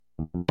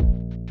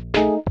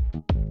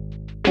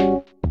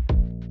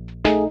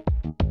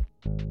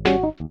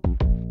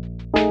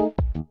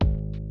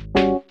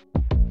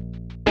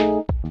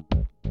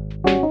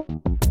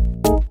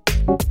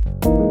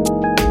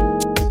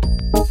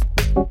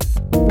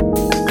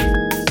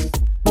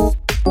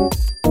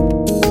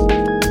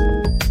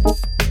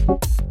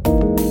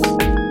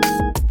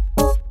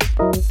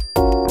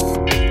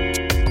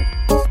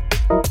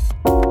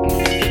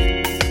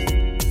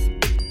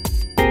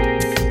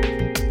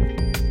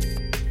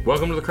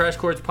Welcome to the Crash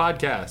Course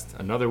Podcast.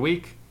 Another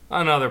week,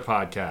 another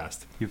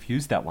podcast. You've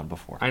used that one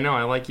before. I know,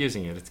 I like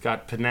using it. It's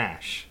got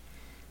panache.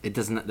 It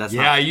doesn't. That's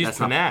Yeah, not, I use that's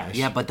not- panache.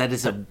 yeah, but that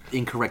is an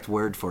incorrect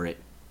word for it.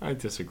 I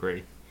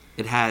disagree.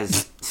 It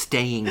has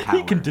staying power.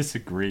 He can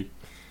disagree.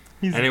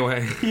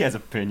 Anyway, He has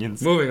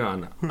opinions. moving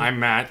on. I'm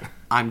Matt.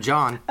 I'm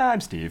John.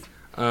 I'm Steve.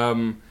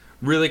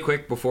 Really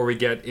quick before we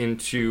get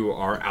into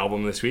our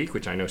album this week,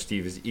 which I know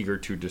Steve is eager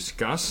to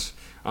discuss,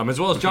 as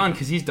well as John,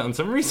 because he's done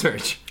some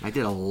research. I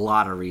did a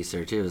lot of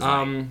research. It was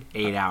like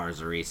 8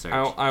 hours of research.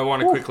 I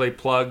want to quickly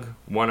plug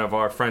one of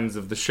our friends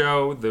of the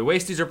show. The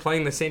Wasties are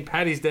playing the St.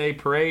 Paddy's Day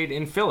Parade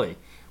in Philly,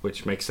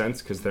 which makes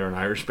sense because they're an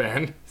Irish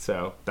band,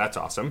 so that's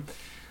awesome.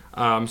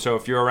 So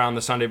if you're around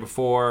the Sunday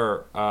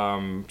before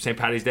St.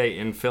 Paddy's Day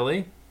in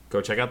Philly, go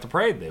check out the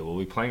parade. They will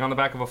be playing on the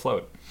back of a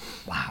float.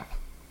 Wow.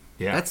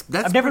 Yeah, That's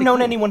I've never pretty known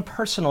cool. anyone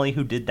personally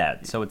who did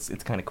that, so it's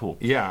kind of cool.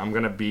 Yeah, I'm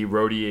going to be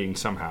roadieing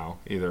somehow,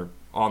 either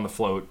on the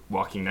float,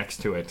 walking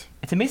next to it.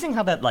 It's amazing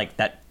how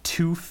that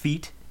 2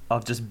 feet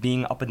of just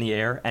being up in the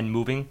air and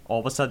moving all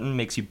of a sudden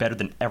makes you better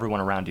than everyone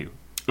around you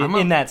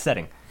in that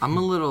setting. I'm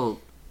a little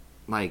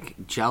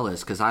jealous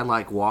because I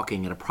like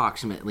walking at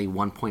approximately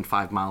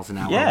 1.5 miles an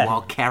hour Yeah.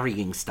 while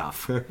carrying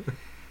stuff.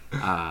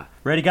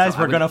 Ready, guys?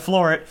 We're gonna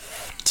floor it.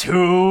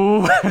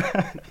 2.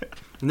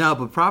 No,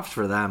 but props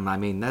for them. I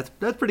mean, that's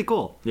pretty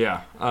cool.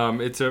 Yeah,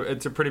 it's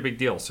a pretty big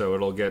deal, so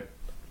it'll get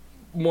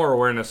more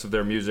awareness of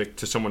their music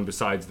to someone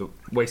besides the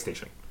way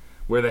station,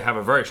 where they have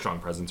a very strong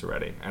presence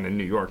already, and in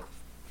New York,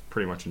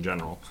 pretty much in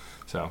general.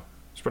 So,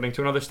 spreading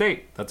to another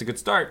state, that's a good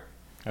start.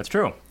 That's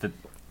true.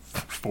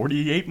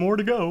 48 more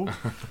to go.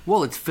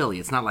 Well, it's Philly.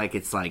 It's not like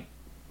it's like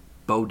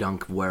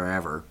Bodunk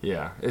wherever.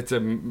 Yeah, it's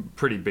a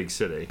pretty big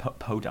city.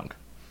 Podunk.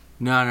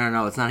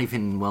 No. It's not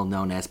even well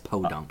known as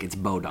Podunk. It's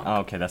Bodunk. Oh,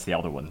 okay, that's the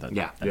other one.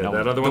 Yeah. Yeah, no that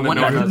one- other one the that one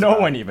no one that knows no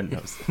about. one even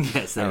knows.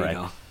 Yes, there All you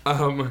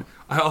right. go.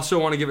 I also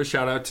want to give a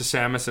shout out to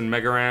Samus and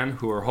Megaran,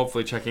 who are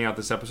hopefully checking out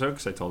this episode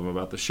because I told them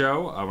about the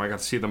show. I got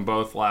to see them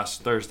both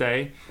last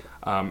Thursday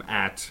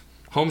at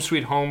Home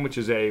Sweet Home, which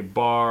is a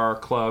bar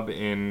club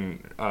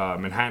in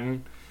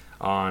Manhattan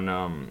on,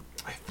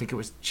 I think it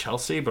was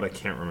Chelsea, but I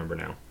can't remember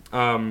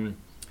now.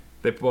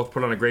 They both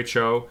put on a great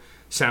show.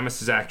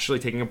 Samus is actually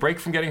taking a break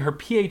from getting her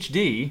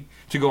PhD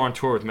to go on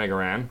tour with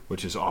Megaran,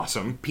 which is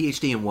awesome.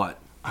 PhD in what?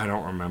 I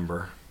don't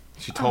remember.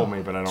 She told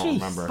me, but I don't jeez.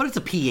 remember. But it's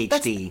a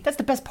PhD. That's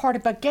the best part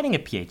about getting a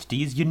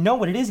PhD is you know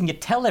what it is and you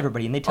tell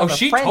everybody and they tell Oh, their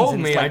she friends. told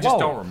and me. it's like, I just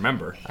whoa. don't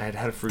remember. I had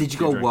a fruit. Did you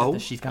go drink. whoa?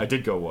 She's got I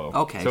did go whoa.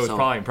 Okay, so it's so-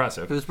 probably It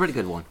impressive. was a pretty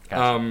good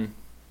one.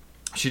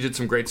 She did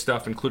some great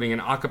stuff, including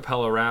an a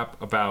cappella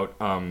rap about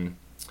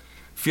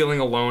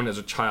feeling alone as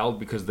a child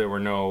because there were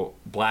no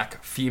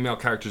black female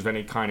characters of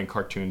any kind in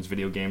cartoons,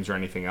 video games, or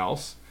anything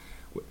else.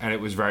 And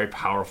it was very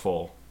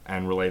powerful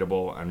and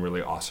relatable and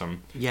really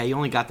awesome. Yeah, you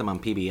only got them on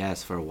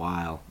PBS for a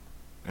while.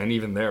 And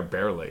even there,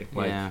 barely.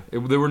 Yeah.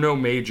 There were no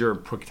major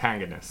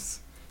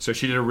protagonists. So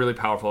she did a really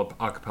powerful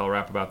a cappella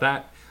rap about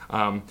that.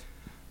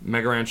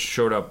 Megaran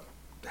showed up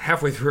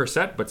halfway through her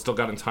set, but still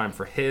got in time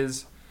for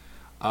his.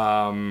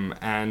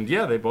 And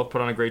yeah, they both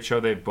put on a great show.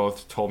 They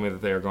both told me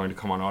that they are going to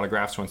come on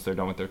autographs once they're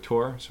done with their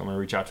tour. So I'm going to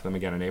reach out to them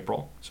again in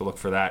April. So look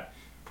for that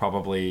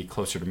probably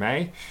closer to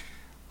May.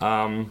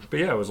 But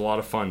yeah, it was a lot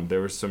of fun.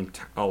 There was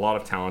a lot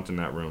of talent in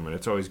that room, and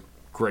it's always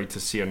great to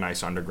see a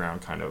nice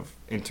underground kind of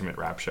intimate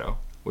rap show,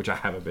 which I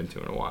haven't been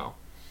to in a while.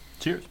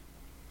 Cheers.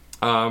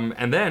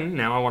 And then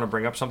now I want to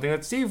bring up something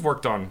that Steve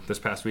worked on this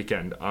past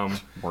weekend.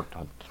 Worked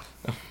on.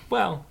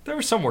 Well, there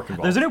was some work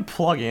involved. There's a new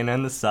plugin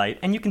on the site,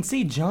 and you can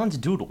see John's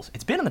doodles.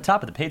 It's been on the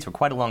top of the page for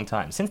quite a long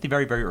time, since the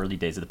very, very early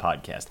days of the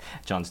podcast.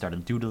 John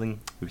started doodling.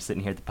 We were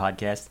sitting here at the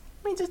podcast.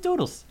 He just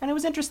doodles, and it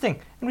was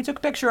interesting. And we took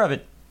a picture of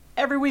it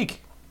every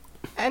week.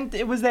 And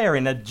it was there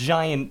in a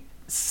giant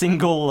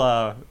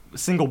single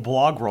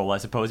blog roll, I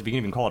suppose, if you can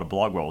even call it a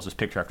blog roll. It's just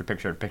picture after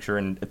picture after picture,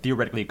 and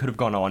theoretically it could have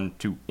gone on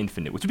to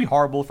infinite, which would be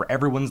horrible for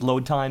everyone's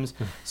load times.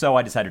 So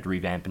I decided to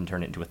revamp and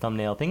turn it into a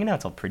thumbnail thing, and now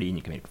it's all pretty, and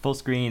you can make it full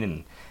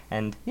screen,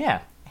 and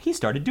yeah, he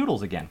started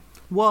doodles again.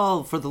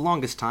 Well, for the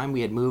longest time,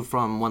 we had moved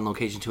from one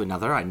location to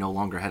another. I no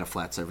longer had a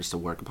flat surface to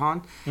work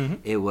upon. Mm-hmm.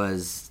 It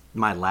was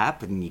my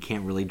lap, and you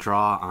can't really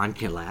draw on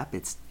your lap.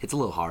 It's a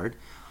little hard.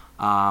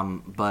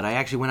 But I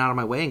actually went out of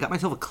my way and got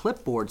myself a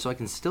clipboard so I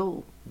can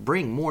still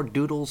bring more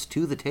doodles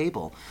to the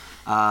table.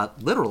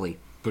 Literally.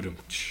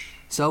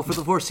 So for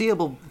the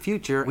foreseeable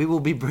future, we will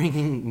be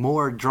bringing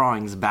more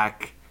drawings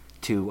back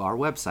to our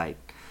website.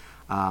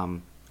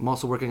 I'm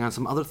also working on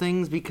some other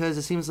things because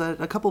it seems that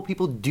a couple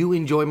people do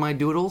enjoy my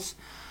doodles.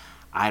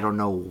 I don't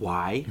know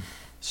why.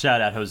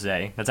 Shout out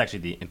Jose. That's actually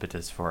the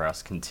impetus for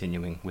us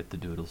continuing with the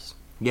doodles.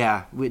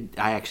 Yeah,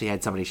 I actually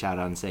had somebody shout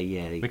out and say,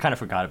 yeah. We kind of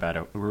forgot about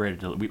it. We were ready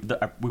to, we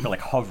were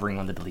like hovering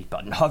on the delete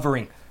button,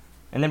 hovering.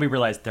 And then we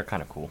realized they're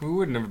kind of cool. We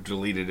wouldn't have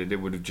deleted it. It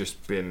would have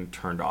just been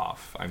turned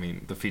off. I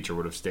mean, the feature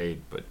would have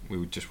stayed, but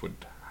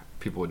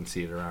people wouldn't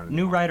see it around anymore.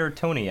 New writer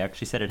Tony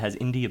actually said it has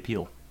indie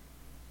appeal,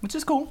 which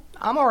is cool.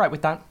 I'm all right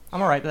with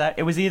that.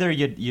 It was either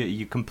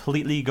you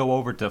completely go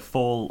over to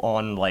full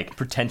on like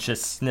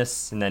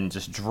pretentiousness and then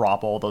just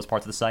drop all those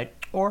parts of the site,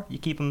 or you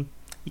keep them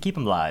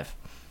live.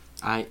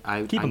 I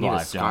Keep them need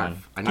live, a scarf.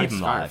 John. I Keep need a them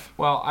scarf. live.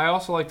 Well, I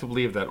also like to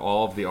believe that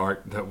all of the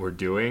art that we're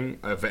doing,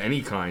 of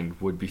any kind,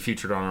 would be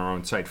featured on our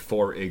own site.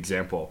 For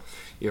example,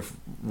 if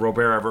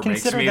Robert ever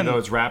Consider makes me them-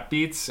 those rap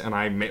beats and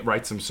I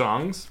write some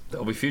songs,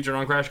 they'll be featured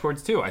on Crash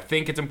Chords too. I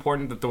think it's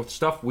important that the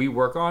stuff we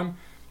work on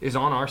is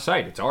on our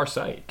site. It's our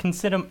site.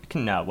 Consider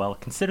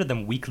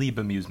them weekly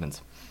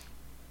bemusements.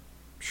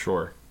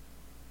 Sure.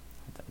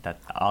 That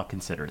I'll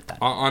consider it that.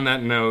 On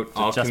that note,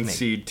 I'll just me.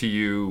 concede to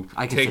you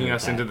I consider taking it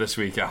us that. into this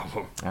week's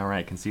album. All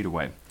right, concede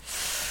away.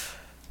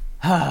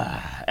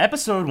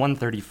 Episode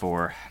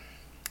 134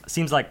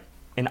 seems like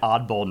an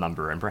oddball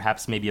number and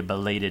perhaps maybe a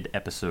belated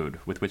episode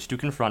with which to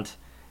confront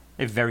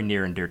a very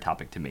near and dear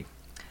topic to me.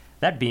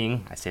 That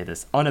being, I say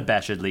this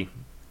unabashedly,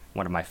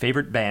 one of my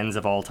favorite bands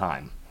of all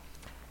time.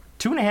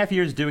 2.5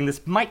 years doing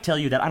this might tell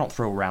you that I don't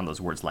throw around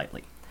those words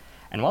lightly.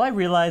 And while I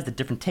realize that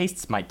different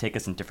tastes might take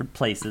us in different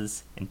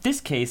places, in this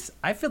case,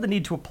 I feel the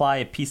need to apply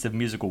a piece of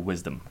musical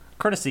wisdom,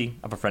 courtesy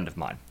of a friend of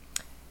mine.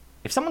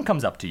 If someone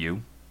comes up to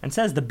you and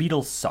says the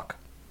Beatles suck,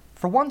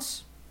 for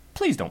once,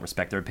 please don't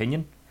respect their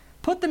opinion.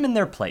 Put them in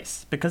their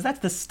place, because that's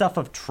the stuff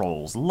of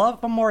trolls. Love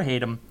them or hate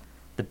them.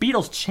 The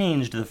Beatles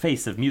changed the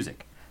face of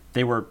music.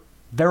 They were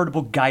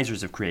veritable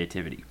geysers of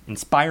creativity,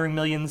 inspiring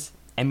millions,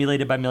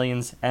 emulated by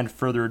millions, and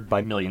furthered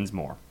by millions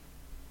more.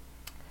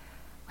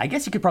 I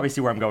guess you could probably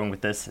see where I'm going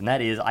with this, and that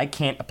is I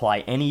can't apply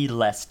any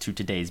less to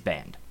today's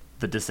band,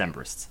 the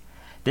Decemberists.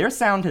 Their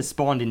sound has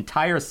spawned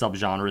entire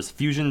subgenres,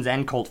 fusions,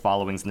 and cult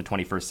followings in the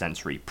 21st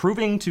century,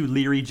 proving to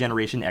leery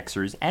Generation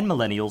Xers and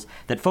Millennials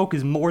that folk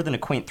is more than a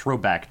quaint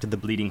throwback to the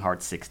Bleeding Heart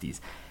 60s.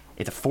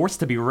 It's a force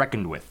to be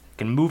reckoned with. It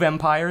can move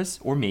empires,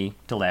 or me,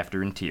 to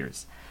laughter and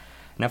tears.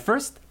 Now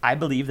first, I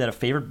believe that a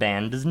favorite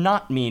band does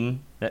not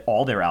mean that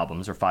all their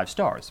albums are 5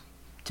 stars.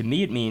 To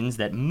me, it means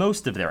that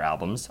most of their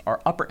albums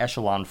are upper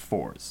echelon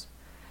 4s.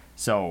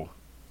 So,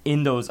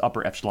 in those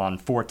upper echelon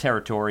 4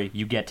 territory,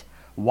 you get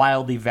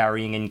wildly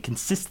varying and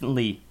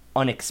consistently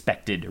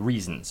unexpected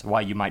reasons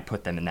why you might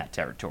put them in that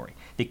territory.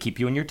 They keep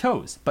you on your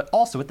toes, but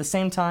also at the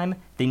same time,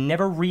 they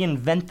never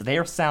reinvent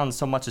their sound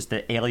so much as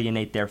to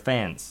alienate their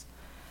fans.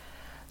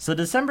 So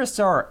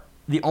Decemberists are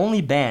the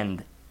only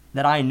band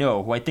that I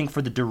know who I think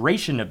for the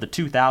duration of the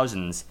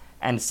 2000s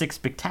and 6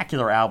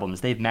 spectacular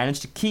albums, they've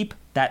managed to keep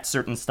that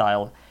certain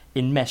style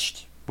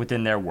enmeshed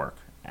within their work.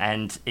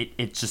 And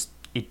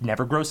it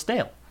never grows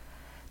stale.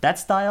 That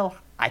style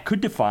I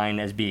could define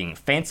as being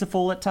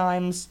fanciful at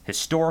times,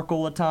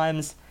 historical at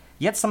times,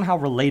 yet somehow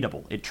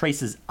relatable. It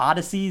traces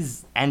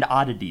odysseys and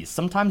oddities,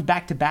 sometimes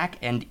back to back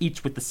and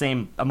each with the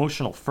same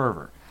emotional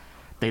fervor.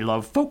 They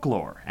love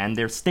folklore, and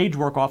their stage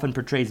work often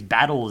portrays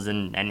battles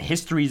and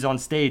histories on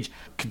stage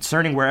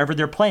concerning wherever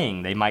they're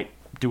playing. They might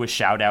do a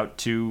shout out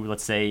to,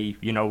 let's say,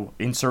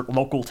 insert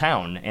local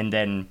town, and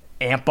then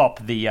amp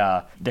up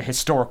the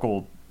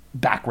historical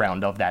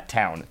background of that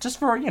town, just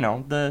for,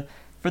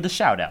 for the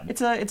shout out.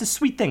 It's a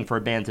sweet thing for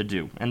a band to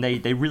do, and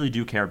they really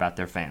do care about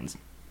their fans.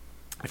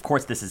 Of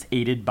course, this is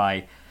aided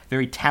by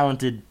very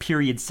talented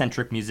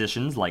period-centric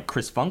musicians like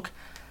Chris Funk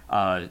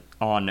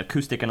on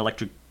acoustic and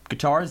electric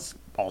guitars,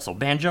 also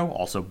banjo,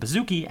 also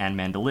bouzouki, and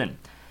mandolin.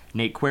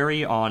 Nate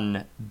Query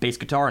on bass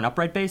guitar and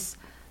upright bass,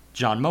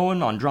 John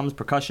Moen on drums,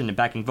 percussion, and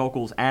backing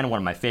vocals, and one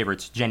of my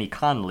favorites, Jenny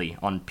Connolly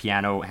on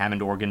piano,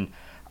 Hammond organ,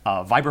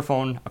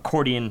 vibraphone,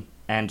 accordion,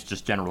 and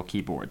just general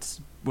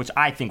keyboards, which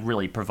I think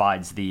really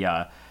provides the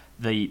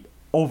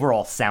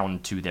overall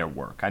sound to their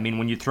work. I mean,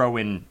 when you throw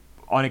in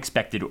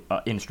unexpected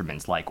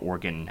instruments like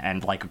organ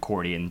and like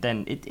accordion,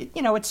 then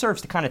it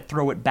serves to kind of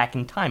throw it back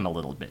in time a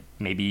little bit,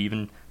 maybe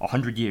even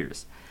 100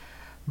 years.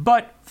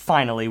 But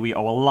finally, we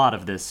owe a lot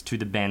of this to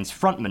the band's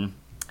frontman,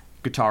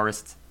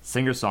 guitarist,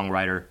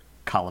 singer-songwriter,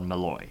 Colin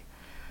Meloy.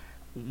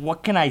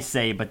 What can I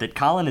say but that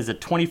Colin is a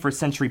 21st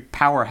century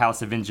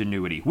powerhouse of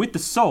ingenuity, with the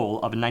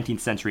soul of a 19th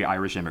century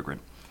Irish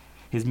immigrant.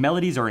 His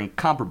melodies are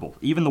incomparable,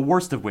 even the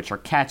worst of which are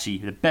catchy,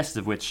 the best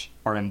of which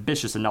are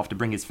ambitious enough to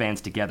bring his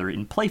fans together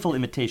in playful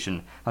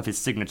imitation of his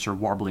signature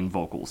warbling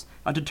vocals,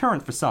 a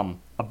deterrent for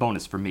some, a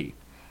bonus for me.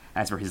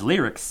 As for his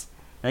lyrics,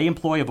 they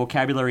employ a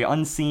vocabulary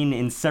unseen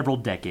in several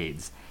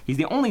decades. He's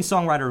the only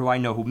songwriter who I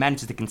know who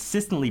manages to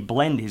consistently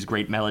blend his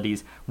great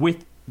melodies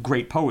with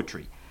great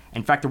poetry.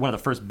 In fact, they're one of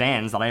the first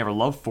bands that I ever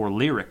loved for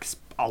lyrics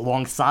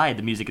alongside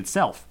the music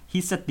itself. He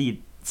set the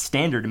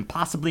standard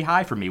impossibly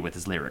high for me with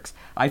his lyrics.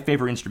 I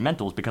favor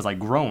instrumentals because I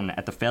groan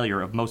at the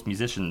failure of most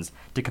musicians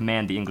to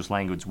command the English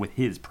language with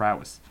his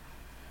prowess.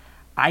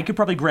 I could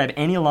probably grab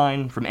any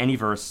line from any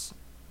verse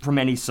from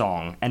any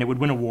song, and it would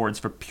win awards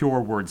for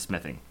pure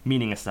wordsmithing,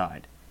 meaning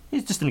aside.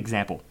 Here's just an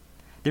example.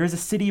 There is a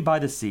city by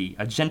the sea,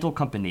 a gentle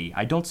company,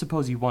 I don't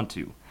suppose you want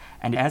to,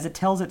 and as it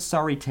tells its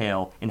sorry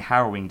tale in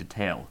harrowing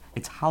detail,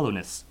 its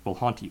hollowness will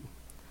haunt you.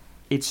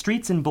 Its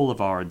streets and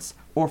boulevards,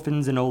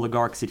 orphans and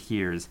oligarchs it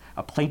hears,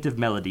 a plaintive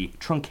melody,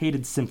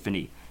 truncated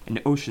symphony, an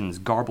ocean's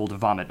garbled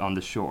vomit on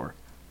the shore.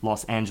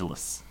 Los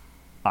Angeles,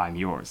 I'm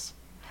yours.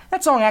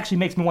 That song actually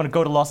makes me want to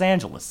go to Los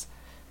Angeles.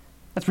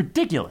 That's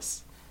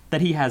ridiculous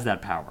that he has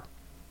that power.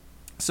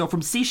 So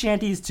from sea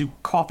shanties to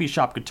coffee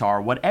shop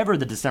guitar, whatever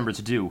the Decembers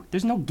do,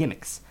 there's no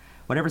gimmicks.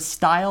 Whatever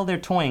style they're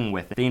toying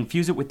with, they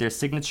infuse it with their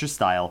signature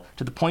style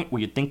to the point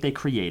where you'd think they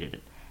created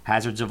it.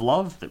 Hazards of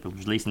Love, that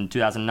was released in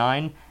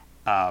 2009,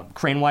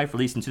 Crane Wife,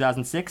 released in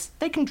 2006,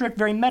 they can drift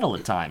very metal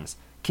at times.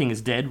 King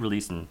is Dead,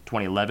 released in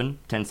 2011,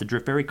 tends to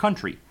drift very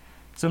country.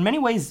 So in many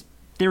ways,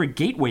 they're a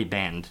gateway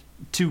band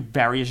to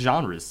various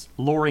genres,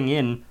 luring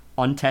in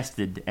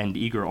untested and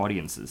eager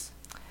audiences.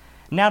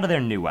 Now to their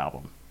new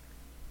album.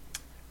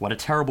 What a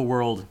Terrible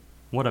World,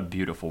 What a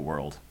Beautiful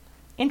World.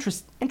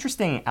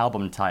 Interesting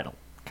album title.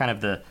 Kind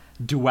of the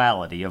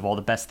duality of all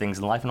the best things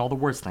in life and all the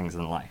worst things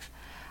in life.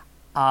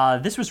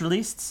 This was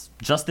released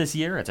just this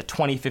year. It's a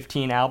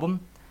 2015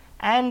 album.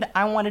 And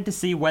I wanted to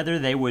see whether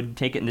they would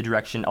take it in the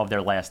direction of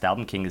their last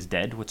album, King is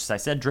Dead, which, as I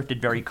said, drifted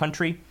very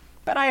country.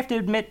 But I have to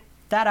admit,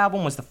 that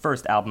album was the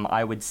first album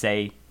I would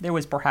say there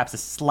was perhaps a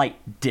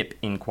slight dip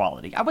in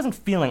quality. I wasn't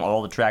feeling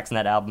all the tracks in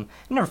that album.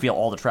 I never feel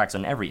all the tracks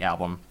on every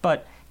album.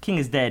 But King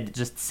is Dead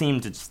just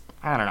seemed to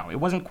I don't know, it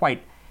wasn't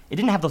quite, it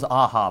didn't have those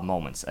aha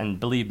moments. And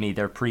believe me,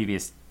 their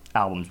previous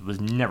albums was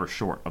never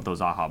short of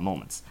those aha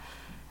moments.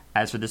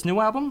 As for this new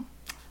album,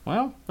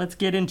 well, let's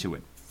get into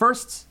it.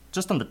 First,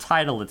 just on the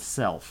title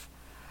itself.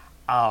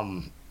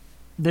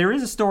 There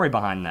is a story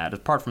behind that,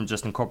 apart from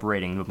just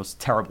incorporating the most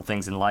terrible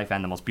things in life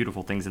and the most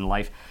beautiful things in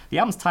life. The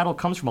album's title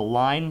comes from a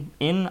line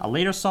in a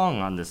later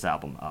song on this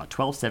album,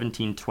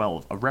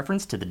 12-17-12, a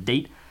reference to the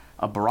date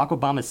of Barack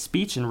Obama's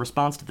speech in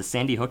response to the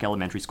Sandy Hook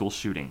Elementary School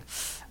shooting.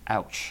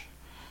 Ouch.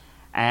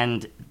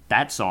 And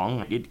that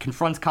song, it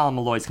confronts Colin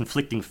Meloy's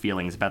conflicting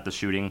feelings about the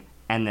shooting,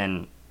 and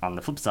then, on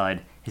the flip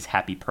side, his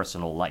happy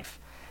personal life.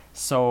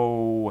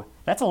 So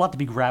that's a lot to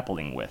be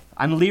grappling with.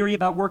 I'm leery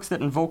about works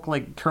that invoke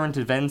current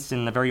events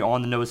in a very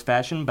on-the-nose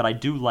fashion, but I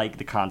do like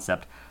the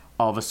concept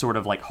of a sort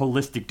of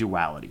holistic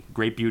duality.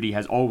 Great beauty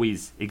has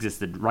always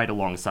existed right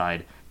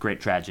alongside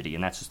great tragedy,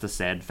 and that's just a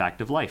sad fact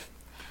of life.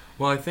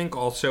 Well, I think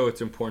also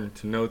it's important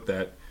to note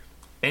that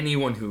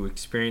anyone who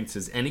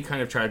experiences any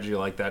kind of tragedy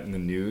like that in the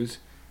news,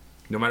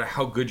 no matter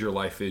how good your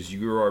life is,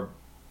 you are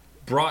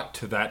brought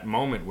to that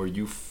moment where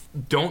you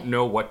don't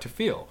know what to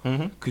feel.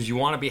 Because you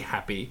want to be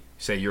happy.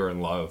 Say you're in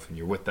love and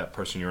you're with that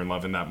person you're in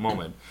love in that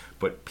moment,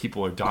 but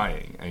people are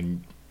dying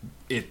and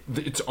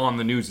it's on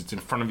the news, it's in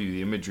front of you,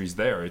 the imagery's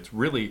there. It's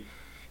really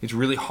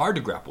hard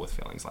to grapple with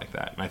feelings like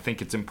that. And I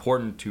think it's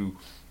important to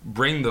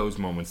bring those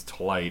moments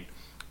to light,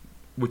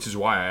 which is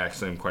why I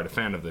actually am quite a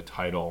fan of the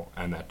title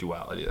and that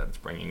duality that it's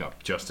bringing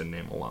up just in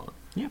name alone.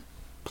 Yeah.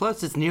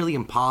 Plus, it's nearly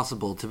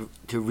impossible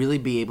to really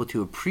be able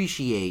to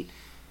appreciate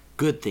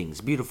good things,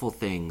 beautiful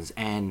things,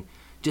 and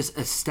just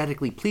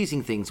aesthetically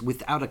pleasing things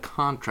without a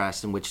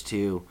contrast in which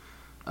to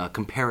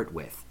compare it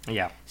with.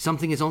 Yeah.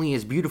 Something is only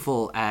as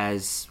beautiful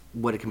as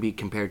what it can be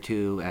compared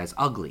to as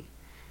ugly.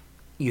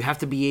 You have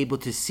to be able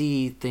to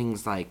see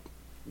things like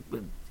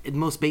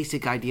most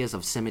basic ideas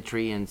of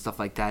symmetry and stuff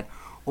like that,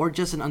 or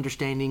just an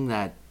understanding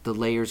that the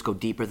layers go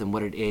deeper than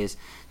what it is,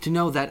 to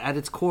know that at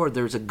its core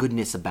there's a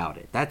goodness about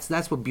it. That's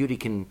what beauty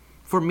can,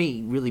 for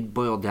me, really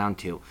boil down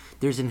to.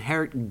 There's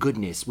inherent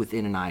goodness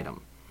within an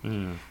item.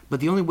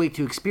 But the only way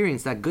to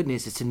experience that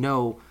goodness is to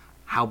know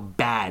how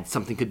bad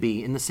something could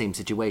be in the same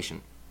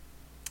situation.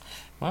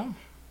 Well,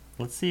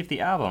 let's see if the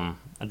album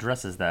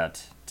addresses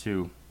that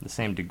to the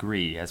same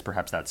degree as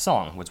perhaps that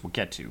song, which we'll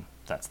get to.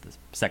 That's the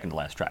second to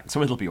last track,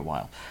 so it'll be a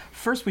while.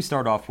 First, we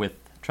start off with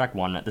track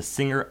 1, The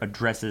Singer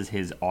Addresses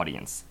His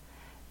Audience.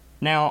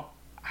 Now,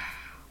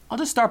 I'll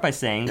just start by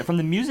saying that from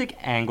the music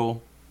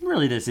angle,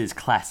 really this is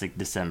classic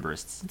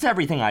Decemberists. It's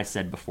everything I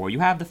said before. You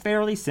have the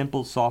fairly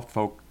simple soft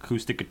folk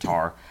acoustic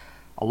guitar,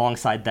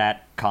 alongside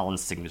that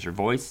Colin's signature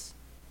voice.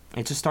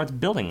 It just starts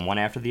building one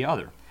after the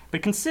other.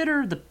 But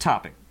consider the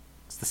topic.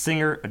 It's the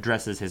singer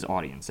addresses his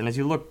audience. And as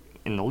you look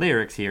in the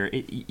lyrics here,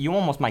 you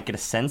almost might get a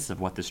sense of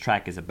what this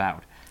track is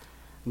about.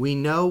 We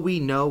know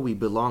we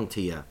belong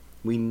to you.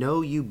 We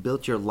know you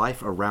built your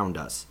life around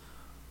us.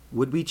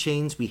 Would we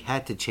change? We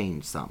had to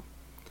change some.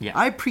 Yeah.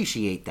 I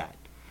appreciate that.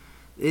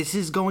 This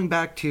is going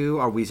back to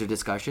our Weezer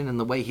discussion and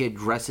the way he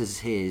addresses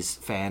his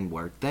fan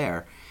work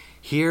there.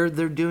 Here,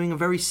 they're doing a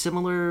very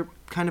similar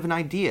kind of an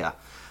idea.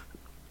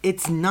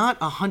 It's not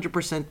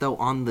 100% though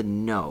on the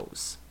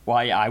nose.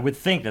 Well, yeah, I would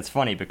think that's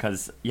funny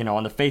because,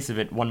 on the face of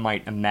it, one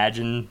might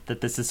imagine that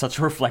this is such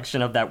a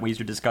reflection of that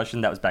Weezer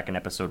discussion that was back in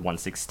episode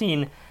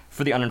 116.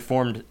 For the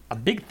uninformed, a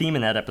big theme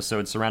in that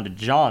episode surrounded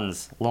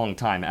John's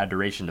longtime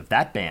adoration of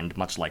that band,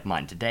 much like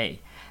mine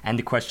today, and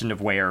the question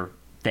of where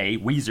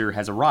Weezer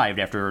has arrived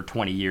after a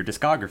 20-year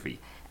discography.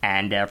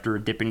 and after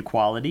a dip in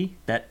quality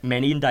that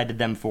many indicted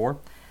them for.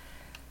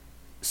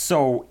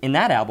 So, in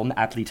that album,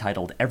 aptly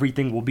titled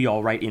Everything Will Be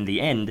Alright in the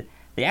End,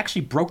 they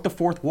actually broke the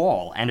fourth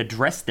wall and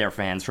addressed their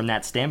fans from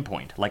that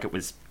standpoint, like it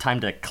was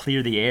time to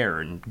clear the air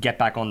and get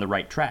back on the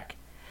right track.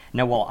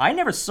 Now, while I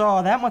never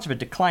saw that much of a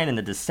decline in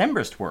the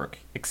Decemberist work,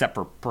 except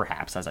for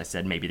perhaps, as I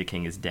said, Maybe the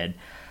King is Dead,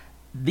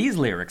 these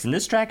lyrics in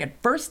this track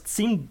at first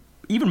seemed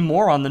even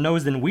more on the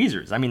nose than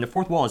Weezer's. I mean, the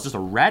fourth wall is just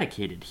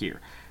eradicated here.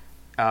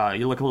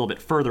 You look a little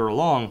bit further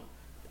along,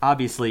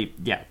 obviously,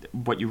 yeah,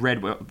 what you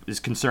read is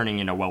concerning,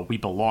 we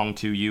belong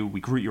to you,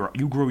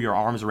 you grew your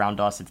arms around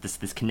us, it's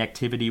this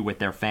connectivity with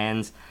their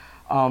fans.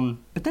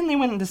 But then they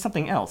went into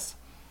something else.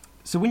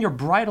 So when your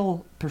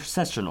bridal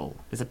processional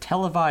is a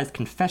televised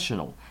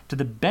confessional to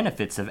the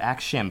benefits of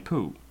Axe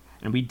shampoo,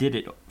 and we did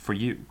it for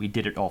you, we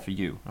did it all for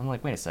you. I'm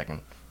like, wait a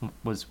second,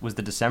 was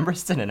the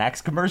Decemberists in an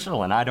Axe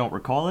commercial and I don't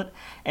recall it?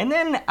 And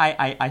then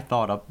I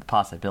thought up the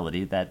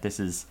possibility that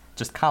this is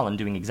just Colin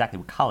doing exactly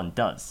what Colin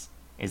does,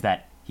 is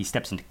that he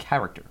steps into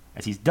character,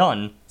 as he's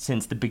done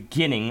since the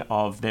beginning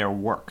of their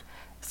work.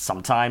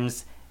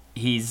 Sometimes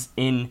he's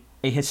in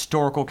a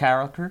historical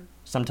character,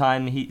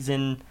 sometimes he's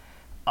in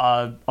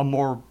a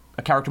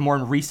character more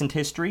in recent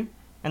history,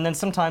 and then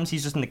sometimes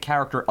he's just in the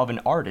character of an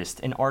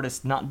artist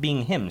not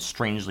being him,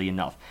 strangely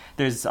enough.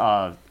 There's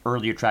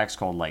earlier tracks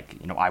called,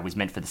 I Was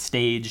Meant for the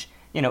Stage.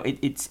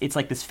 It's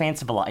like this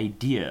fanciful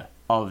idea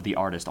of the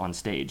artist on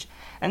stage.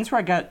 And that's where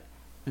I got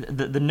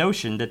the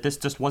notion that this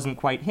just wasn't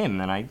quite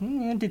him, and I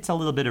did a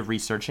little bit of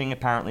researching.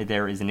 Apparently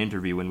there is an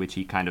interview in which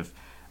he kind of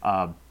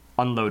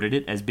unloaded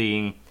it as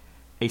being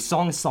a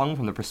song sung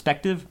from the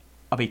perspective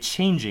of a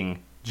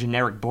changing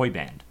generic boy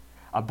band.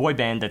 A boy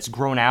band that's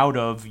grown out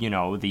of,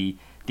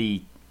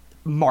 the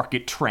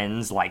market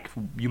trends like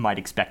you might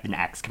expect an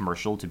Axe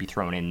commercial to be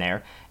thrown in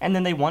there, and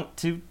then they want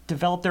to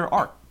develop their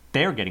art.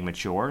 They're getting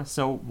mature,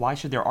 so why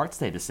should their art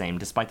stay the same,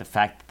 despite the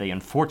fact that they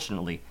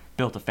unfortunately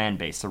built a fan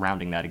base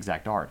surrounding that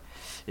exact art?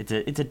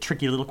 It's a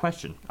tricky little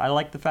question. I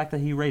like the fact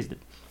that he raised it.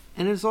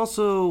 And it's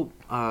also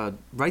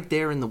right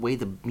there in the way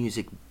the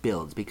music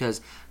builds, because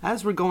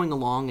as we're going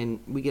along and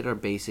we get our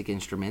basic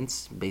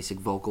instruments, basic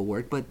vocal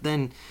work, but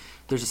then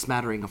there's a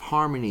smattering of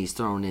harmonies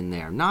thrown in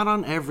there. Not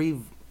on every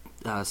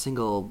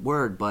single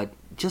word, but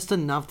just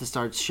enough to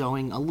start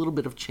showing a little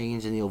bit of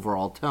change in the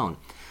overall tone.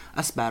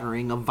 A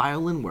spattering of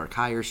violin work,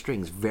 higher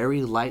strings,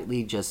 very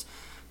lightly just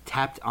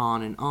tapped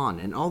on.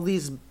 And all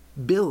these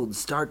builds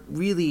start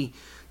really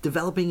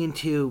developing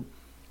into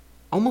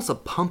almost a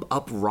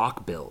pump-up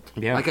rock build.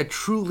 Yeah. Like a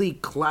truly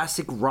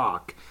classic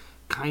rock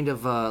kind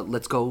of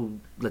let's go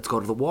to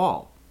the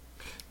wall.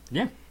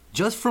 Yeah.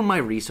 Just from my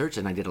research,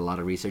 and I did a lot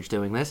of research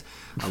doing this,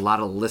 a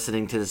lot of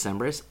listening to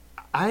Decemberists,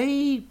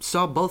 I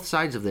saw both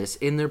sides of this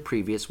in their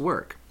previous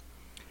work.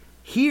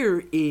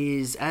 Here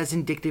is as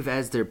indicative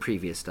as their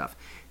previous stuff.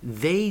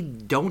 They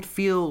don't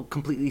feel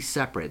completely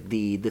separate,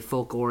 the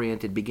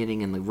folk-oriented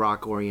beginning and the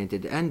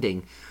rock-oriented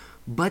ending,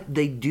 but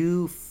they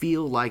do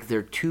feel like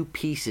they're two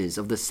pieces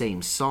of the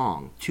same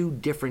song, two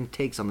different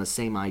takes on the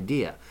same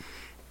idea.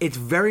 It's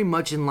very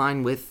much in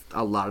line with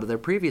a lot of their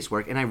previous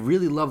work, and I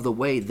really love the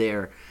way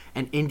they're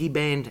an indie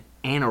band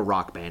and a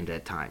rock band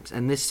at times,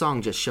 and this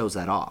song just shows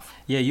that off.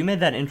 Yeah, you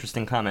made that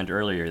interesting comment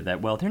earlier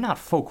that, they're not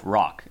folk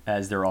rock,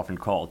 as they're often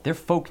called. They're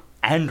folk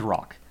and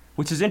rock,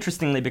 which is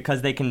interestingly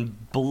because they can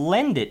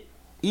blend it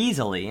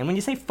easily. And when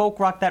you say folk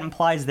rock, that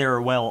implies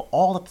they're,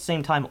 all at the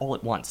same time, all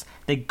at once.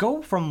 They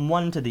go from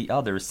one to the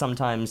other,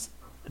 sometimes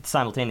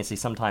simultaneously,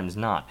 sometimes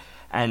not.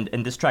 And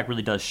this track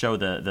really does show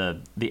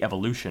the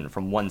evolution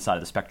from one side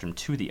of the spectrum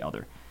to the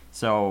other.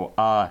 So,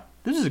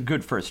 this is a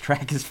good first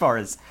track as far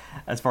as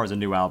a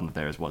new album of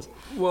theirs was.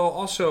 Well,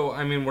 also,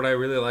 what I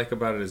really like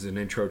about it is an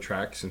intro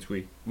track, since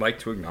we like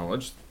to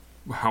acknowledge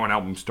how an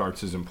album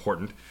starts is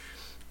important.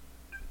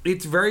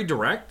 It's very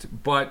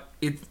direct, but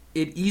it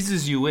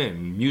eases you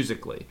in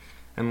musically.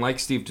 And like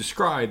Steve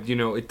described,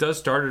 it does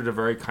start at a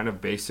very kind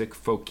of basic,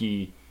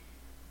 folky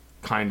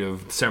kind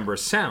of Decemberist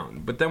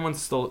sound. But then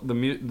once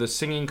the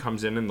singing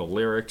comes in and the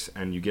lyrics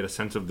and you get a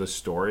sense of the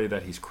story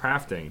that he's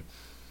crafting,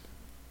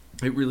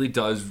 it really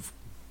does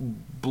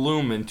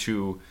bloom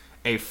into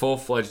a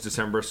full-fledged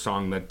Decemberist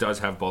song that does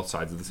have both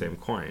sides of the same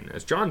coin,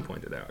 as John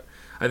pointed out.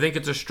 I think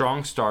it's a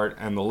strong start,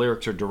 and the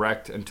lyrics are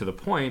direct and to the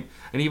point,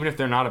 and even if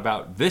they're not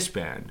about this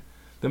band,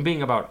 them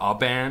being about a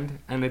band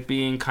and it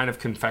being kind of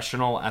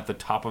confessional at the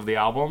top of the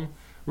album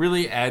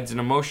really adds an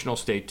emotional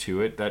state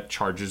to it that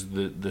charges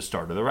the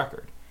start of the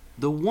record.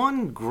 The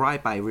one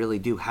gripe I really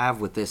do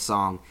have with this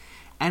song,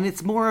 and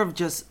it's more of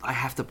just, I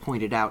have to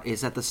point it out,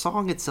 is that the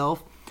song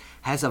itself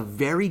has a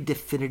very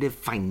definitive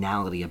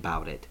finality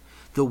about it.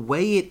 The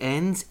way it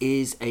ends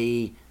is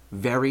a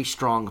very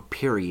strong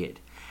period.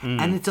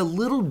 And it's a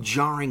little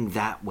jarring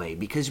that way,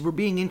 because we're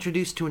being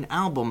introduced to an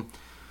album,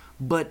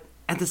 but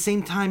at the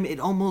same time, it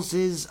almost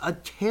is a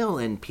tail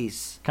end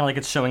piece. Kind of like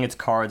it's showing its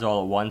cards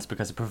all at once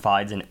because it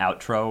provides an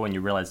outro, and you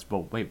realize,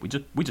 wait,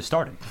 we just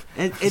started.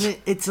 And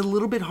it's a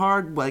little bit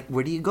hard, like,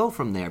 where do you go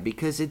from there?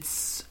 Because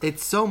it's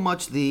so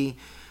much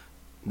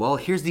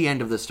here's the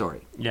end of the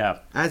story. Yeah.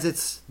 As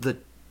it's the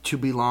To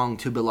Belong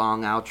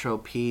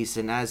outro piece,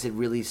 and as it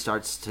really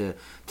starts to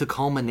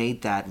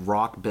culminate that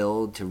rock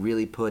build, to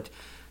really put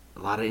a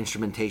lot of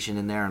instrumentation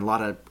in there and a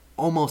lot of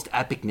almost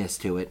epicness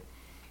to it.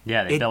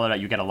 Yeah, they build it out.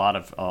 You get a lot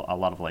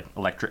of like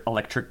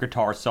electric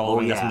guitar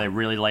soloing. That's when they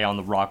really lay on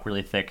the rock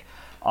really thick.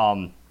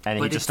 And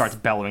then he just starts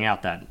bellowing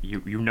out that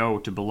you know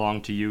to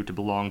belong to you, to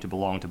belong, to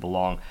belong, to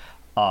belong.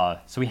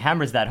 So he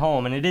hammers that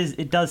home, and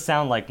it does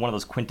sound like one of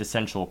those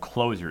quintessential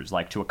closers,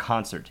 like to a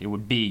concert. It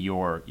would be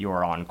your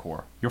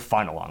encore, your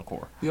final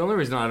encore. The only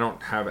reason I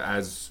don't have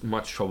as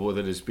much trouble with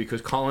it is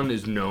because Colin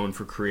is known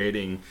for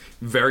creating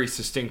very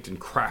succinct and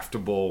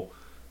craftable,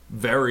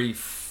 very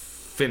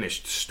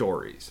finished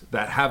stories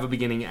that have a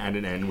beginning and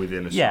an end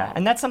within a song. Yeah,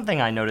 and that's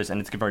something I noticed,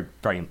 and it's very,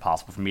 very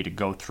impossible for me to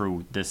go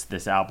through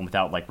this album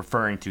without like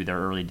referring to their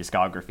early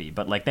discography.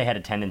 But like they had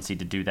a tendency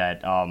to do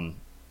that.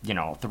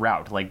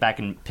 Throughout. Like back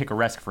in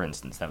Picaresque, for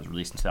instance, that was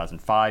released in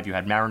 2005, you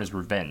had Mariner's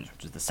Revenge,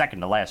 which is the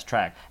second to last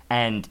track,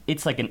 and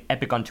it's like an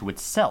epic unto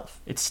itself.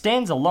 It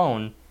stands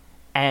alone,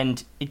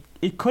 and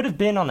it could have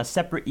been on a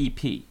separate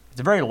EP. It's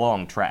a very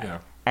long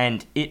track,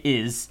 and it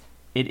is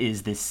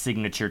this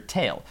signature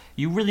tale.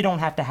 You really don't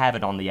have to have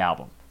it on the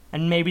album.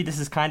 And maybe this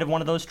is kind of one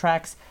of those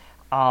tracks.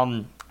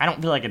 I don't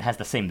feel like it has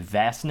the same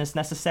vastness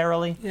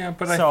necessarily. Yeah,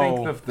 but I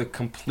think of the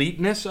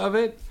completeness of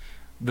it,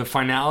 the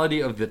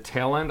finality of the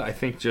tail end, I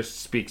think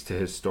just speaks to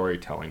his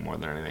storytelling more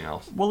than anything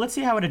else. Well, let's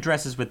see how it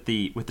addresses with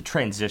the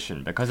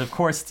transition, because of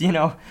course,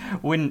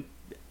 when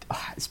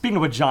speaking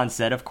of what John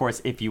said, of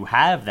course, if you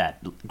have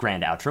that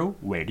grand outro,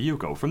 where do you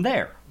go from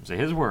there? Those are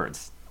his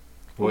words.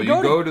 Well,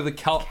 you go to the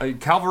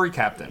Cavalry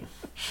Captain.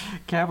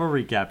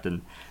 Cavalry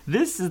Captain.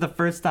 This is the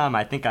first time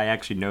I think I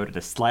actually noted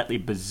a slightly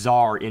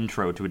bizarre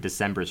intro to a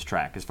December's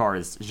track as far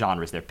as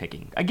genres they're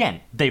picking.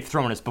 Again, they've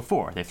thrown us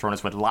before. They've thrown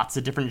us with lots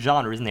of different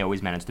genres, and they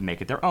always manage to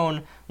make it their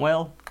own.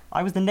 Well,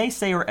 I was the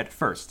naysayer at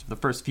first. For the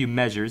first few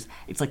measures,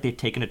 it's like they've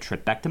taken a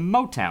trip back to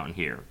Motown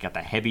here. Got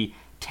the heavy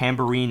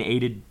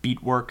tambourine-aided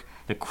beatwork,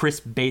 the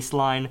crisp bass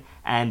line,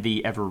 and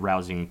the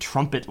ever-rousing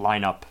trumpet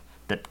lineup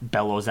that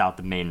bellows out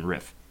the main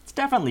riff. It's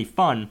definitely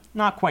fun,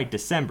 not quite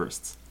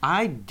Decemberists.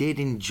 I did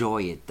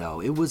enjoy it, though.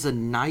 It was a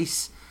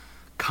nice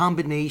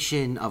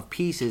combination of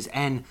pieces,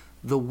 and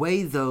the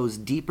way those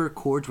deeper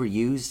chords were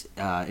used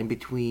in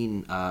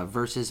between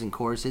verses and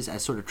choruses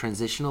as sort of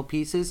transitional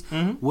pieces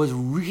was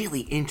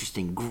really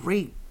interesting.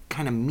 Great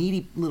kind of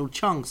meaty little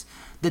chunks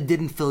that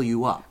didn't fill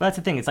you up. But that's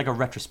the thing, it's like a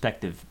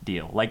retrospective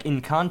deal. Like in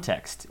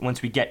context,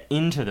 once we get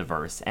into the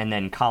verse and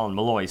then Colin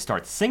Meloy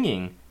starts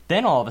singing,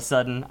 then all of a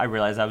sudden I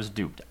realized I was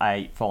duped.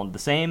 I fall into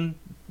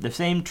the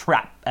same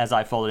trap as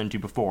I fallen into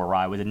before, where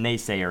I was a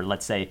naysayer,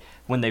 let's say,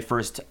 when they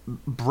first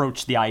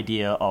broached the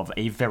idea of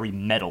a very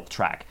metal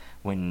track,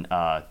 when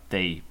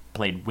they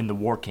played When the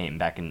War Came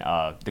back in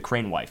The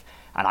Crane Wife.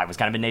 And I was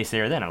kind of a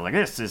naysayer then. I was like,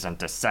 this isn't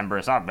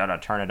December, so I better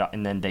turn it up.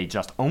 And then they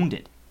just owned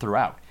it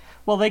throughout.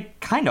 Well, they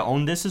kind of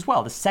owned this as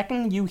well. The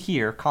second you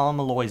hear Colin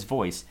Meloy's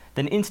voice,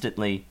 then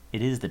instantly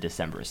it is the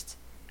Decemberists.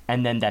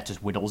 And then that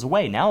just whittles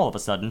away. Now all of a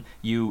sudden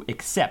you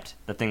accept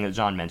the thing that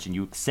John mentioned.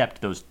 You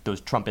accept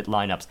those trumpet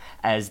lineups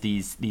as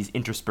these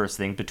interspersed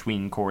things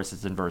between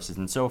choruses and verses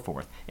and so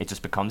forth. It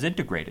just becomes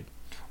integrated.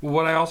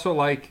 What I also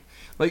like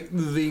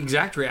the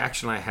exact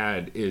reaction I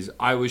had is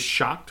I was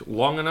shocked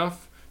long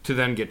enough to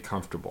then get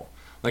comfortable.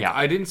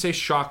 I didn't say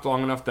shocked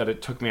long enough that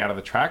it took me out of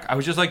the track. I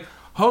was just like,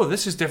 oh,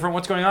 this is different.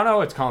 What's going on?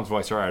 Oh, it's Colin's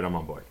voice. All right, I'm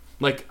on board.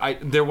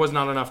 There was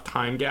not enough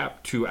time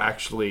gap to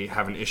actually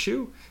have an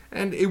issue.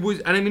 And it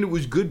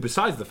was good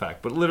besides the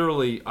fact, but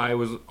literally I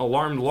was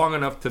alarmed long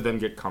enough to then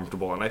get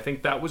comfortable. And I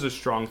think that was a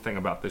strong thing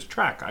about this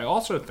track. I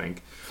also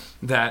think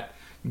that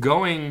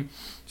going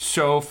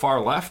so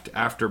far left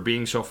after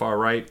being so far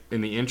right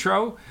in the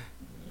intro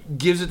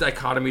gives a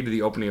dichotomy to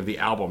the opening of the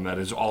album that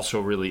is also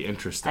really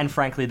interesting. And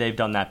frankly, they've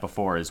done that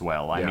before as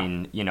well. I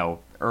mean,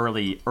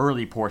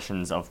 early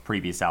portions of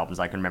previous albums,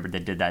 I can remember they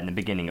did that in the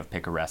beginning of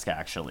Picaresque,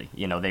 actually.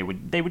 They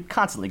would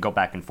constantly go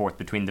back and forth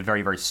between the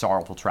very, very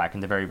sorrowful track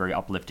and the very, very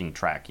uplifting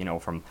track,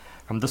 from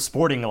The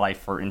Sporting Life,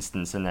 for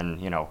instance, and then,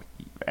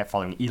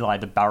 following Eli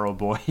the Barrow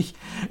Boy.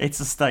 It's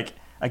just like,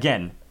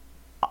 again,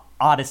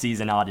 odysseys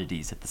and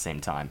oddities at the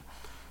same time.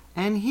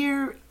 And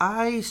here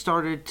I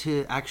started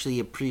to actually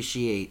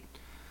appreciate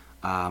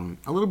a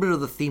little bit of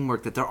the theme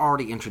work that they're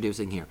already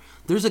introducing here.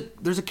 There's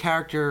a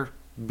character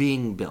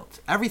being built.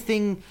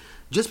 Everything,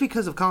 just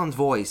because of Colin's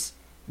voice,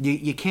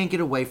 you can't get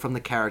away from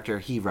the character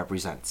he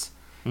represents.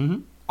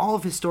 Mm-hmm. All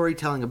of his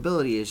storytelling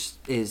ability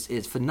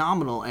is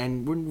phenomenal,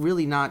 and we're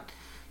really not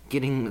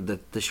getting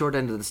the short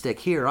end of the stick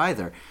here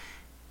either.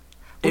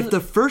 If the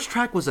first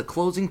track was a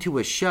closing to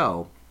a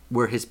show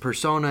where his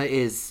persona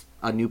is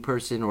a new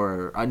person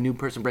or a new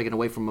person breaking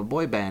away from a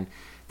boy band,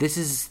 this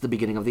is the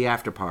beginning of the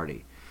after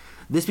party.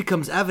 This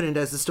becomes evident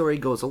as the story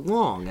goes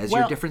along, as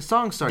your different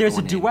songs start going in.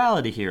 There's a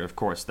duality here, of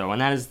course, though, and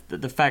that is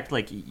the fact,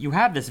 you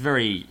have this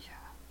very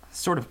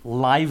sort of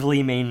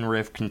lively main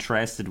riff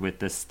contrasted with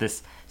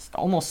this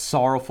almost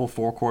sorrowful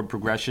four-chord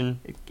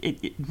progression.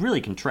 It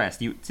really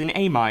contrasts. It's in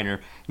A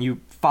minor, and you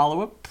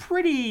follow a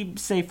pretty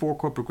safe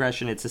four-chord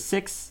progression. It's a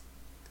 6,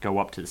 go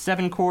up to the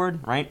 7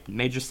 chord, right?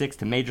 Major 6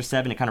 to major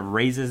 7, it kind of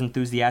raises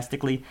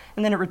enthusiastically,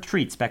 and then it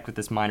retreats back with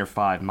this minor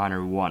 5,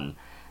 minor 1,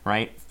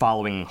 right?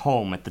 Following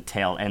home at the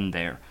tail end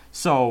there.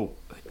 So,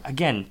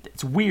 again,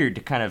 it's weird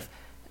to kind of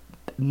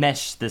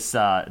mesh this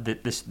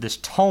this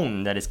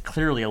tone that is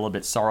clearly a little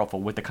bit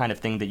sorrowful with the kind of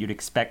thing that you'd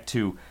expect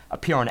to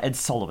appear on Ed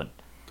Sullivan.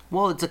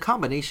 Well, it's a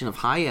combination of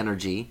high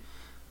energy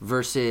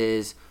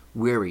versus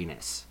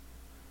weariness,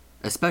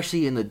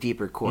 especially in the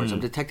deeper chords. I'm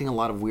detecting a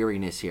lot of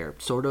weariness here,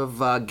 sort of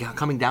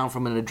coming down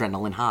from an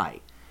adrenaline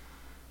high.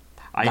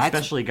 I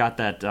especially got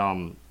that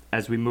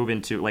as we move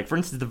into, like, for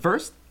instance, the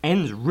verse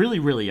ends really,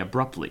 really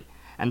abruptly,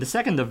 and the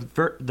second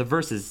the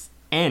verses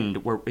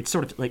end where it's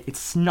sort of like it's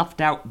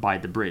snuffed out by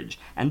the bridge,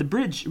 and the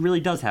bridge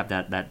really does have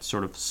that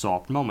sort of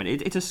soft moment.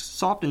 It's a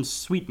soft and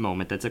sweet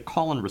moment that's a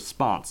call and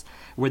response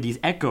where these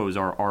echoes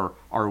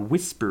are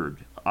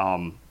whispered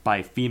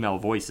by female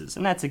voices,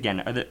 and that's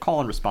again the call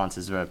and response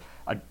is a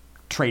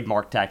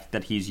trademark tactic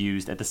that he's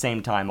used. At the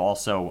same time,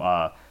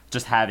 also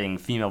just having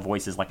female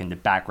voices like in the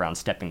background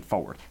stepping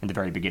forward. In the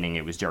very beginning,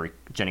 it was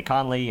Jenny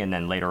Conley, and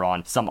then later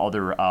on, some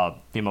other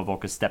female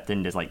vocalists stepped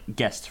in as like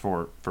guests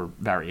for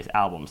various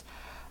albums.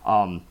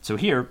 So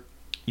here,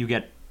 you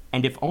get,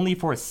 and if only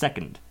for a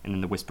second, and then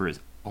the whisper is,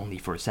 only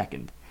for a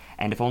second,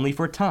 and if only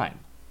for a time,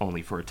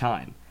 only for a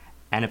time,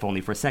 and if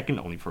only for a second,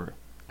 only for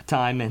a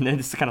time, and then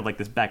it's kind of like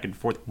this back and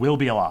forth, we'll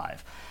be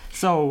alive.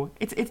 So,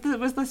 it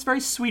was this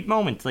very sweet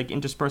moment, like,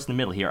 interspersed in the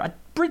middle here.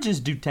 Bridges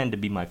do tend to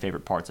be my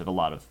favorite parts of a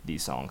lot of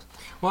these songs.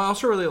 Well, I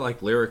also really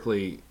like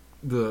lyrically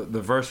the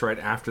verse right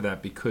after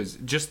that, because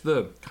just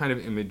the kind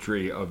of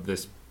imagery of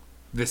this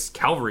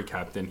cavalry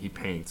captain he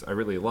paints, I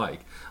really like.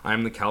 I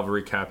am the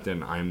cavalry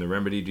captain. I am the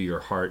remedy to your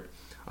heart.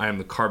 I am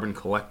the carbon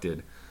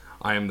collected.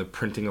 I am the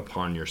printing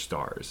upon your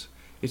stars.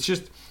 It's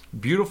just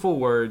beautiful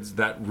words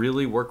that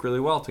really work really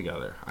well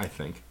together, I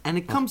think. And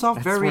it comes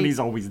off That's what he's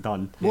always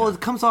done. Well,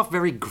 it comes off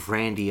very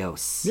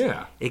grandiose.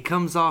 Yeah. It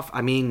comes off,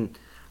 I mean,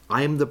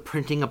 I am the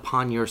printing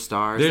upon your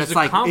stars. There's That's a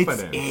like,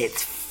 confidence.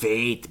 It's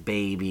fate,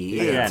 baby.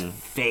 Again,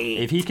 It's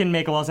fate. if he can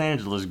make Los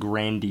Angeles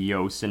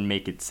grandiose and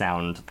make it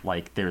sound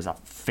like there's a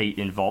fate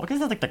involved,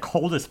 because it's like the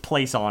coldest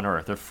place on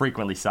Earth, or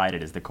frequently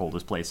cited as the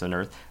coldest place on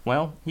Earth,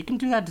 well, he can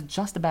do that to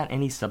just about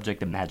any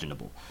subject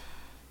imaginable.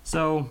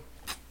 So,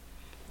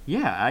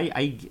 yeah,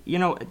 I you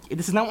know,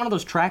 this is not one of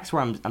those tracks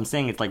where I'm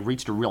saying it's like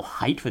reached a real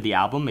height for the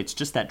album. It's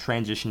just that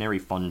transitionary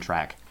fun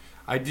track.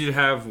 I did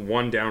have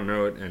one down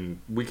note, and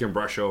we can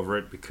brush over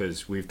it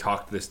because we've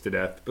talked this to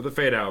death. But the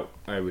fade out,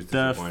 I was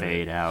disappointed. The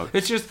fade out.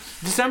 It's just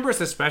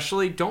Decemberists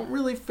especially don't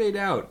really fade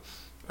out.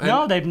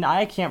 No,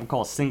 I can't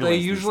recall a single. They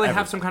instance usually ever.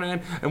 have some kind of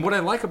end. And what I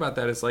like about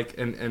that is like,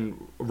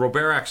 and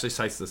Robert actually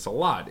cites this a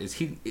lot,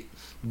 is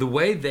the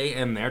way they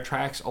end their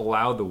tracks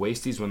allow the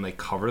Wasties, when they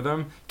cover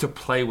them, to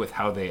play with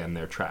how they end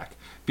their track.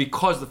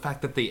 Because the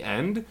fact that they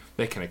end,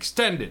 they can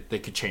extend it, they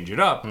can change it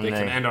up, they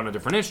can end on a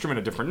different instrument,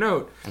 a different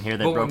note. And here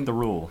they broke the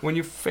rule. When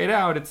you fade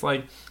out, it's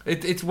like,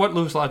 it's what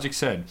Louis Logic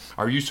said.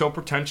 Are you so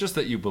pretentious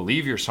that you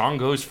believe your song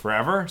goes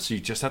forever? So you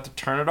just have to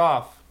turn it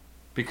off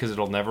because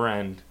it'll never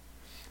end.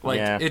 Like,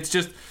 Yeah. it's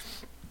just...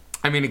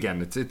 I mean,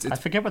 again, it's I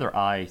forget whether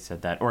I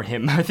said that or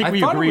him. I think I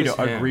we thought it agreed was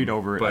him, agreed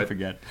over it. but- I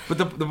forget. But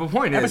the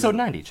point is... Episode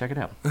 90. Check it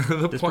out.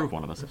 Disprove point-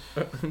 one of us.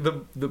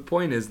 The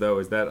point is, though,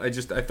 is that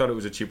I thought it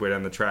was a cheap way to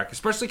end the track,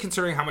 especially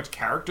considering how much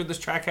character this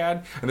track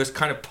had and this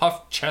kind of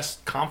puffed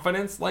chest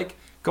confidence. Like,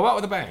 go out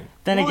with a bang.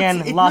 Then Well, again,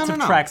 it's- lots no, of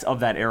no. tracks of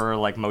that era,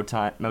 like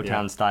Motown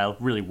Yeah. style,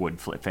 really would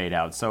fade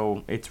out.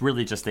 So it's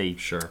really just a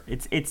Sure.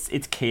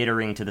 It's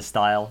catering to the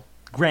style.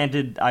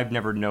 Granted, I've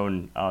never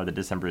known the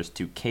Decemberists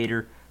to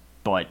cater,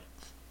 but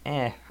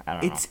I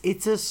don't know.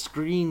 It's a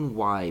screen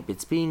wipe.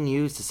 It's being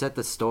used to set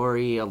the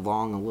story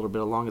along a little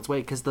bit along its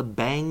way, because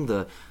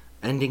the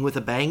ending with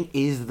a bang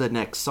is the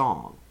next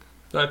song.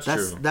 That's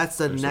true. That's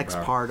the There's next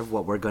some power. part of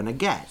what we're gonna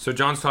get. So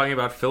John's talking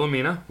about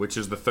Philomena, which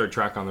is the third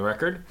track on the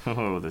record.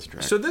 Oh, this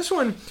track. So this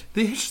one,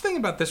 the interesting thing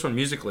about this one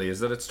musically is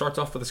that it starts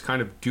off with this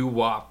kind of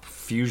doo-wop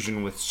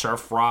fusion with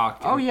surf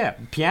rock. Oh yeah,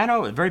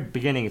 piano at the very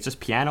beginning. It's just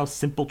piano,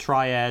 simple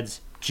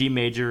triads, G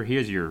major.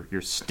 Here's your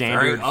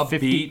standard Very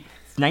upbeat.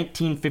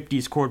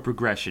 1950s chord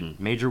progression: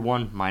 major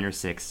 1, minor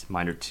 6,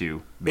 minor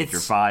 2, major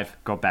It's- 5,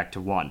 go back to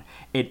 1.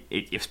 It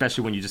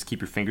especially when you just keep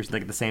your fingers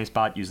like at the same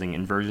spot using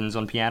inversions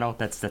on piano.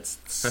 That's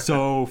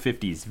so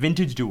 50s,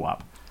 vintage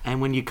doo-wop. And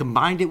when you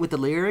combined it with the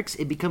lyrics,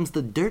 it becomes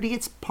the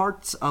dirtiest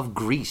parts of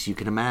Greece you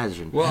can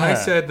imagine. Well, I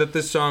said that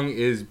this song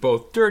is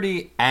both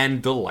dirty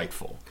and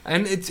delightful.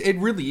 And it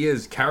really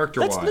is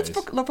character-wise. Let's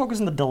focus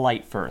on the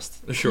delight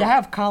first. Sure. You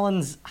have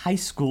Colin's high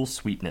school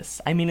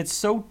sweetness. I mean, it's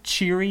so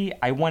cheery.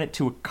 I want it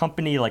to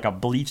accompany like a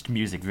bleached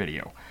music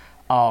video.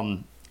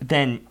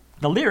 Then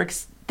the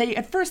lyrics, they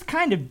at first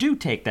kind of do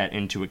take that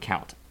into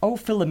account. Oh,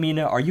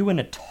 Philomena, are you in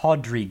a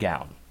tawdry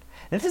gown?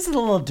 Now, this is a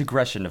little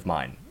digression of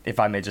mine, if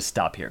I may just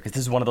stop here, because this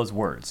is one of those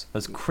words,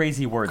 those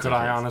crazy words. Could of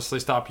I his. honestly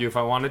stop you if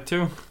I wanted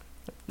to?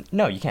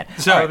 No, you can't.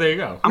 So All right. there you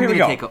go. I'm Here we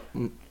gonna go. take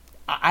a.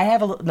 I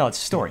have no, it's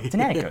a story. It's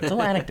an anecdote. It's a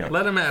little anecdote.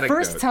 Let him anecdote.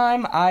 First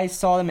time I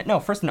saw them,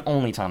 first and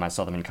only time I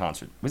saw them in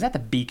concert was at the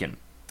Beacon.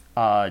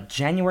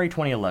 January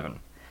 2011,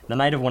 the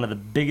night of one of the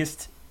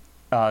biggest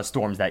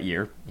storms that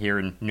year here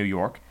in New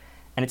York,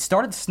 and it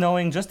started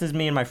snowing just as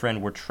me and my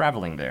friend were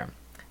traveling there.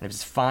 And there was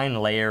this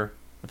fine layer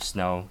of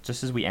snow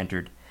just as we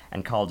entered,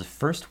 and Colin's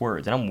first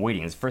words, and I'm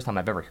waiting, it's the first time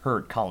I've ever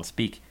heard Colin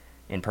speak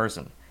in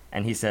person,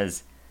 and he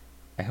says,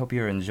 "I hope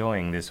you're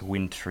enjoying this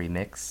wintry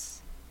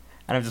mix."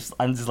 And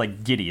I'm just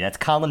like giddy. That's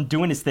Colin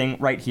doing his thing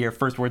right here,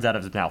 first words out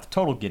of his mouth,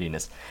 total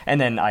giddiness. And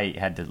then I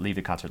had to leave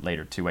the concert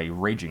later to a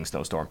raging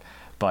snowstorm.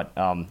 But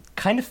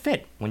kind of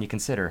fit when you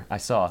consider I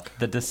saw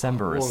the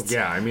Decemberists. Well,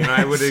 yeah, I mean,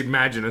 I would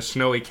imagine a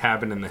snowy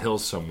cabin in the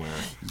hills somewhere,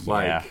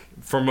 like,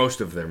 for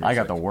most of their music. I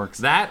got the works.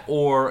 That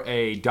or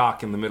a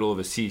dock in the middle of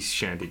a sea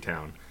shanty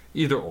town.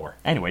 Either or.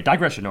 Anyway,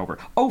 digression over.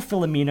 Oh,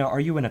 Philomena, are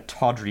you in a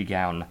tawdry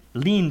gown?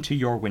 Lean to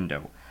your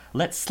window.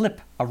 Let slip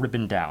a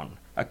ribbon down.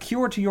 A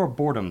cure to your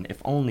boredom, if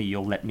only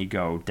you'll let me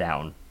go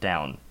down,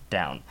 down,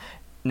 down.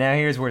 Now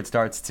here's where it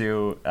starts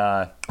to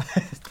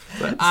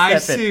I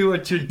see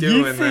what you're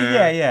doing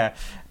there. Yeah.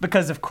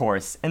 Because of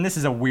course, and this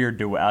is a weird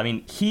duo. I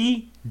mean,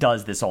 he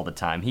does this all the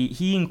time.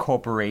 He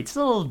incorporates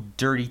little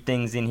dirty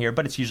things in here,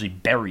 but it's usually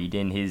buried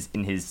in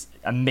his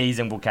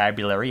amazing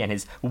vocabulary and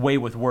his way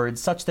with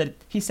words, such that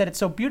he said it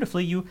so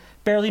beautifully you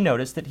barely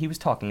noticed that he was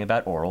talking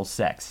about oral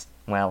sex.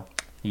 Well,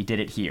 he did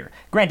it here.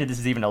 Granted, this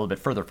is even a little bit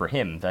further for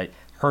him.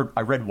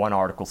 I read one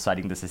article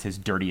citing this as his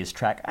dirtiest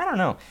track. I don't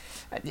know.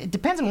 It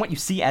depends on what you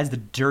see as the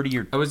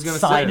dirtier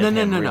side of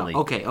him, really.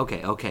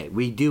 Okay.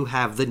 We do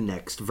have the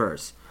next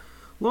verse.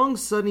 Long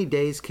sunny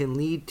days can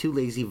lead to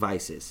lazy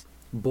vices.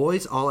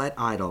 Boys all at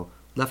idle,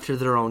 left to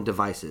their own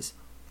devices.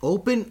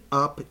 Open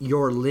up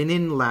your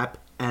linen lap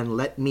and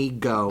let me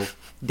go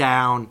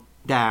down,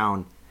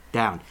 down,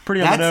 down.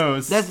 Pretty on the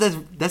nose.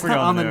 That's not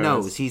on the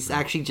nose. He's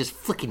actually just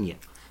flicking you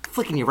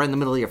right in the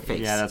middle of your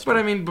face. Yeah, that's But right.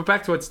 I mean, but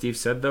back to what Steve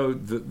said though,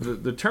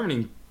 the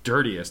terming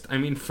dirtiest. I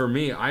mean, for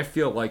me, I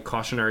feel like a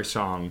cautionary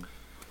song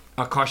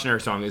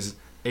is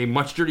a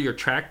much dirtier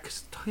track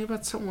 'cause it's talking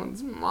about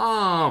someone's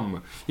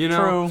mom. You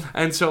know, True.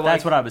 and so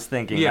That's what I was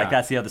thinking. Yeah. Like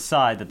that's the other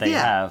side that they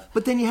have.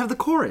 But then you have the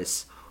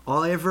chorus.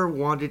 All I ever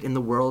wanted in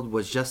the world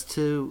was just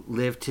to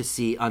live to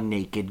see a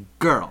naked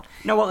girl.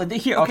 No, well,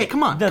 here. Okay,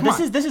 come on. This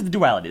is the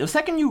duality. The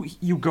second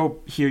you go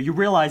here, you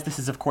realize this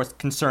is, of course,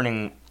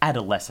 concerning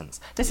adolescence.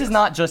 This is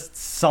not just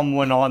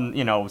someone on,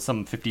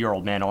 some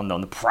 50-year-old man on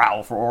the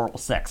prowl for oral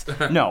sex.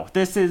 No,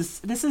 this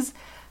is.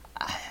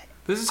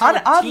 how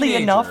a Oddly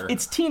teenager- enough,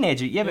 it's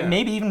teenager. Yeah, but Yeah.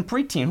 maybe even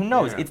preteen. Who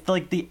knows? Yeah. It's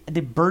like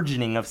the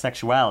burgeoning of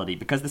sexuality.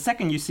 Because the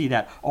second you see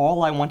that,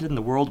 all I wanted in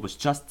the world was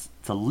just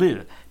to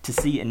live to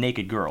see a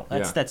naked girl.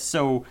 That's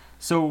so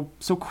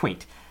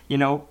quaint,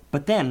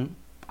 But then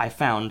I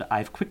found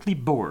I've quickly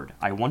bored.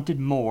 I wanted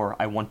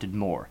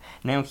more.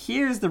 Now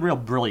here's the real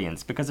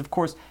brilliance. Because of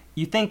course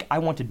you think I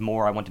wanted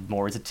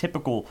more is a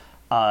typical.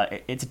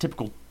 It's a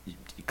typical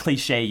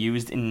cliche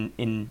used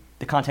in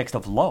the context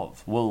of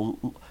love. Well,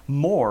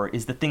 more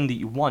is the thing that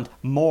you want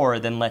more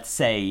than, let's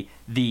say,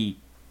 the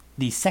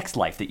sex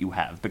life that you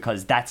have,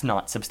 because that's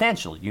not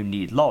substantial. You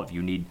need love.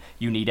 You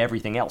need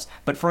everything else.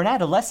 But for an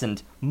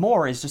adolescent,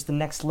 more is just the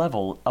next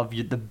level of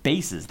the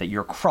bases that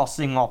you're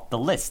crossing off the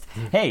list.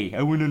 Hey,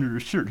 I went under a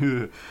shirt.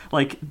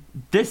 Like,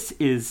 this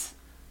is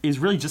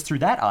really just through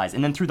that eyes,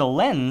 and then through the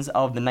lens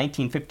of the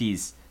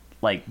 1950s,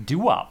 like,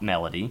 doo-wop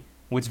melody,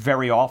 which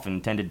very often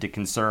tended to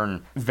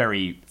concern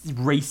very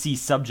racy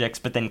subjects,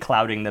 but then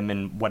clouding them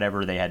in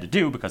whatever they had to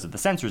do because of the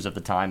censors of the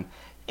time.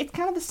 It's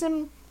kind of the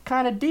same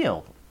kind of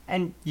deal.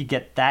 And you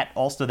get that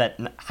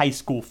high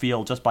school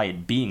feel just by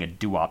it being a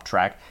doo-wop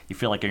track. You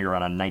feel like you're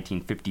on a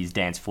 1950s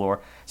dance floor.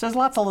 So there's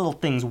lots of little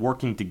things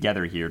working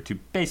together here to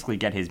basically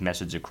get his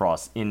message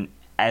across in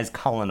as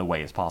Colin a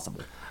way as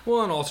possible.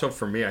 Well, and also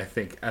for me, I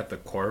think at the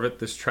core of it,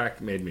 this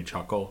track made me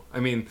chuckle. I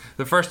mean,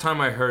 the first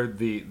time I heard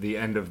the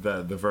end of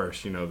the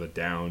verse, the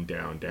down,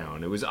 down,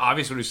 down, it was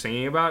obvious what he was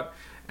singing about.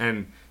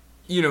 And,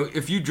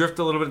 if you drift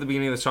a little bit at the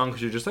beginning of the song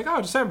because you're just like,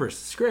 oh, December,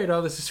 this is great,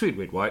 oh, this is sweet,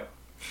 wait, what?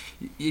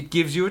 It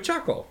gives you a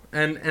chuckle.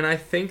 And I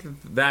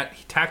think that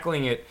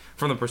tackling it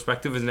from the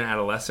perspective as an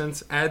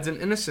adolescence adds an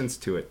innocence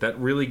to it that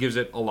really gives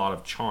it a lot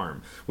of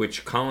charm,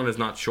 which Colin is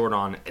not short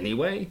on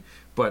anyway,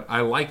 but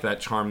I like that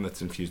charm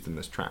that's infused in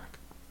this track.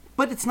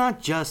 But it's not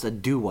just a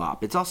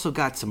doo-wop. It's also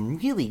got some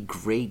really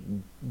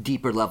great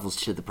deeper levels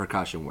to the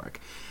percussion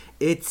work.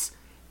 It's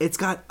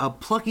got a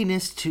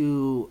pluckiness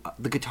to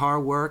the guitar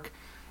work.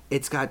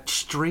 It's got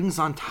strings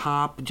on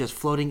top just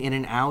floating in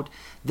and out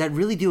that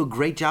really do a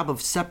great job of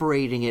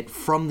separating it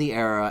from the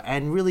era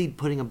and really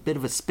putting a bit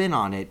of a spin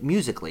on it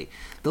musically.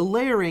 The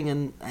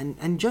layering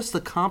and just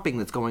the comping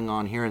that's going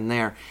on here and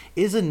there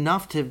is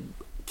enough to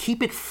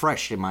keep it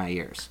fresh in my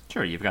ears.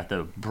 Sure, you've got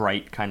the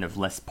bright kind of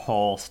Les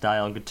Paul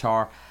style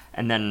guitar,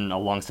 and then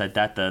alongside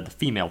that, the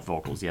female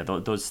vocals. Yeah,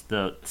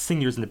 the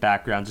singers in the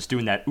background just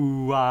doing that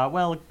ooh,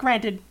 well,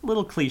 granted,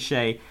 little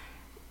cliche.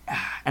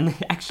 And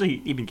it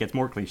actually even gets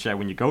more cliche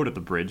when you go to the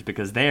bridge,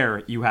 because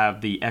there you have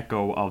the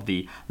echo of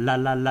the la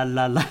la la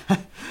la la.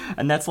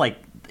 And that's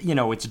like,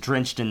 it's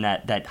drenched in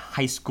that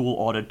high school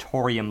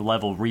auditorium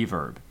level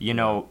reverb.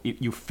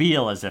 You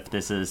feel as if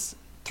this is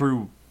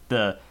through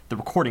the the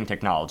recording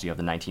technology of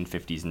the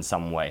 1950s in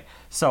some way.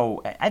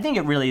 So I think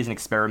it really is an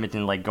experiment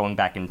in like going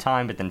back in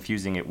time, but then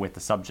fusing it with the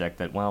subject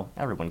that, well,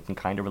 everyone can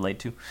kind of relate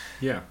to.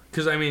 Yeah,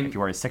 because I mean, If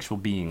you are a sexual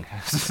being.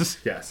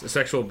 yes, a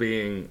sexual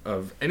being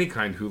of any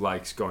kind who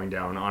likes going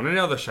down on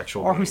another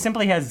sexual Or being. who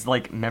simply has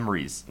like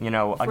memories, you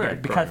know, Right,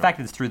 again, because the fact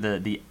that it's through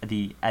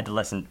the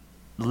adolescent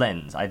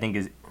lens, I think,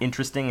 is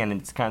interesting, and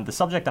it's kind of the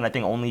subject that I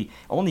think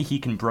only he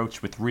can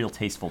broach with real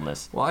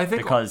tastefulness. Well, I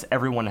think because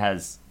everyone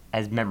has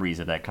memories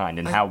of that kind,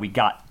 and how we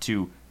got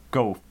to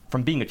go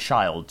from being a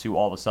child to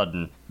all of a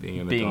sudden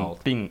Being an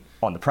adult. being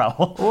on the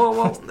prowl.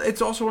 well,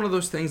 it's also one of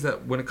those things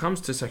that when it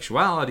comes to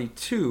sexuality,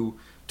 too,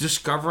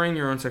 discovering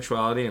your own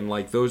sexuality and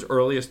like those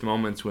earliest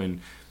moments when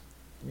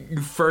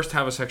you first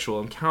have a sexual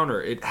encounter,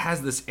 it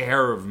has this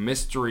air of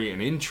mystery and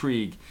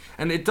intrigue,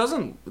 and it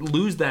doesn't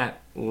lose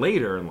that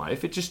later in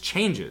life. It just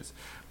changes.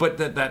 But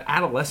that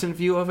adolescent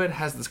view of it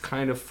has this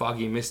kind of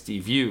foggy, misty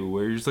view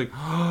where you're just like,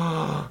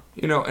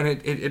 you know, and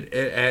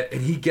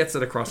and he gets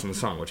it across in the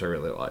song, which I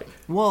really like.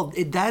 Well,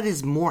 that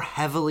is more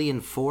heavily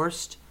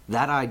enforced,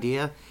 that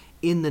idea,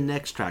 in the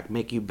next track,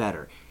 Make You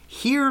Better.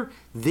 Here,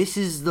 this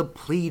is the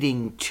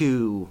pleading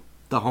to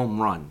the home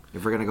run,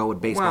 if we're going to go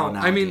with baseball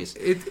analogies.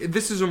 I mean,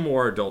 this is a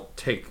more adult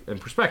take and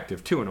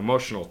perspective, too,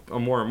 a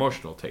more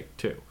emotional take,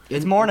 too.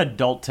 It's more an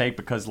adult take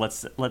because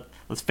let's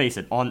face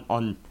it.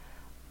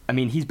 I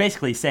mean, he's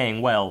basically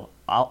saying, well,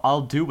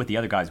 I'll do what the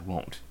other guys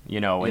won't, you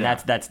know, and Yeah.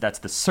 that's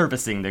the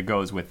servicing that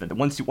goes with it.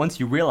 Once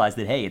you realize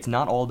that, hey, it's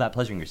not all about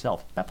pleasuring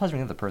yourself, it's about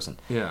pleasuring the other person.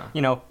 Yeah.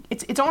 You know,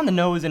 it's on the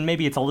nose, and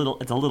maybe it's a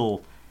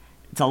little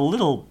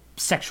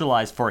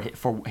sexualized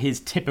for his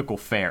typical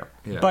fare.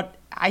 Yeah. But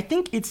I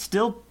think it's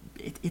still.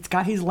 It's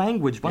got his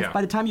language. Yeah.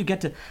 By the time you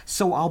get to,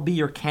 so I'll be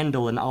your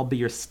candle and I'll be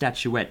your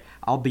statuette.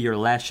 I'll be your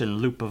lash and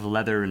loop of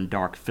leather and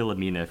dark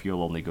Philomena if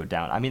you'll only go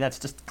down. I mean, that's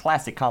just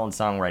classic Colin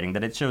songwriting,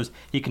 that it shows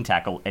he can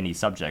tackle any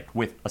subject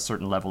with a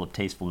certain level of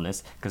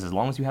tastefulness, because as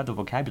long as you have the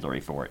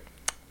vocabulary for it,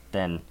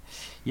 then,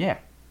 yeah,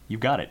 you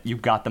got it. You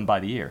got them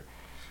by the ear.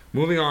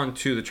 Moving on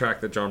to the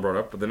track that John brought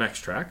up, the next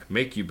track,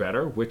 Make You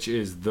Better, which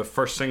is the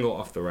first single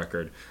off the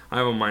record. I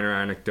have a minor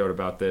anecdote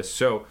about this.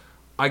 So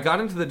I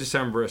got into the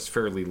Decemberists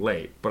fairly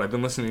late, but I've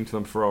been listening to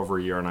them for over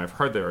a year, and I've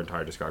heard their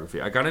entire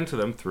discography. I got into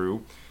them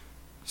through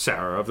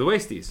Sarah of the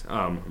Wasties,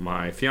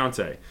 my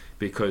fiance,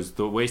 because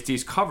the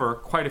Wasties cover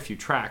quite a few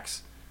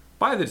tracks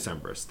by the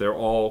Decemberists. They're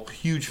all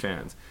huge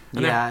fans.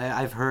 And Yeah,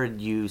 I've heard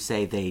you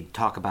say they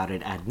talk about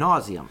it ad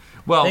nauseum.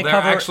 well, They they're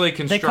cover, actually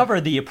they cover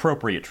the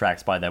appropriate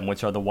tracks by them,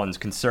 which are the ones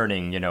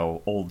concerning, you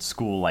know, old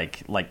school,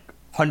 like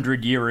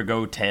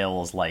 100-year-ago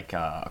tales, like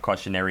a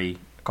cautionary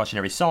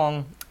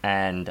song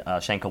and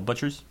Shankill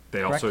Butchers. They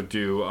correct? also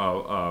do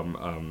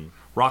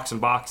Rocks and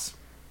Box.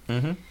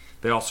 Mm-hmm.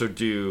 They also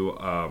do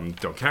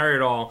Don't Carry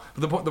It All.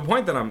 But the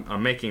point that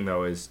I'm making,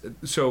 though, is...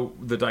 So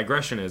the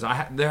digression is,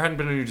 there hadn't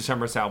been a new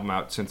Decemberists album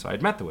out since I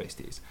had met the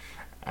Wasties.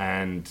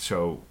 And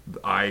so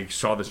I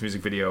saw this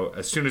music video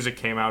as soon as it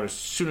came out. As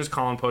soon as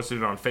Colin posted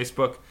it on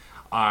Facebook,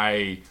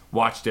 I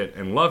watched it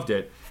and loved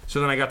it.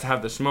 So then I got to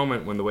have this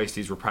moment when the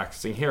Wasties were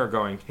practicing here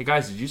going, hey,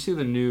 guys, did you see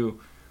the new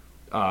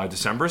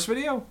Decemberists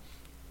video?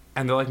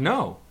 And they're like,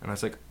 no. And I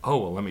was like, oh,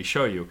 well, let me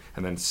show you.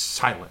 And then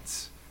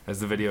silence as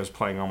the video is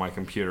playing on my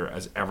computer,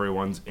 as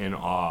everyone's in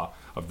awe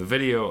of the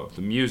video, of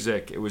the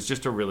music. It was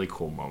just a really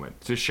cool moment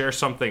to share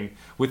something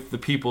with the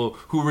people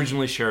who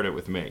originally shared it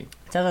with me.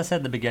 It's as I said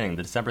at the beginning,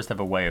 the Decemberists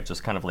have a way of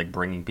just kind of like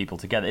bringing people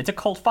together. It's a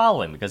cult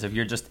following, because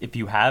if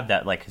you have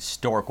that like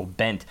historical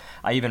bent.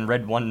 I even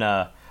read one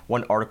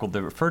article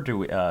that referred to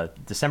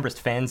Decemberist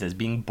fans as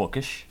being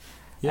bookish,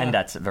 Yeah. and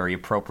that's very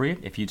appropriate.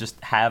 If you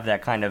just have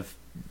that kind of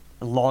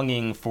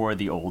longing for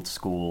the old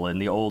school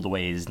and the old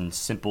ways and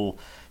simple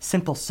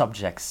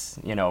subjects,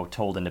 you know,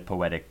 told in a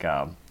poetic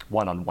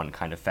one-on-one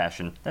kind of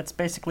fashion, that's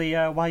basically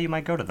why you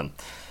might go to them.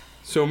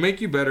 So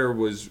Make You Better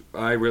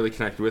I really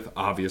connected with,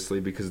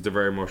 obviously, because it's a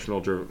very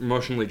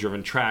emotionally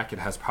driven track. It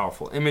has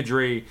powerful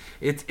imagery.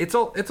 It's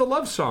a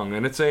love song,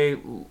 and it's a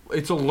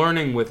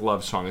learning with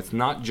love song. It's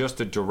not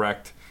just a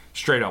direct,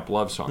 straight up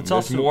love song. There's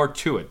also more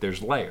to it.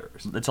 There's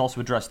layers. Let's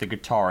also address the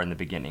guitar in the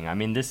beginning. I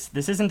mean, this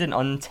isn't an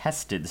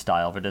untested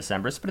style for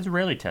Decemberists, but it's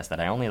rarely tested.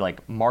 I only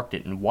marked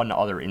it in one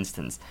other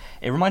instance.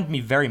 It reminded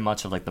me very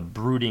much of the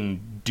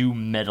brooding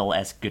doom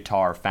metal-esque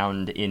guitar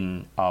found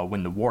in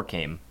When the War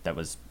Came, that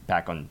was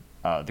back on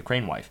The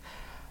Crane Wife.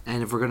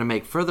 And if we're going to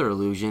make further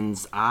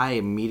allusions, I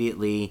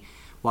immediately,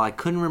 while I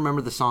couldn't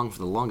remember the song for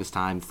the longest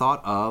time,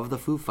 thought of the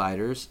Foo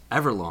Fighters'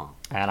 Everlong.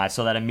 And I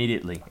saw that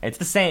immediately. It's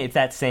the same. It's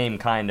that same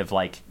kind of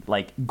like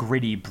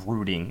gritty,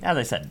 brooding, as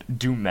I said,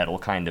 doom metal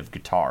kind of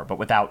guitar, but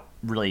without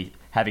really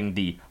having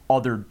the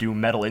other doom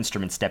metal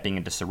instrument stepping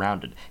in to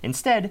surround it.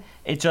 Instead,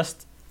 it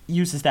just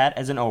uses that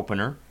as an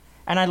opener,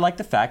 and I like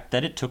the fact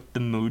that it took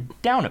the mood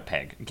down a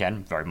peg.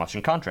 Again, very much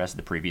in contrast to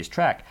the previous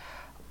track.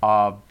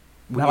 I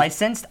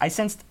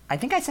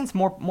think I sensed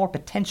more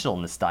potential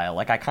in the style.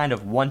 Like I kind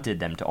of wanted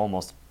them to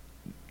almost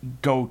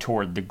go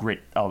toward the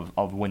grit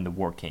of When the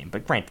War Came.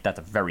 But granted, that's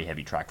a very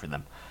heavy track for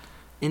them.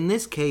 In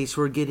this case,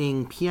 we're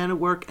getting piano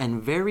work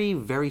and very,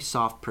 very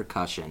soft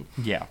percussion.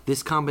 Yeah.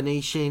 This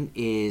combination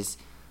is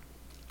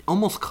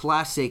almost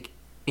classic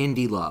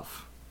indie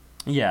love.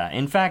 Yeah,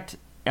 in fact,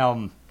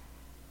 by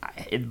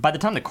the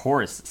time the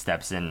chorus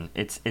steps in,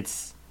 it's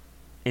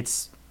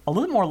a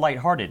little more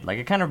lighthearted. Like,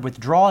 it kind of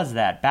withdraws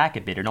that back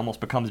a bit. It almost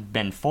becomes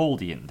Ben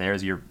Foldian.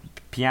 There's your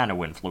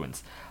piano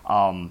influence.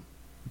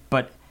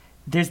 But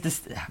there's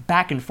this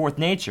back and forth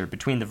nature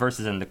between the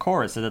verses and the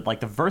chorus, so that,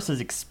 like, the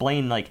verses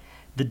explain, like,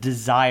 the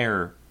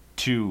desire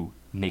to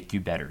make you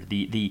better,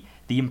 the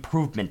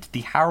improvement,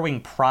 the harrowing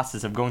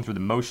process of going through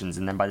the motions,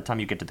 and then by the time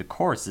you get to the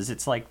choruses,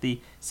 it's like the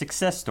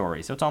success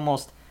story. So it's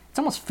almost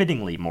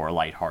fittingly more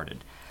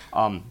lighthearted.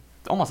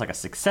 Almost like a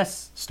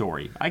success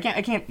story.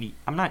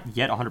 I'm not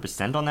yet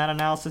 100% on that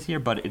analysis here,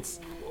 but it's...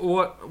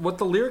 What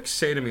the lyrics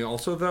say to me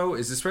also, though,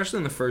 is especially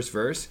in the first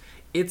verse,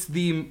 it's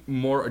the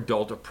more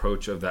adult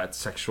approach of that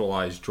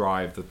sexualized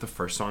drive that the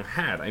first song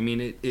had. I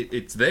mean,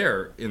 it's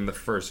there in the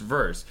first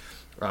verse.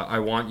 I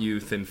want you,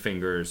 thin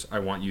fingers. I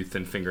want you,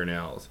 thin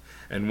fingernails.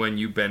 And when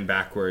you bend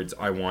backwards,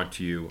 I want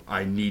you.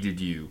 I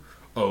needed you.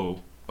 Oh,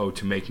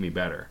 to make me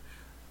better.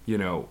 You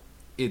know,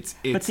 it's...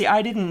 But see,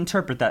 I didn't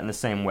interpret that in the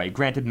same way.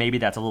 Granted, maybe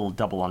that's a little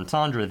double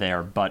entendre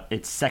there, but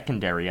it's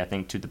secondary, I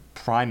think, to the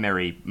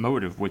primary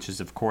motive, which is,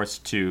 of course,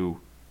 to,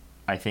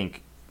 I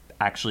think,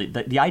 actually,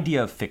 the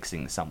idea of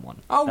fixing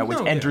someone. Which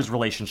enters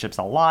relationships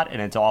a lot,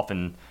 and it's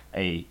often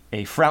a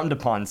frowned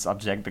upon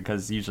subject,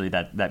 because usually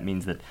that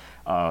means that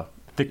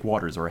thick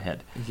waters are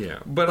ahead. Yeah,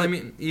 but I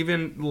mean,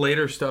 even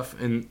later stuff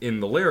in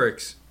the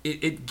lyrics,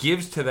 it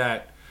gives to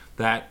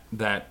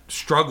that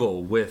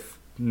struggle with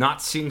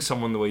not seeing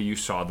someone the way you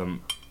saw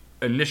them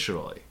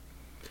initially.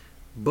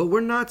 But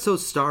we're not so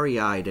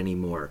starry-eyed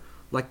anymore,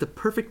 like the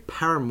perfect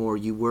paramour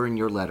you were in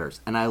your letters.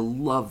 And I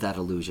love that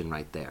illusion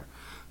right there.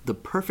 The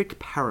perfect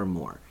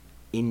paramour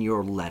in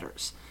your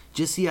letters.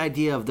 Just the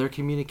idea of their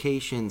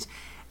communications,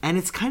 and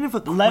it's kind of a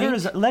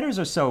letters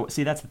are so...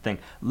 See, that's the thing.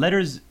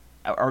 Letters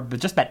are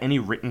just about any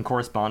written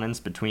correspondence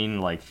between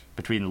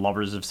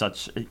lovers of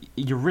such.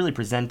 You're really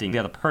presenting the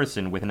other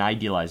person with an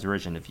idealized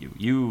version of you.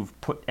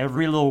 You've put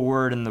every little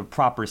word in the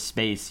proper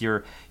space.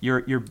 You're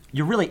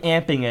really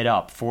amping it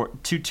up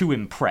to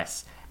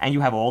impress, and you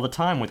have all the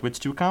time with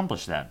which to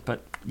accomplish that.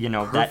 But you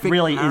know, perfect that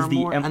really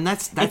paramour, is and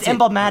that's it's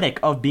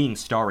emblematic of being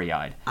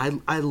starry-eyed.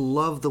 I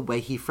love the way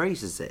he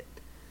phrases it.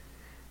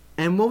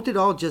 And won't it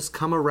all just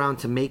come around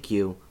to make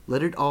you?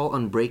 Let it all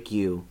unbreak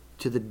you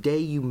to the day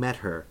you met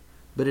her.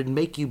 But it'd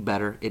make you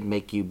better. It'd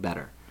make you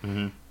better.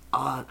 Mm-hmm.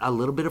 A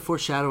little bit of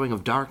foreshadowing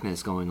of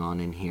darkness going on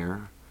in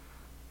here.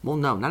 Well,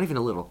 no, not even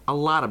a little. A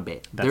lot of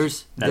bit.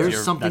 There's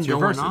something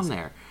going on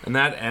there, and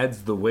that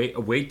adds the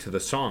weight to the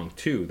song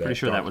too. Pretty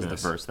sure darkness. That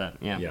was the verse.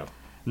 Yeah. Yeah.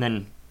 And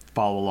then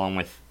follow along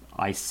with,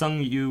 I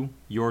sung you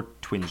your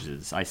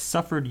twinges, I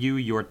suffered you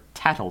your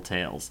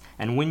tattletales,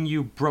 and when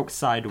you broke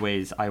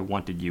sideways, I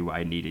wanted you,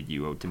 I needed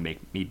you, to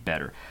make me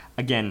better.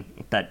 Again,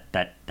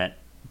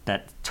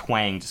 that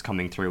twang just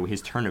coming through,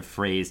 his turn of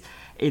phrase.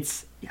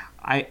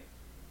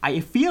 I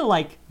feel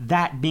like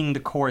that being the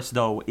chorus,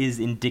 though, is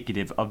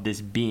indicative of this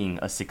being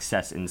a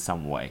success in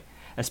some way,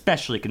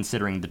 especially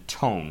considering the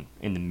tone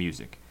in the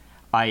music.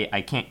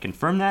 I can't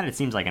confirm that. It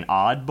seems like an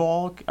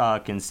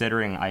oddball,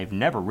 considering I've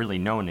never really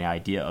known the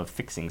idea of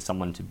fixing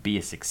someone to be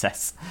a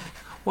success.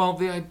 Well,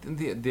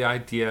 the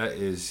idea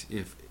is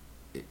if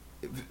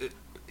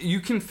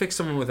you can fix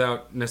someone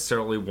without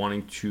necessarily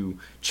wanting to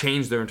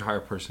change their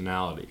entire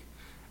personality.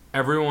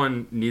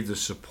 Everyone needs a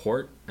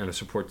support and a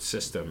support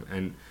system,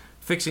 and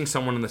fixing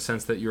someone in the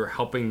sense that you're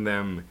helping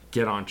them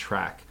get on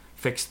track,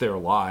 fix their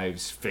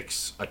lives,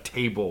 fix a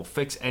table,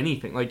 fix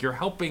anything. Like, you're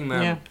helping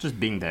them. Yeah, just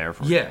being there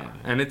for them.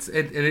 And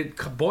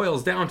it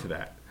boils down to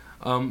that.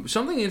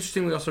 Something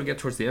interesting we also get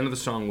towards the end of the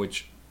song,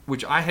 which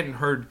I hadn't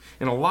heard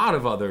in a lot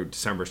of other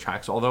December's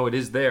tracks, although it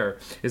is there,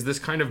 is this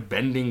kind of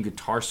bending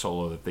guitar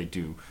solo that they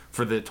do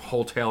for the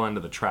whole tail end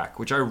of the track,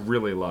 which I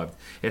really loved.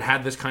 It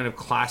had this kind of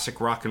classic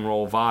rock and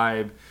roll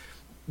vibe,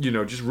 you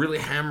know, just really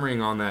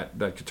hammering on that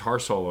guitar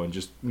solo and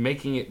just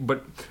making it,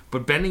 but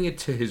bending it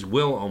to his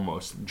will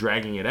almost,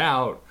 dragging it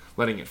out,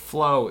 letting it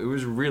flow. It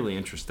was really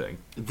interesting.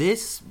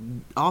 This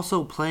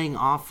also playing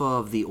off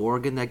of the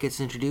organ that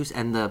gets introduced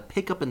and the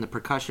pickup and the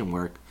percussion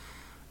work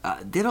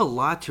did a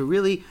lot to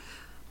really...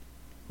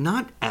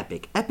 Not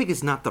epic. Epic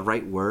is not the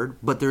right word,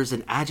 but there's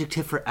an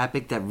adjective for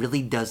epic that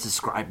really does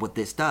describe what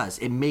this does.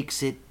 It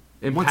makes it,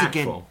 impactful. Once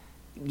again,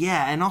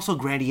 yeah, and also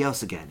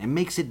grandiose again. It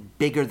makes it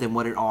bigger than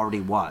what it already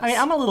was. I mean,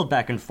 I'm a little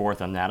back and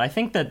forth on that. I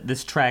think that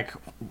this track,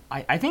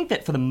 I think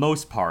that for the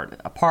most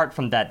part, apart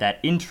from that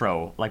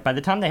intro, like by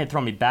the time they had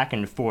thrown me back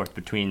and forth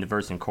between the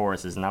verse and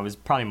choruses, and I was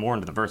probably more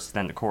into the verses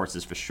than the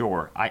choruses for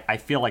sure, I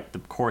feel like the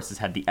choruses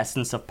had the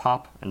essence of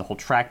pop, and the whole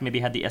track maybe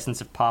had the essence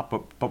of pop,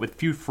 but with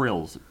few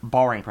frills,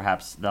 barring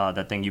perhaps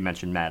that thing you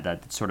mentioned, Matt,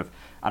 that sort of,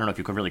 I don't know if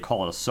you could really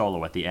call it a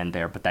solo at the end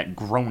there, but that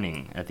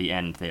groaning at the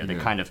end there, that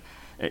kind of,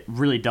 it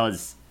really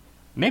does...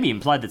 maybe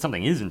implied that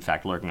something is in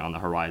fact lurking on the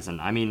horizon.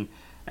 I mean,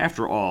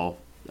 after all,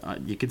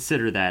 You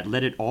consider that.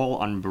 Let it all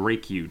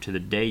unbreak you to the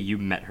day you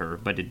met her,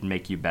 but it'd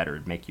make you better.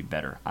 It'd make you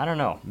better. I don't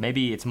know.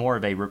 Maybe it's more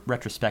of a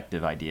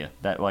retrospective idea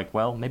that, like,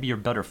 well, maybe you're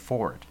better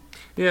for it.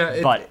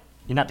 Yeah, But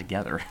you're not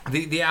together.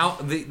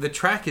 the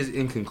track is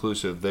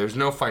inconclusive. There's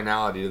no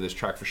finality to this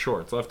track for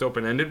sure. It's left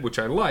open-ended, which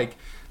I like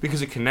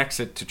because it connects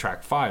it to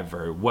track 5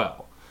 very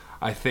well.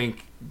 I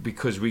think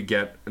because we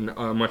get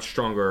a much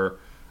stronger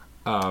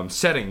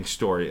setting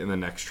story in the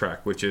next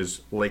track, which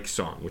is Lake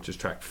Song, which is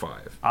track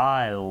 5.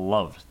 I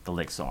loved the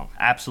Lake Song.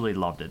 Absolutely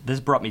loved it. This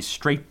brought me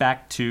straight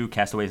back to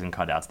Castaways and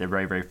Cutouts, their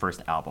very, very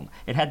first album.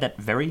 It had that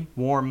very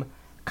warm,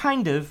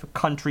 kind of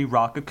country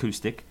rock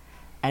acoustic,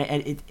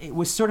 and it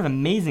was sort of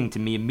amazing to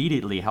me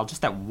immediately how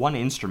just that one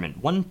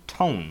instrument, one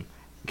tone,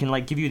 can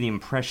like give you the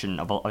impression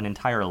of an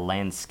entire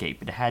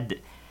landscape. It had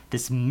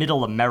this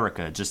middle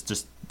America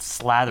just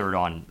slathered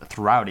on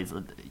throughout it.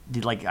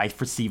 Like I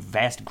foresee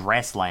vast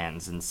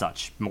grasslands and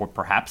such, more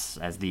perhaps,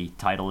 as the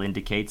title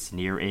indicates,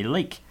 near a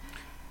lake.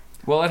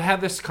 Well, it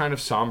had this kind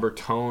of somber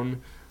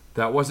tone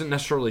that wasn't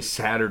necessarily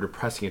sad or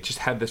depressing. It just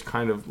had this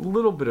kind of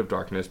little bit of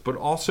darkness, but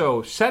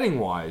also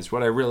setting-wise,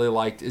 what I really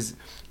liked is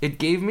it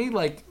gave me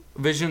like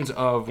visions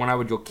of when I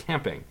would go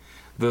camping.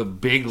 The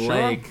big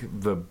lake,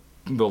 the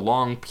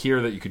long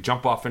pier that you could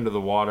jump off into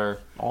the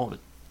water. All of it.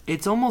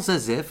 It's almost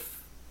as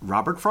if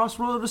Robert Frost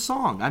wrote a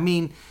song. I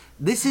mean,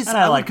 this is... And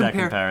I like that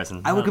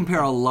comparison. I would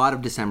compare a lot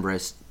of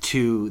Decemberists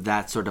to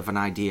that sort of an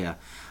idea.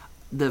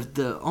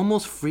 The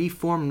almost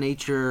free-form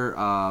nature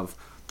of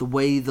the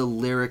way the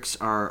lyrics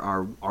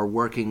are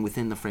working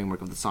within the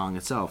framework of the song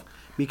itself.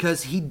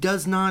 Because he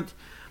does not...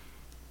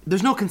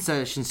 There's no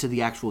concessions to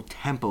the actual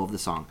tempo of the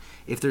song.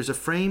 If there's a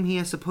frame he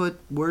has to put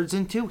words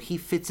into, he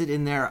fits it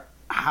in there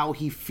how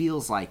he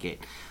feels like it.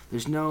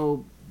 There's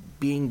no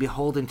being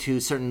beholden to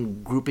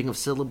certain grouping of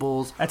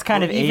syllables. That's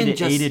kind of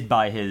aided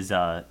by his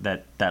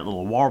that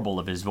little warble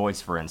of his voice,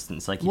 for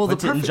instance. Like he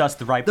puts it in just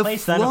the right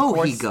place, then of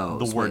course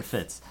the word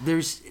fits. There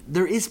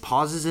is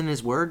pauses in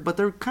his word, but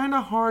they're kind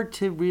of hard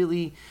to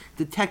really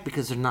detect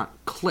because they're not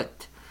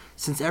clipped.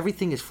 Since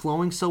everything is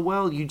flowing so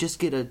well, you just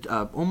get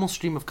a almost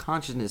stream of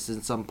consciousness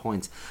in some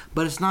points.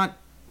 But it's not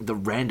the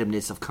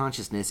randomness of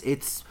consciousness.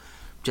 It's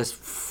just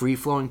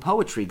free-flowing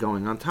poetry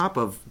going on top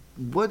of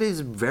what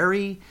is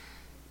very...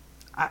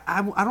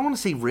 I don't want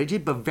to say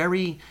rigid, but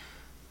very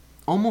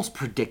almost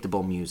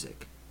predictable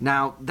music.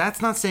 Now,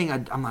 that's not saying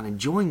I'm not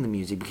enjoying the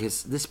music,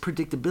 because this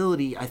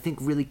predictability, I think,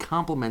 really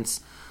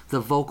complements the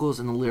vocals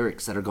and the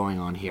lyrics that are going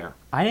on here.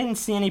 I didn't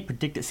see any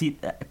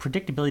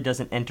predictability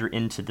doesn't enter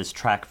into this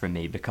track for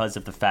me because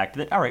of the fact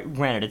that, all right,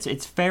 granted,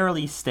 it's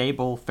fairly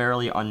stable,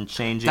 fairly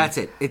unchanging. That's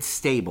it. It's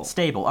stable.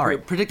 Stable, all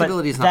right.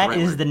 Predictability is not that the right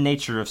is word. the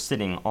nature of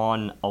sitting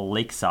on a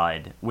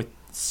lakeside with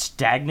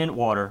stagnant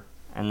water,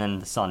 and then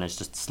the sun is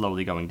just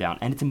slowly going down.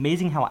 And it's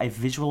amazing how I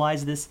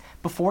visualized this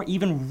before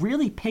even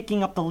really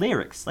picking up the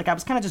lyrics. Like, I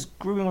was kind of just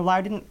grooving along.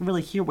 I didn't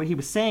really hear what he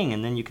was saying,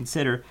 and then you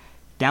consider...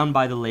 Down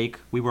by the lake,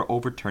 we were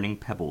overturning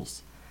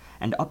pebbles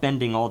and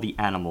upending all the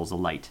animals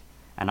alight.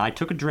 And I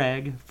took a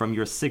drag from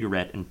your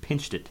cigarette and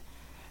pinched it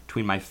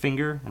between my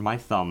finger and my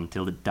thumb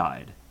till it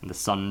died, and the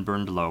sun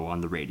burned low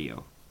on the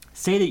radio.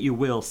 Say that you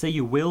will, say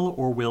you will,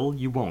 or will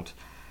you won't.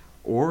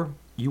 Or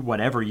you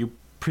whatever, you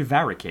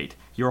prevaricate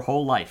your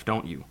whole life,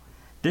 don't you?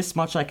 This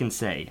much I can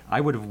say, I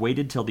would have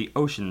waited till the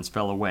oceans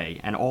fell away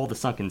and all the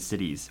sunken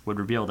cities would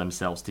reveal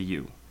themselves to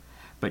you.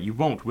 But you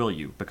won't, will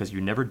you? Because you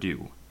never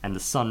do. And the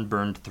sun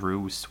burned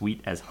through, sweet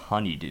as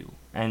honeydew.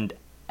 And,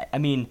 I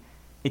mean,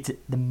 it's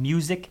the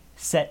music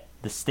set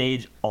the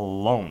stage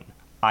alone.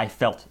 I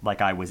felt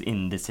like I was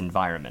in this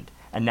environment.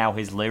 And now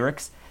his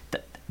lyrics,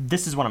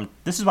 this is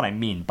what I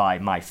mean by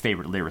my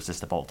favorite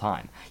lyricist of all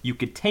time. You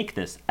could take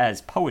this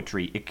as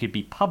poetry. It could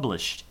be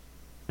published.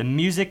 The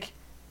music,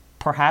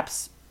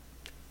 perhaps,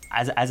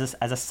 as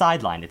a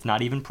sideline. It's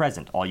not even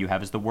present. All you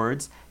have is the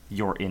words.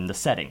 You're in the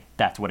setting.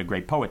 That's what a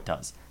great poet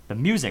does. The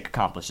music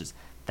accomplishes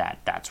that.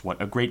 That's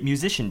what a great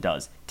musician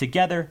does.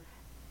 Together,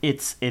 I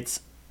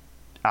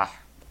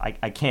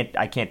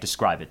can't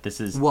describe it. This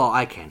is... Well,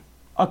 I can.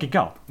 Okay,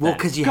 go. Well,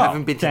 because you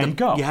haven't been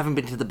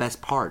to the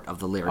best part of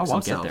the lyrics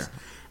I'll themselves. get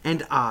there.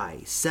 And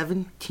I,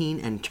 17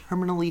 and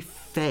terminally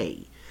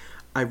fey,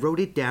 I wrote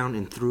it down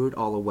and threw it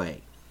all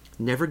away.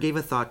 Never gave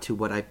a thought to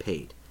what I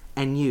paid.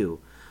 And you,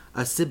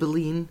 a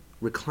Sibylline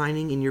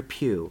reclining in your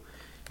pew,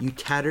 you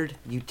tethered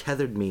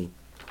me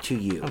to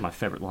you. Oh, my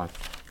favorite line.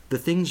 The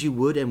things you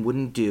would and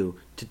wouldn't do,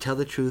 to tell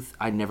the truth,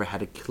 I never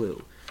had a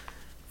clue.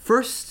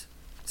 First,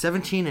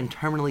 17 and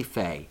terminally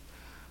fey.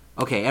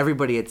 Okay,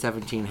 everybody at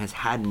 17 has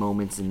had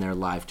moments in their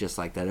life just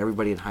like that.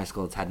 Everybody in high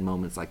school has had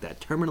moments like that.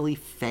 Terminally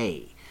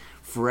fey.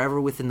 Forever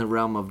within the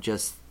realm of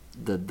just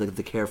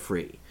the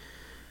carefree.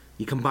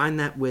 You combine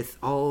that with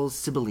all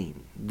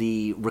Sibylline,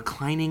 the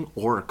reclining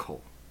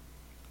oracle,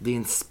 the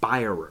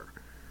inspirer.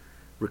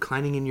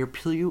 Reclining in your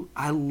pew.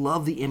 I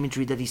love the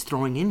imagery that he's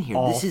throwing in here.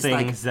 All this is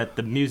things that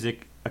the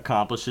music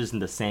accomplishes in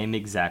the same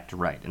exact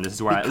right. And this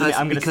is where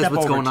I'm going to step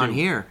what's over going on to...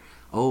 here.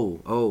 I'm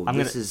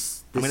going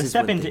to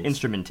step into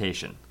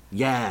instrumentation.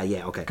 Yeah,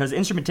 okay. Because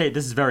instrumentation,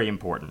 this is very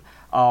important.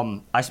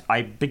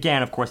 I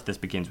began, of course, this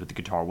begins with the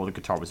guitar. Well, the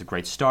guitar was a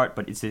great start,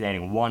 but it's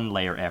adding one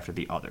layer after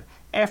the other.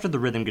 After the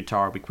rhythm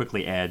guitar, we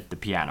quickly add the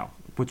piano,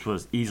 which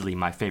was easily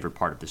my favorite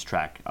part of this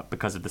track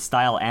because of the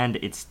style and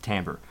its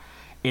timbre.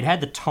 It had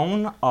the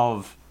tone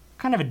of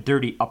kind of a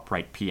dirty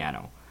upright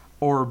piano,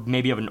 or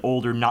maybe of an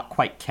older, not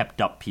quite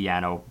kept up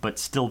piano, but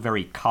still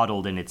very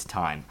coddled in its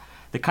time.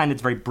 The kind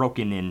that's very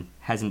broken in,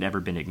 hasn't ever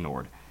been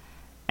ignored.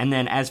 And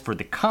then as for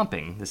the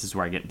comping, this is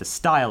where I get the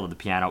style of the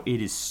piano.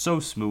 It is so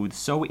smooth,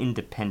 so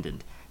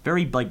independent,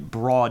 very like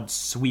broad,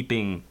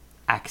 sweeping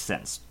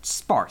accents,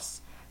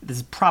 sparse. This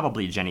is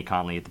probably Jenny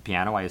Conley at the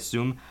piano, I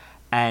assume,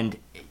 and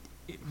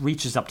it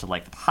reaches up to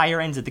like the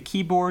higher ends of the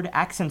keyboard,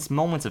 accents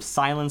moments of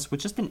silence with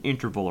just an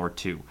interval or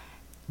two.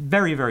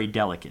 Very, very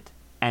delicate.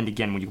 And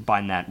again, when you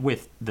combine that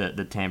with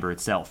the timbre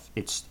itself,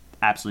 it's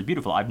absolutely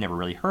beautiful. I've never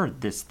really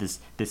heard this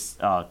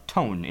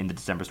tone in the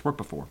Decemberists' work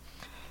before.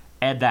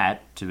 Add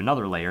that to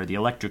another layer, the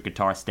electric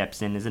guitar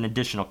steps in as an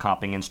additional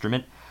comping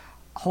instrument,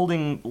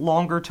 holding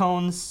longer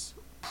tones,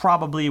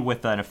 probably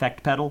with an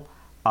effect pedal,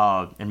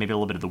 and maybe a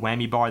little bit of the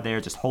whammy bar there,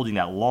 just holding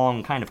that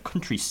long kind of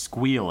country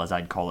squeal, as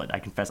I'd call it. I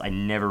confess I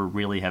never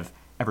really have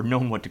ever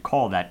known what to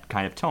call that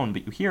kind of tone,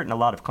 but you hear it in a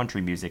lot of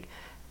country music,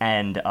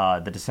 and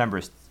the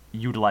Decemberists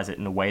utilize it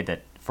in a way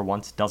that, for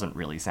once, doesn't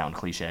really sound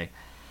cliche.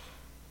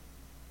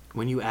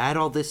 When you add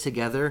all this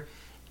together,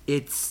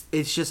 it's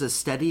just a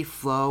steady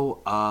flow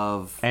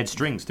of... And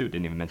strings, too.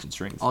 Didn't even mention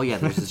strings. Oh, yeah,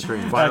 there's the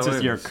strings. That's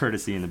just your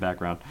courtesy in the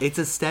background. It's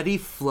a steady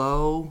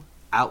flow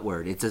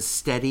outward. It's a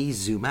steady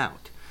zoom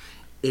out.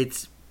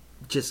 It's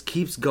just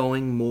keeps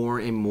going more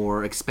and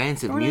more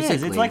expansive musically. It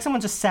is. It's like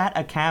someone just sat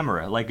a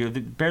camera,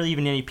 like barely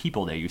even any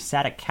people there. You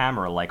sat a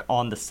camera like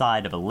on the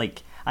side of a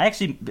lake. I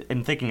actually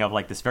am thinking of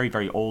like this very,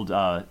 very old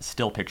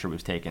still picture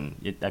was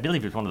taken. I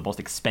believe it was one of the most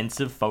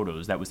expensive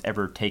photos that was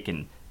ever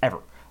taken, ever.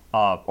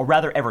 Or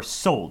rather, ever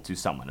sold to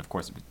someone. Of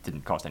course, it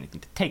didn't cost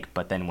anything to take,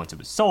 but then once it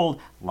was sold,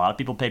 a lot of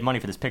people paid money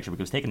for this picture because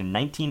it was taken in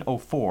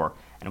 1904,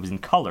 and it was in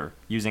color,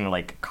 using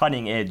like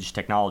cutting-edge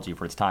technology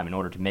for its time in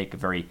order to make a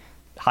very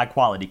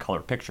high-quality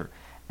color picture.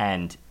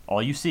 And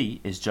all you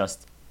see is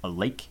just a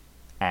lake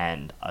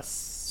and a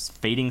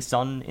fading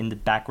sun in the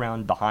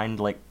background behind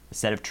like a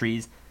set of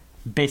trees,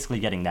 basically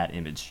getting that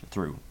image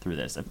through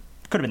this. It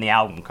could have been the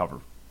album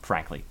cover,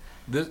 frankly.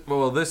 This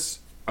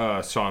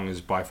song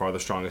is by far the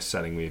strongest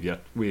setting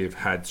we've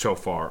had so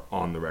far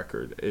on the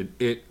record.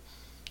 It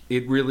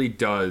really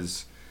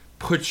does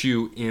put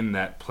you in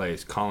that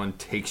place. Colin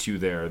takes you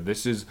there.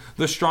 This is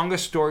the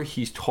strongest story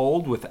he's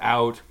told with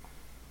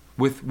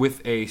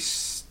a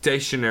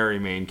stationary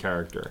main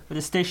character. With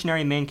a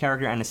stationary main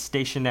character and a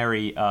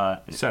stationary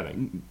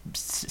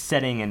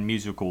setting and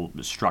musical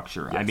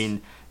structure. Yes. I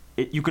mean,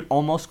 you could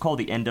almost call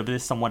the end of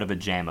this somewhat of a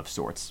jam of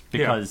sorts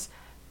because. Yeah.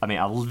 I mean,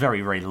 a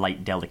very, very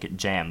light, delicate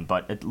jam,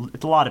 but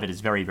a lot of it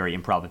is very, very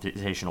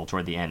improvisational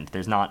toward the end.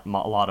 There's not a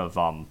lot of,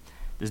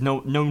 there's no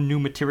new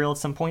material at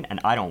some point,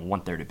 and I don't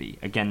want there to be.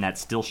 Again, that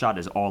still shot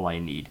is all I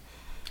need.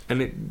 And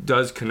it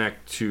does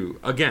connect to,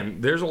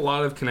 again, there's a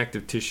lot of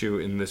connective tissue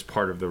in this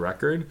part of the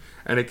record,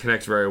 and it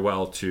connects very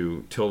well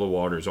to Till the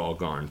Water's All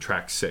Gone,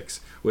 track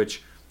 6,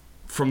 which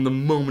from the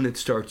moment it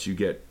starts, you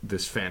get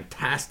this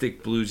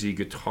fantastic bluesy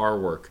guitar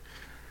work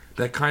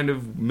that kind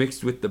of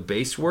mixed with the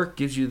bass work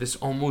gives you this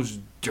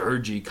almost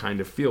dirgy kind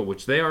of feel,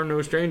 which they are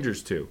no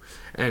strangers to.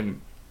 And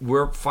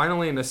we're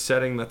finally in a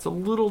setting that's a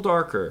little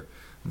darker.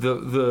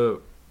 The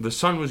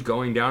sun was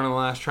going down in the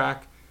last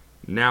track.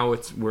 Now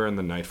we're in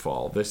the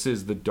nightfall. This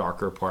is the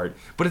darker part,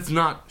 but it's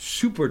not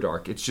super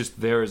dark. It's just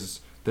there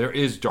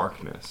is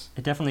darkness.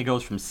 It definitely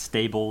goes from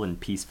stable and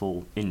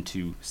peaceful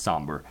into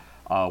somber.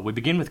 We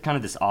begin with kind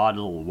of this odd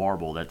little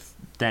warble that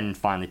then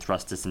finally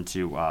thrusts us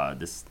into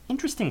this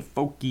interesting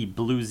folky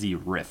bluesy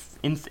riff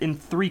in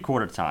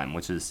 3/4 time,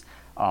 which is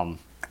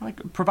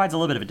provides a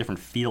little bit of a different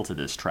feel to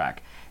this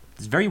track.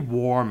 It's very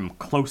warm,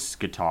 close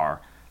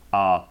guitar,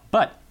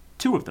 but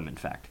two of them in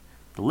fact.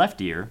 The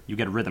left ear, you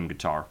get a rhythm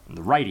guitar, and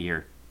the right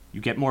ear, you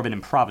get more of an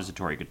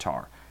improvisatory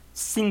guitar.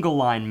 Single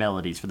line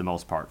melodies for the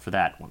most part for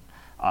that one.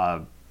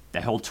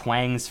 They hold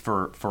twangs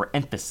for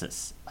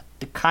emphasis.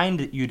 The kind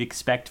that you'd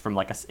expect from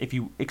if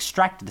you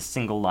extracted a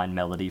single line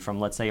melody from,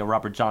 let's say, a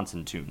Robert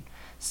Johnson tune.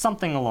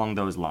 Something along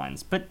those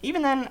lines. But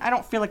even then, I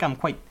don't feel like I'm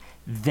quite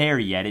there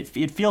yet.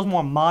 It feels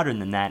more modern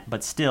than that,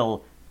 but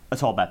still,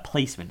 it's all about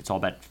placement. It's all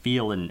about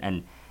feel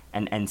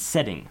and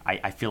setting.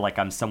 I feel like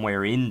I'm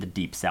somewhere in the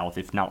Deep South,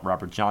 if not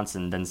Robert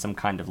Johnson, then some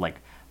kind of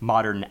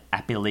modern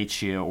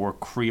Appalachia or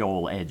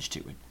Creole edge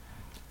to it.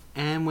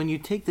 And when you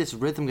take this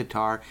rhythm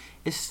guitar,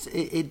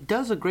 it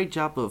does a great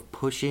job of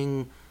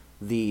pushing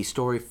the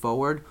story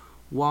forward,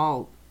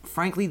 while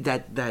frankly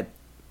that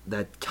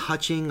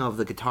touching of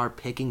the guitar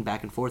picking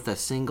back and forth a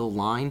single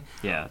line,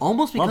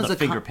 almost because love the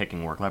finger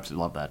picking work. I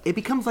absolutely love that. It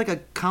becomes like a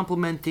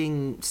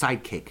complementing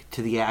sidekick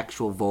to the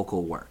actual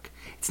vocal work.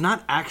 It's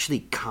not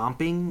actually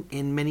comping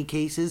in many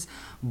cases,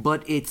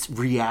 but it's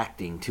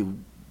reacting to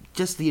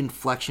just the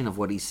inflection of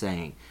what he's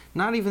saying.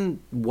 Not even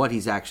what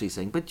he's actually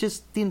saying, but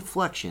just the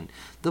inflection,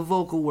 the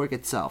vocal work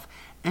itself.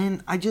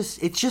 and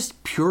it's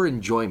just pure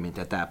enjoyment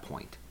at that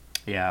point.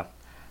 Yeah.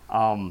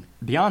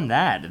 Beyond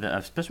that,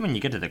 especially when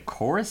you get to the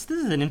chorus,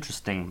 this is an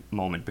interesting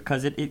moment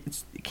because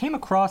it came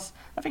across.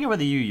 I forget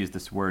whether you used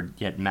this word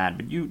yet, Matt,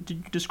 but you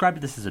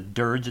described this as a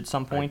dirge at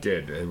some point. I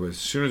did. It was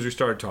as soon as we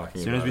started talking.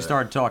 As soon as we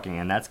started talking,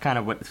 and that's kind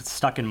of what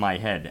stuck in my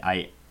head.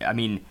 I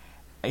mean,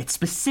 it's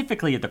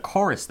specifically at the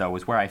chorus though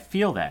is where I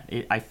feel that.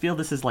 I feel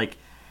this is like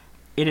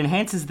it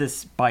enhances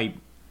this by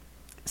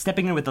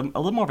stepping in with a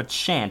little more of a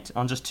chant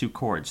on just 2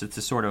 chords. It's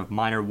a sort of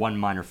minor 1,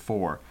 minor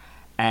 4.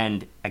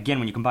 And again,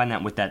 when you combine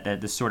that with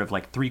this sort of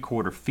like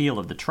 3/4 feel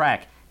of the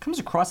track, it comes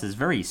across as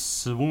very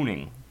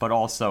swooning, but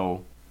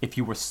also if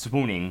you were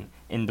swooning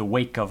in the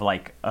wake of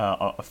like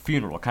a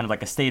funeral, kind of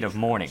like a state of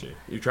mourning.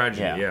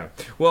 Tragedy, yeah.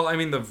 Well, I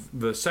mean,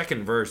 the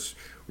second verse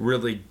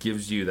really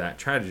gives you that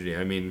tragedy.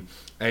 I mean,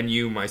 and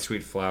you, my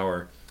sweet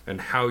flower, and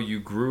how you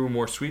grew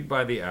more sweet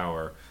by the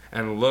hour,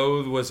 and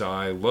loath was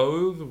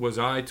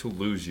I to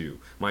lose you,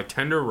 my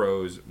tender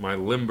rose, my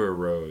limber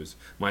rose,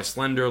 my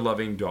slender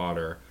loving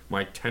daughter,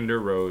 my tender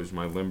rose,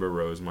 my limber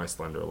rose, my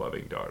slender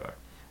loving daughter.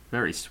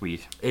 Very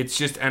sweet. It's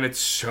just, and it's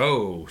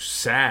so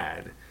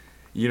sad.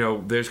 You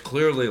know, there's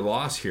clearly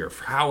loss here.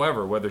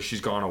 However, whether she's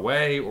gone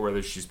away or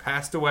whether she's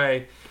passed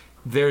away,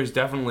 there's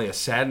definitely a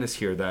sadness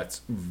here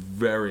that's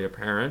very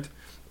apparent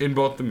in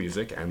both the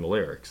music and the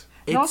lyrics.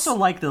 I also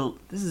like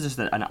this is just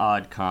an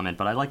odd comment,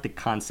 but I like the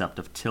concept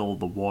of till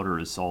the water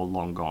is all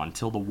long gone,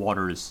 till the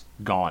water is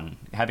gone.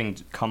 Having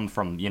come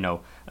from, a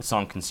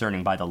song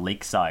concerning by the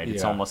lakeside,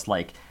 it's almost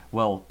like,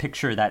 well,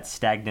 picture that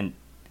stagnant,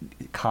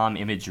 calm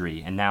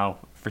imagery, and now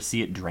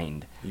foresee it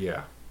drained.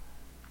 Yeah.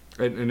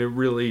 And it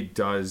really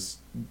does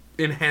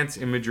enhance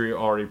imagery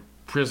already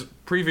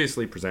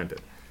previously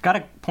presented. Got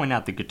to point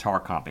out the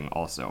guitar comping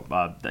also.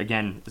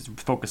 Again,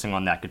 focusing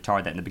on that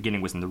guitar that in the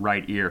beginning was in the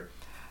right ear.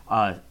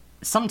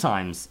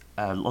 Sometimes,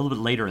 a little bit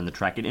later in the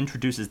track, it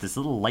introduces this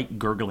little light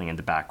gurgling in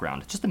the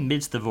background, just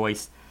amidst the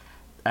voice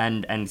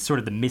and sort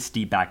of the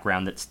misty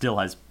background that still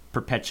has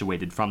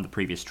perpetuated from the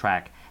previous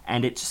track.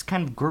 And it just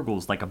kind of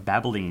gurgles like a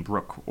babbling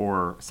brook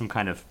or some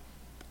kind of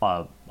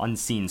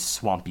unseen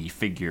swampy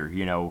figure,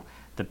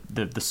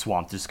 The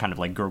swamp just kind of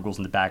like gurgles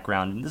in the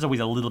background, and there's always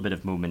a little bit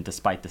of movement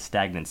despite the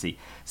stagnancy.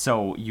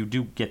 So you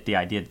do get the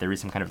idea that there is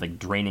some kind of like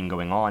draining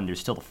going on. There's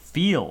still the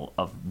feel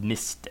of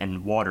mist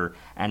and water,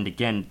 and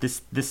again,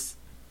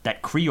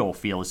 that Creole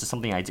feel is just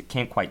something I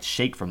can't quite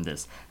shake from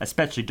this,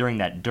 especially during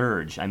that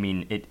dirge. I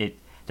mean, it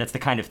that's the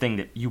kind of thing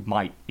that you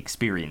might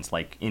experience,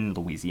 like in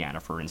Louisiana,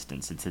 for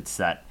instance. It's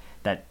that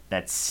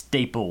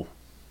staple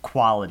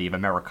quality of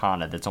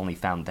Americana that's only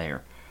found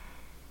there,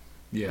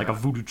 like a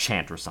voodoo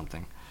chant or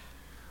something.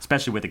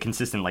 Especially with the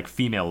consistent, like,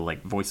 female,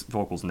 like,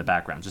 vocals in the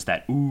background. Just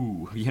that,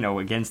 ooh,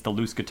 against the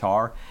loose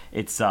guitar.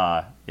 It's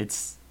I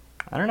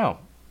don't know.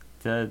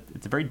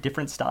 It's a very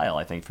different style,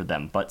 I think, for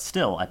them. But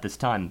still, at this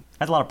time,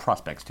 has a lot of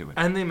prospects to it.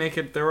 And they make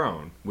it their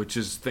own, which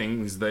is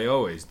something they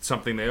always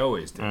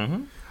do.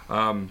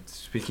 Mm-hmm.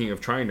 Speaking of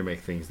trying to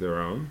make things their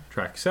own,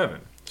 track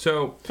 7.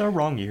 So The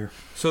Wrong Year.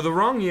 So The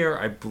Wrong Year,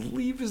 I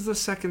believe, is the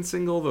second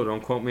single, though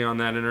don't quote me on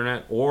that,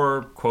 internet,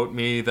 or quote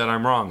me that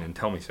I'm wrong and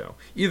tell me so.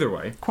 Either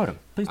way. Quote him.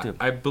 Please do.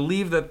 I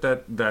believe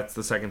that's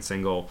the second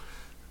single,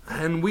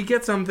 and we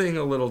get something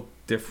a little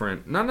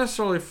different. Not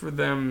necessarily for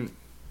them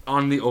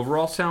on the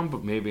overall sound,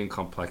 but maybe in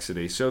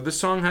complexity. So this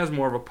song has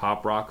more of a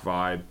pop rock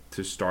vibe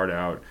to start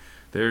out.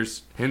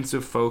 There's hints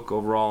of folk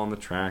overall on the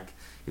track.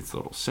 It's a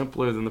little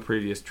simpler than the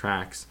previous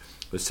tracks.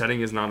 The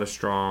setting is not as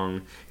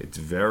strong. It's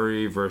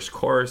very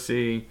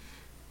verse-chorusy.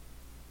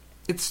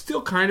 It's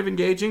still kind of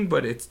engaging,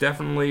 but it's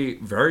definitely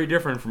very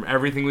different from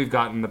everything we've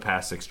gotten in the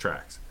past 6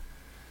 tracks.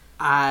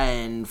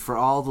 And for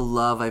all the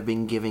love I've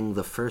been giving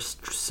the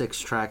first 6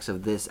 tracks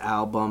of this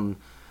album,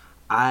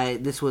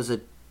 this was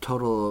a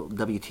total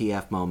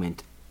WTF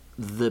moment.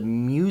 The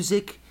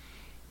music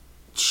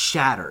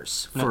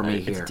shatters for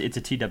me here. It's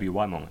a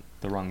TWY moment.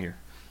 The Wrong Year.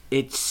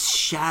 It's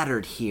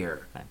shattered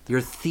here.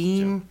 Your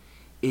theme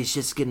is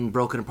just getting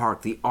broken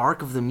apart. The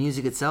arc of the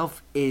music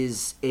itself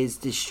is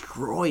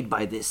destroyed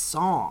by this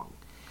song.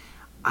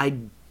 I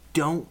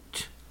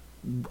don't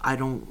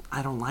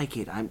like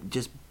it. I'm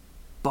just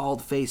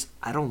bald face.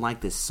 I don't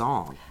like this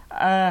song.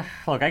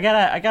 Look, I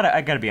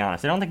gotta be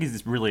honest. I don't think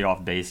he's really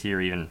off base here,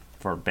 even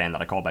for a band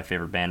that I call my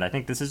favorite band. I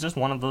think this is just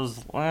one of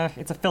those.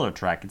 It's a filler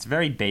track. It's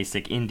very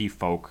basic indie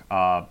folk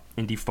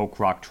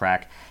rock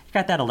track. You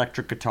got that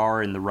electric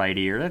guitar in the right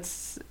ear.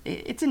 It's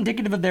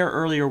indicative of their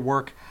earlier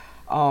work.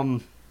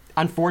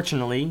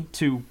 Unfortunately,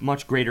 to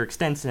much greater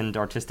extent and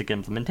artistic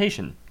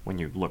implementation when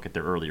you look at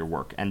their earlier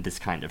work and this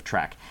kind of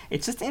track.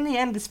 It's just, in the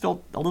end, this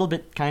felt a little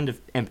bit kind of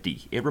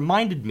empty. It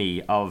reminded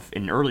me of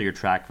an earlier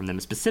track from them,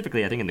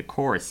 specifically, I think in the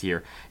chorus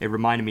here, it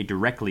reminded me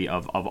directly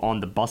of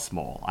On the Bus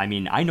Mall. I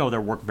mean, I know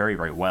their work very,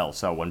 very well,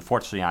 so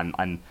unfortunately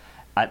I'm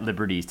at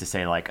liberties to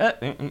say, like,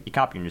 you're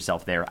copying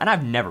yourself there, and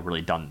I've never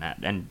really done that.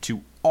 And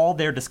to all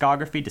their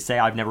discography, to say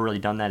I've never really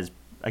done that is,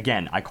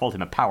 again, I called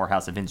him a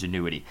powerhouse of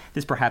ingenuity.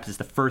 This perhaps is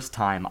the first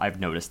time I've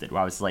noticed it,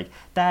 where I was like,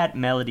 that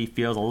melody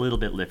feels a little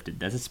bit lifted.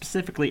 That's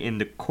specifically in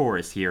the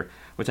chorus here,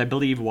 which I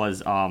believe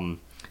was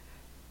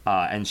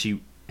and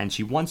she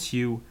wants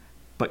you,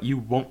 but you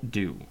won't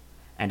do,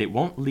 and it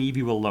won't leave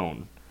you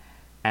alone.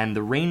 And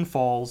the rain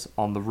falls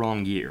on the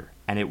wrong year,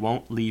 and it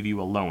won't leave you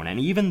alone. And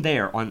even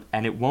there,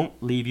 and it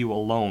won't leave you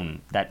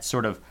alone, that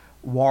sort of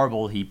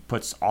warble he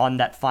puts on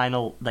that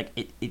final, like,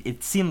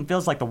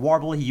 feels like the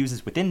warble he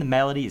uses within the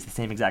melody is the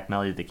same exact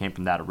melody that came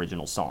from that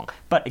original song.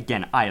 But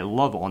again, I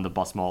love On the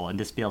Bus Mall, and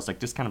this feels like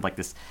just kind of like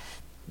this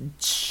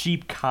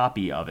cheap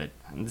copy of it.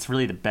 And it's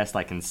really the best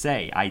I can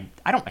say. I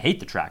don't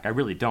hate the track, I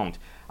really don't.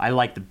 I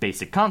like the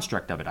basic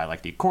construct of it. I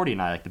like the accordion,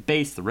 I like the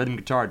bass, the rhythm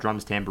guitar,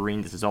 drums,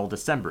 tambourine. This is all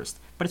Decemberist.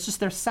 But it's just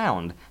their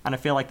sound, and I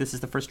feel like this is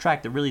the first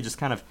track that really just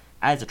kind of,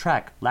 as a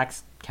track,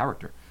 lacks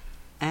character.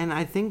 And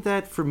I think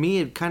that for me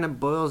it kind of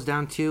boils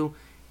down to,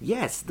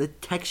 yes, the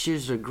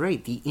textures are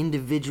great, the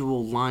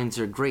individual lines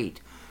are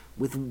great,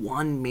 with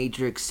one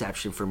major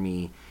exception for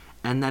me,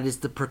 and that is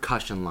the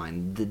percussion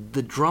line,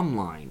 the drum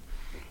line.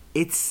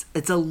 It's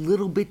a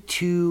little bit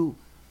too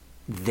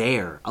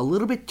there, a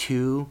little bit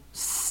too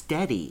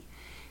steady.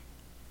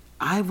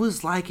 I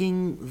was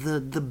liking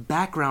the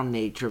background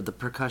nature of the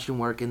percussion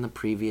work in the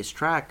previous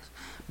tracks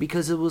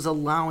because it was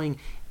allowing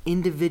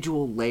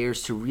individual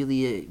layers to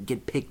really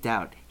get picked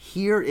out.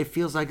 Here, it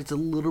feels like it's a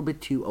little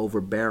bit too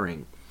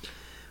overbearing.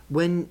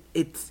 When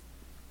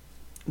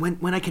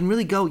I can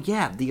really go,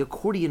 yeah, the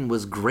accordion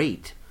was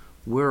great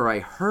where I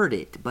heard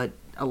it, but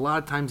a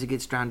lot of times it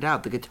gets drowned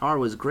out. The guitar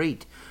was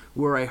great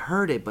where I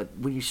heard it, but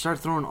when you start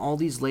throwing all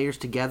these layers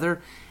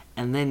together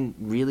and then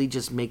really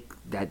just make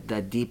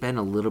that deep end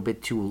a little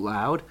bit too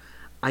loud,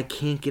 I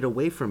can't get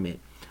away from it.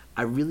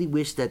 I really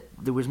wish that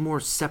there was more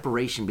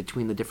separation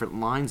between the different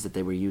lines that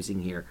they were using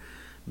here,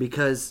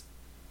 because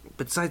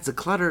besides the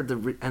clutter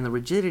and the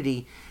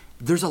rigidity,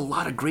 there's a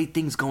lot of great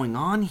things going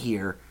on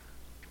here,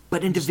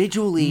 but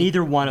individually,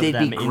 neither one of they'd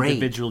them be great.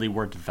 Individually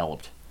were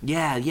developed.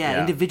 Yeah.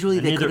 Individually,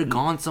 And they could have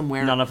gone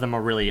somewhere. None of them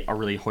are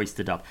really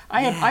hoisted up.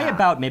 I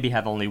about maybe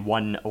have only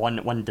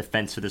one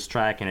defense for this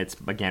track, and it's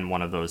again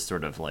one of those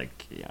sort of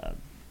like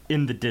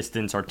in the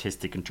distance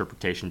artistic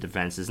interpretation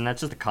defenses, and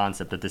that's just the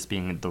concept of this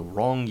being the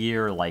wrong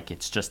year, like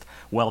it's just,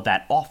 well,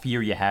 that off year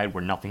you had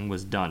where nothing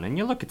was done. And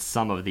you look at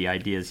some of the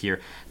ideas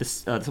here,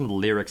 some of the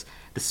lyrics: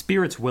 the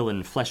spirit's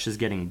willin', flesh is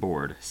getting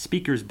bored,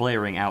 speakers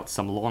blaring out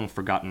some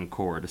long-forgotten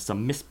chord,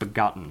 some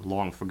misbegotten,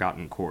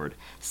 long-forgotten chord.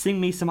 Sing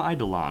me some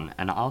Eidolon,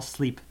 and I'll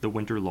sleep the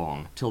winter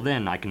long. Till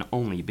then I can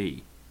only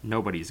be.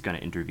 Nobody's gonna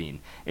intervene.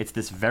 It's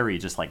this very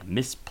just like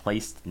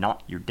misplaced,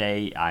 not your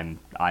day. I'm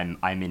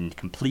in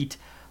complete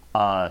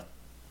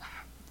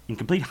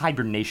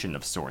hibernation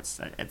of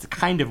sorts. It's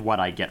kind of what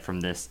I get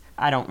from this.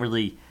 I don't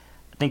really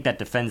think that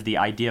defends the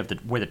idea of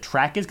where the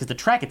track is, because the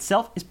track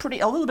itself is a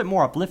little bit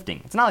more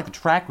uplifting. It's not like the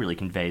track really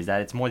conveys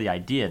that. It's more the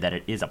idea that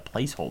it is a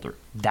placeholder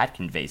that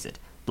conveys it,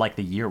 like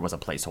the year was a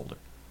placeholder.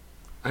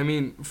 I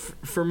mean,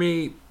 for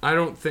me,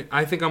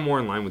 I think I'm more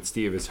in line with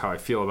Steve as how I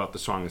feel about the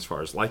song as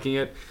far as liking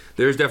it.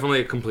 There's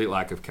definitely a complete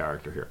lack of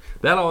character here.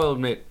 That I'll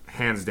admit,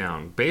 hands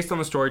down. Based on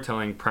the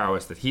storytelling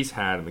prowess that he's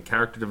had and the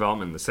character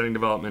development and the setting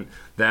development,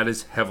 that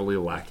is heavily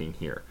lacking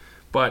here.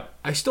 But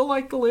I still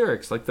like the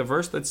lyrics, like the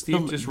verse that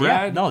Steve just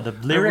read. No, the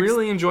lyrics. I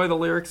really enjoy the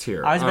lyrics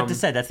here. I was about to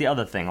say, that's the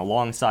other thing,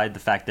 alongside the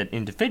fact that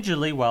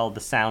individually, while the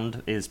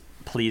sound is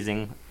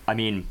pleasing, I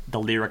mean, the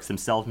lyrics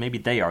themselves, maybe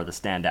they are the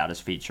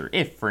standoutest feature.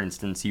 If, for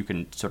instance, you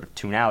can sort of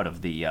tune out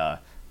of the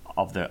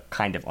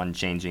kind of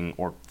unchanging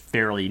or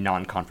fairly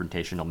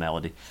non-confrontational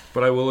melody.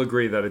 But I will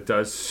agree that it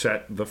does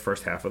set the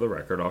first half of the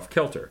record off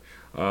kilter.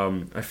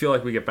 I feel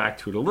like we get back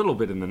to it a little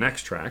bit in the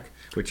next track,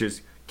 which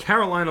is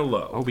Carolina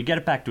Low. Oh, we get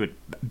it back to it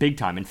big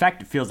time. In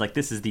fact, it feels like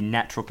this is the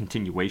natural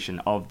continuation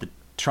of the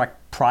track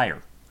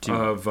prior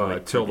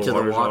to Till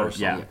the Waters.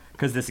 Yeah,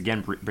 because this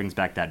again brings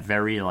back that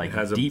very like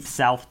deep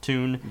South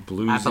tune,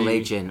 bluesy,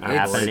 Appalachian.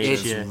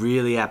 It's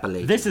really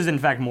Appalachian. This is in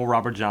fact more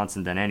Robert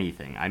Johnson than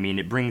anything. I mean,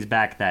 it brings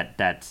back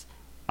that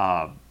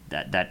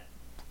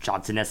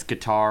Johnson-esque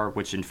guitar,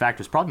 which in fact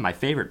was probably my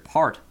favorite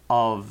part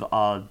of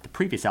the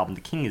previous album,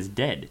 The King is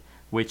Dead,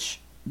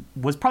 which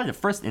was probably the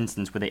first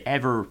instance where they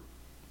ever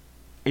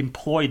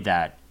employed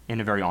that in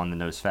a very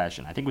on-the-nose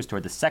fashion. I think it was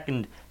toward the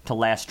second to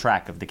last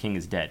track of The King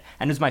is Dead.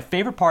 And it was my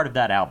favorite part of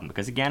that album,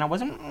 because again, I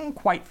wasn't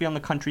quite feeling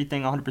the country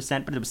thing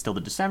 100%, but it was still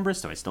the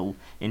Decemberist, so I still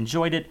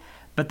enjoyed it.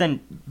 But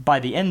then, by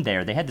the end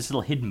there, they had this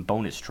little hidden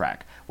bonus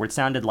track, where it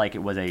sounded like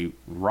it was a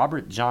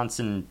Robert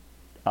Johnson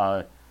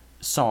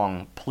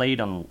song played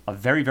on a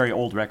very, very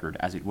old record,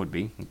 as it would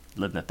be. He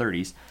lived in the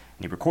 30s,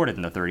 and he recorded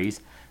in the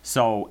 30s.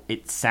 So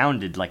it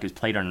sounded like it was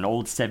played on an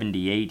old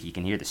 78. You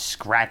can hear the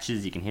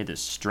scratches, you can hear the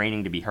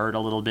straining to be heard a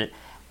little bit.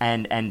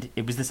 And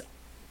it was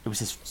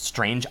this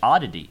strange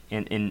oddity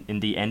in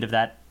the end of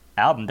that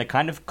album that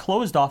kind of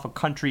closed off a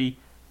country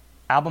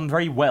album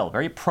very well,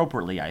 very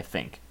appropriately, I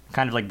think.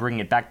 Kind of like bringing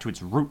it back to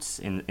its roots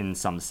in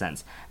some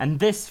sense. And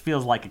this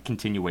feels like a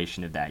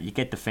continuation of that. You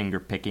get the finger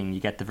picking, you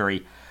get the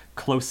very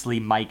closely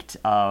mic'd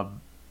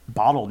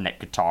bottleneck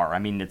guitar. I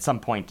mean, at some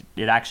point,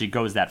 it actually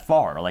goes that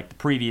far. Like the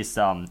previous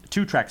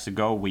 2 tracks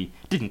ago, we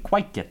didn't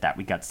quite get that.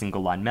 We got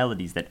single-line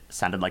melodies that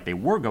sounded like they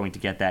were going to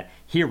get that.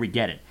 Here we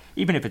get it.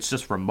 Even if it's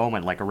just for a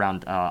moment, like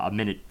around a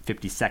minute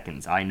 50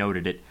 seconds, I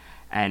noted it.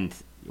 And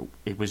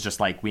it was just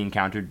like we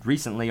encountered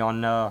recently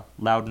on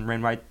Loudon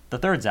Wainwright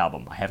III's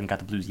album. I haven't got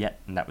the blues yet,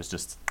 and that was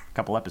just a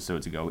couple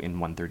episodes ago in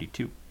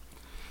 132.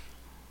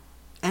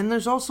 And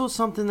there's also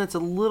something that's a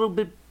little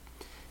bit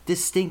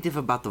distinctive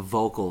about the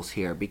vocals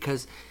here,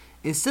 because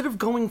instead of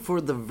going for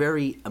the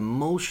very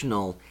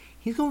emotional,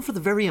 he's going for the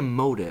very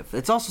emotive.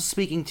 It's also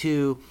speaking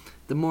to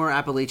the more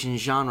Appalachian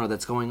genre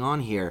that's going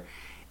on here.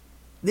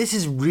 This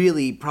is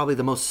really probably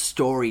the most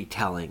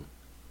storytelling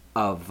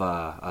of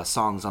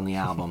songs on the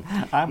album.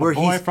 I'm a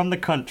boy from the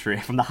country,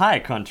 from the high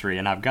country,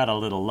 and I've got a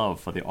little love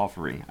for the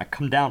offering. I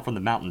come down from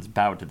the mountains,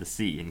 bow to the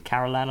sea. In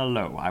Carolina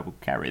low, I will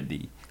carry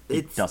thee.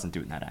 It doesn't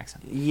do it in that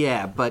accent.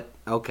 Yeah, but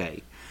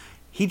okay.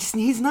 He's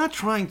not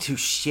trying to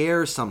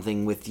share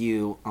something with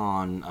you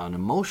on an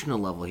emotional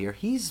level here.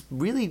 He's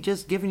really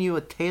just giving you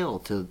a tale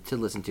to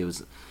listen to.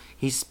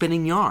 He's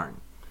spinning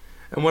yarn.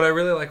 And what I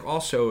really like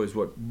also is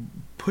what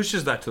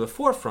pushes that to the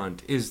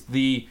forefront is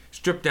the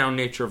stripped down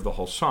nature of the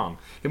whole song.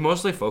 It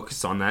mostly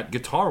focuses on that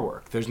guitar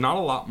work. There's not a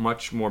lot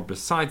much more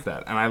besides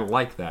that, and I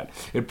like that.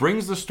 It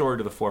brings the story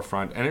to the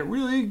forefront, and it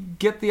really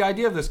get the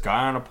idea of this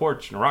guy on a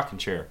porch in a rocking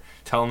chair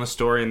telling the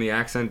story in the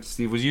accent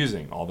Steve was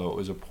using, although it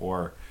was a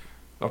poorer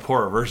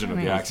version of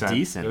the accent.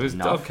 Decent it was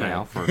enough, okay. You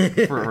know,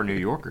 for a New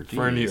Yorker.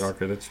 For a New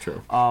Yorker, that's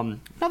true.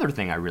 Another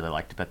thing I really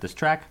liked about this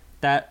track,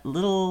 that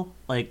little,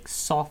 like,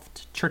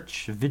 soft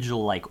church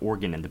vigil-like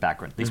organ in the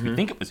background. At least we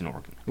think it was an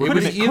organ.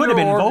 Could have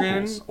been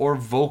vocals. Or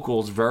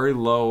vocals, very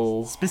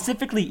low.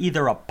 Specifically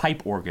either a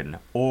pipe organ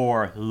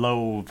or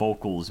low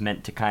vocals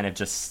meant to kind of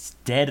just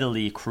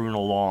steadily croon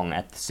along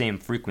at the same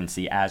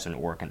frequency as an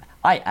organ.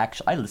 I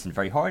listened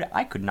very hard.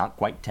 I could not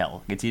quite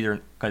tell. It's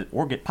either,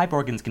 because pipe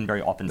organs can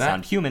very often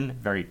sound human,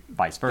 very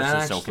vice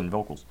versa, so can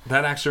vocals.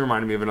 That actually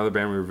reminded me of another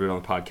band we reviewed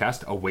on the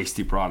podcast, a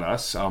Wasty brought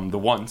us, The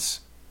Once.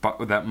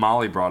 That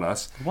Molly brought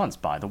us.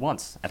 The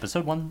Once,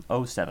 episode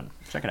 107.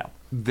 Check it out.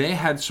 They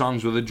had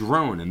songs with a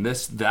drone, and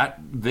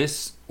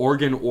this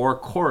organ or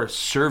chorus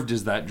served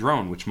as that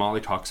drone, which Molly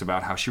talks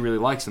about how she really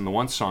likes in the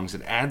Once songs.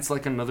 It adds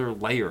like another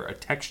layer, a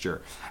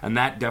texture, and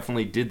that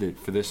definitely did it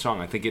for this song.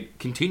 I think it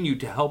continued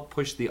to help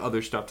push the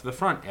other stuff to the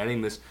front,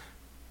 adding this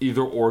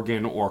either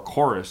organ or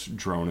chorus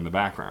drone in the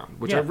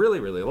background, which I really,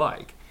 really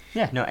like.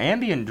 Yeah, no,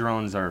 ambient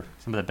drones are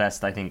some of the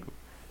best, I think,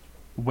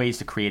 ways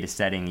to create a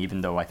setting,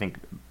 even though I think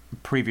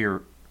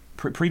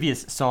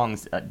previous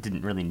songs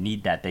didn't really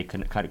need that. They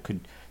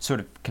could sort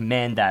of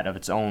command that of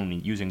its own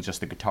using just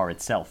the guitar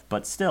itself.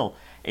 But still,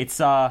 it's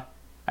I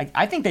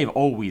think they've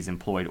always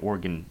employed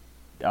organ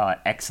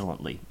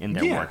excellently in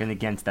their work, and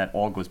against that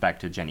all goes back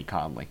to Jenny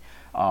Conley.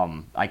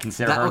 I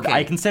consider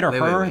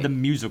her the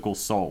musical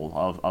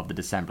soul of the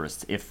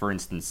Decemberists. If, for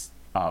instance,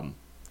 Colin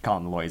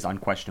Meloy is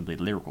unquestionably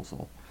the lyrical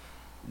soul.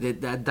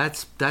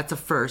 That's a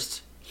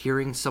first.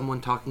 Hearing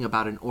someone talking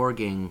about an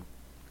organ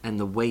and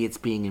the way it's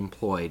being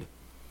employed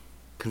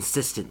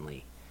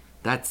consistently.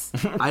 That's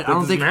I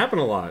don't think happen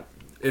a lot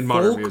in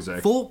modern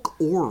music. Folk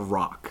or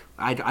rock.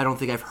 I don't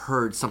think I've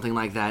heard something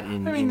like that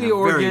in the a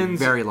organs,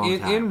 very, very long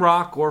time. In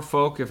rock or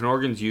folk, if an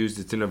organ's used,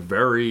 it's in a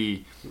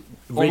very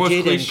rigid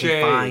and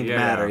cliche, confined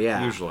matter,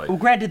 usually. Well,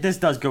 granted, this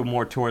does go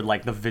more toward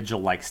like the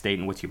vigil-like state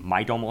in which you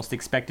might almost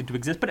expect it to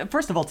exist. But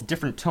first of all, it's a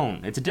different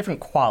tone. It's a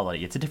different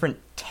quality. It's a different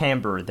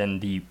timbre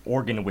than the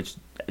organ which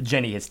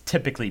Jenny has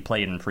typically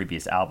played in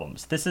previous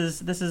albums. This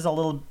is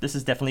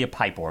definitely a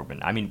pipe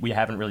organ. I mean, we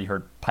haven't really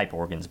heard pipe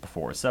organs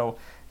before, so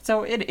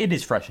it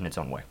is fresh in its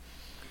own way.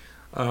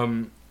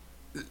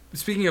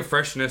 Speaking of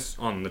freshness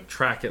on the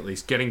track, at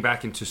least, getting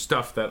back into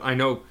stuff that I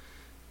know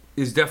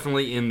is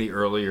definitely in the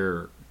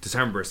earlier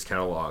Decemberist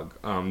catalog.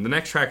 The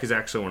next track is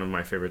actually one of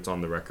my favorites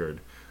on the record.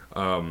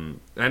 And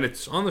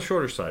it's on the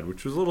shorter side,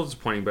 which was a little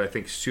disappointing, but I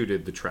think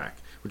suited the track,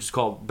 which is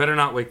called Better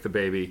Not Wake the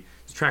Baby.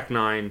 It's track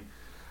 9.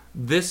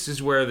 This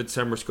is where the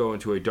Decemberists go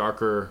into a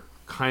darker,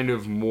 kind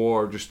of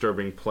more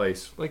disturbing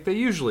place, like they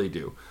usually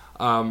do.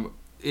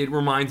 It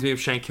reminds me of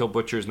Shankill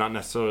Butchers, not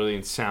necessarily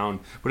in sound,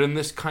 but in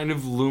this kind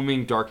of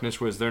looming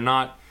darkness where they're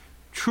not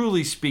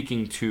truly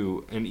speaking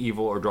to an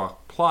evil or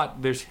dark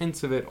plot. There's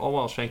hints of it, all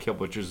while Shankill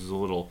Butchers is a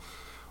little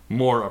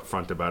more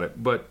upfront about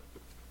it. But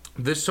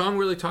this song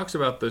really talks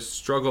about the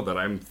struggle that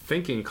I'm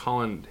thinking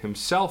Colin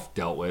himself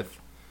dealt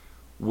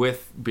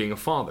with being a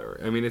father.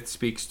 I mean, it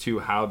speaks to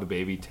how the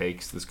baby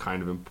takes this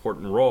kind of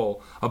important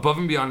role above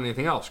and beyond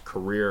anything else.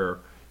 Career,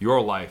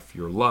 your life,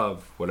 your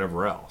love,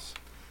 whatever else.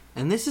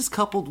 And this is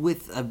coupled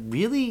with a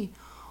really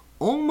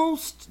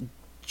almost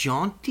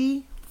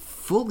jaunty,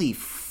 fully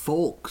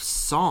folk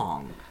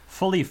song.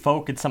 Fully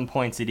folk, at some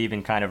points it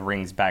even kind of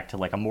rings back to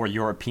like a more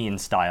European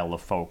style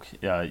of folk,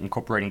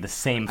 incorporating the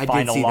same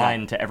final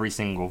line to every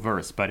single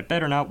verse. But it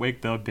better not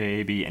wake the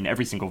baby, and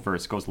every single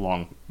verse goes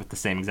along with the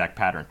same exact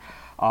pattern.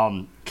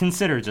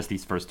 Consider just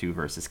these first 2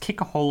 verses. Kick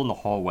a hole in the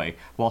hallway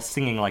while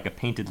singing like a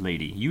painted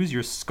lady. Use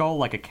your skull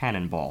like a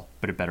cannonball,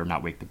 but it better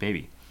not wake the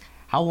baby.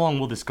 How long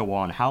will this go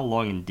on? How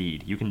long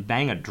indeed? You can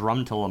bang a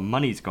drum till the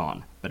money's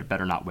gone, but it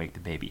better not wake the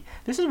baby.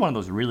 This is one of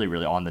those really,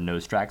 really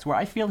on-the-nose tracks where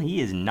I feel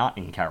he is not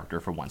in character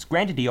for once.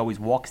 Granted, he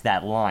always walks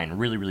that line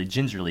really, really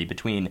gingerly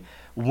between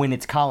when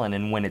it's Colin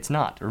and when it's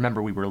not.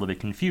 Remember, we were a little bit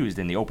confused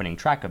in the opening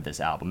track of this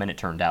album, and it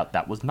turned out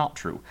that was not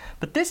true.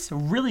 But this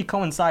really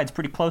coincides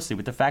pretty closely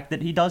with the fact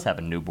that he does have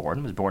a newborn.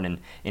 He was born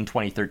in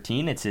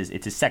 2013. It's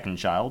his second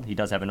child. He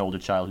does have an older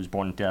child who's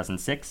born in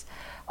 2006.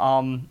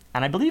 And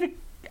I believe it...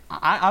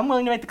 I'm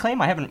willing to make the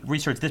claim. I haven't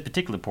researched this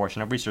particular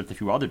portion. I've researched a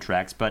few other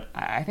tracks, but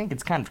I think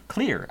it's kind of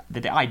clear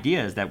that the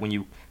idea is that when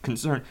you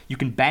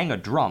can bang a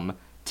drum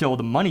till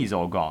the money's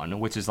all gone,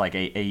 which is like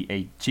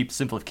a cheap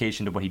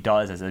simplification to what he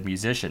does as a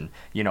musician.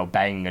 You know,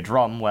 banging a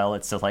drum. Well,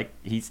 it's just like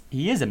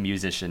he is a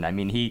musician. I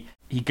mean, he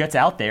gets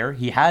out there.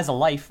 He has a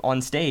life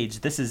on stage.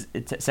 It's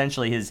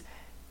essentially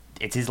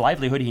his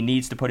livelihood. He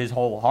needs to put his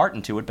whole heart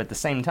into it, but at the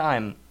same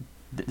time,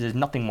 there's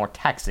nothing more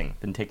taxing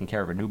than taking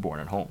care of a newborn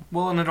at home.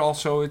 Well, and it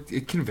also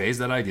it conveys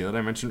that idea that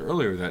I mentioned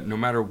earlier, that no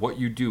matter what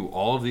you do,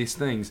 all of these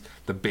things,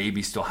 the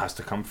baby still has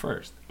to come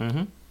first.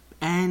 Mm-hmm.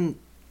 And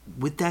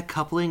with that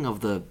coupling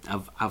of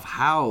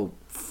how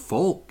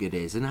folk it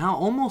is and how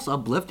almost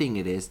uplifting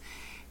it is,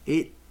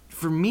 it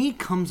for me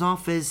comes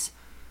off as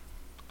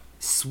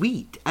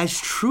sweet, as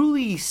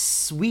truly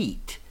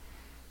sweet,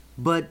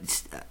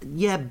 but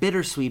yeah,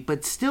 bittersweet,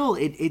 but still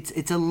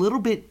it's a little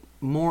bit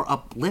more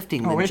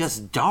uplifting than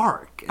just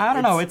dark. I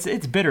don't know.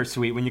 It's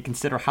bittersweet when you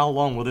consider how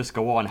long will this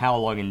go on. How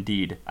long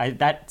indeed?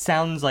 That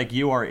sounds like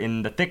you are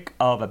in the thick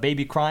of a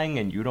baby crying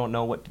and you don't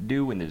know what to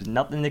do and there's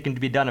nothing that can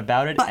be done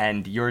about it,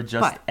 and you're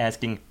just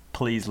asking,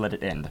 please let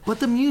it end.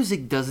 But the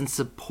music doesn't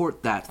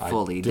support that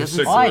fully.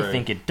 I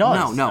think it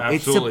does. No,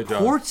 Absolutely it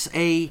supports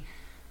a...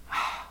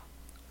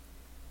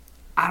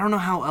 I don't know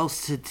how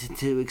else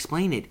to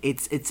explain it.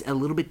 It's a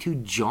little bit too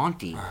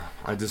jaunty.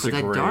 I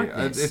disagree. For that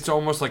darkness. It's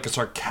almost like a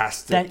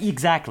sarcastic.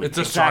 Exactly. It's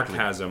a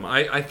sarcasm.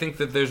 I think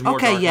that there's more.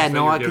 Okay, yeah, than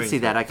no, you're I can giving see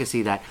to that. it. I can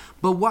see that.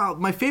 But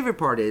my favorite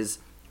part is,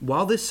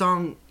 while this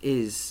song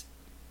is,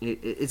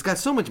 it's got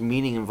so much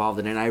meaning involved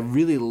in it. And I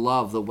really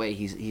love the way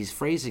he's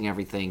phrasing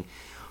everything.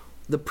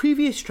 The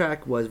previous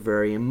track was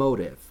very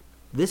emotive.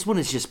 This one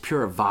is just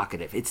pure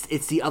evocative.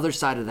 It's the other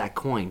side of that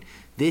coin.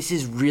 This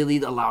is really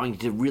allowing you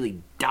to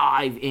really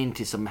dive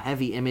into some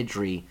heavy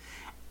imagery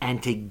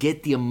and to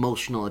get the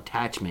emotional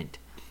attachment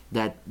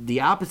that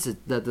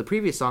the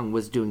previous song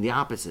was doing the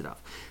opposite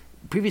of.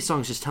 The previous song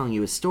is just telling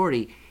you a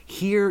story.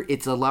 Here,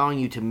 it's allowing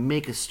you to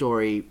make a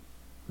story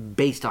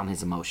based on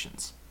his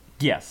emotions.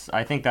 Yes,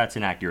 I think that's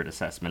an accurate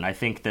assessment. I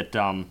think that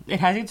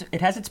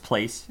it has its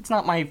place. It's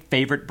not my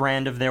favorite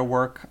brand of their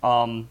work.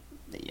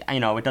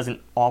 It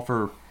doesn't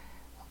offer,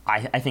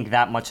 I think,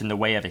 that much in the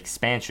way of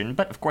expansion,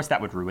 but of course that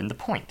would ruin the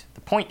point.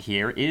 The point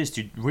here is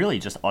to really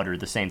just utter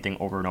the same thing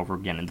over and over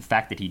again, and the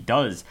fact that he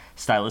does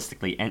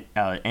stylistically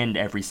end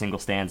every single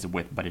stanza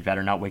with, but it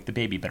better not wake the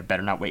baby, but it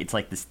better not wake. It's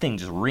like this thing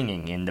just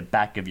ringing in the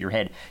back of your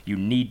head. You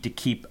need to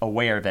keep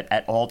aware of it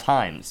at all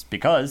times,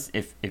 because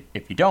if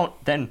you don't,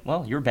 then,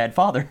 well, you're a bad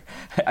father.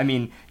 I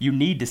mean, you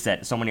need to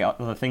set so many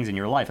other things in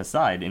your life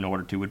aside in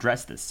order to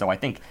address this. So I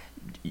think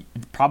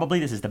probably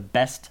this is the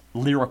best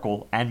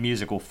lyrical and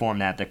musical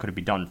format that could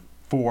be done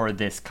for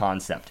this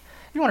concept.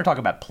 If you want to talk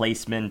about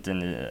placement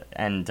and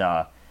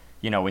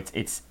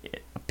its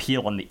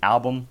appeal on the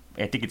album,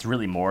 I think it's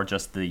really more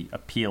just the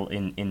appeal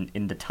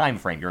in the time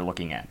frame you're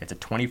looking at. It's a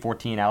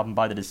 2014 album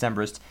by the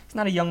Decemberists. He's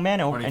not a young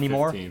man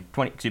anymore.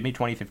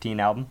 2015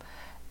 album.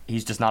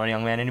 He's just not a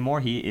young man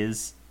anymore. He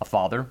is a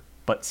father,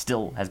 but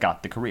still has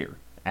got the career,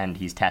 and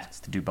he's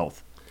tasked to do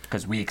both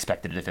because we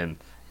expected it of him,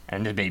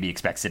 and the baby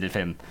expects it of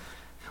him.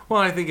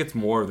 Well, I think it's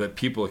more that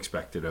people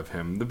expect it of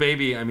him. The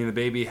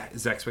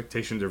baby's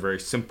expectations are very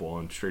simple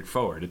and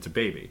straightforward. It's a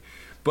baby.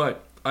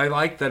 But I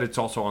like that it's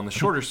also on the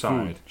shorter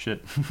side.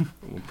 Shit.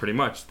 Well, pretty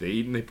much. They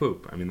eat and they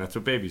poop. I mean, that's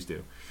what babies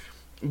do.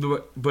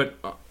 But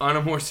on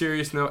a more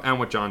serious note, and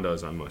what John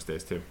does on most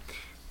days, too.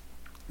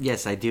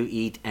 Yes, I do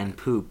eat and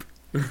poop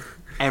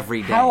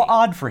every day. How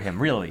odd for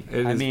him, really.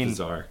 It is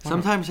bizarre.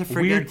 Sometimes I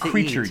forget Weird to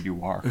creature eat.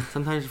 you are.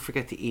 Sometimes I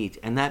forget to eat,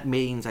 and that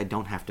means I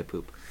don't have to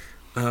poop.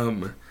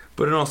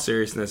 But in all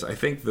seriousness, I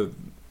think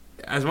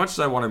as much as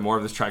I wanted more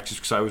of this track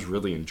just because I was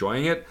really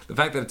enjoying it, the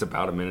fact that it's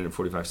about 1 minute and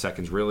 45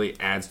 seconds really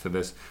adds to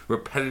this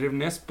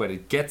repetitiveness, but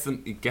it gets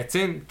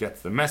in,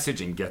 gets the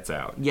message, and gets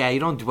out. Yeah, you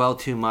don't dwell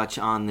too much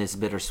on this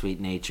bittersweet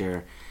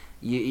nature.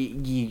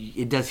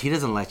 He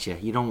doesn't let you.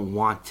 You don't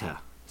want to.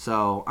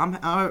 So I'm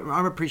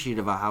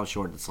appreciative of how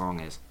short the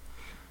song is.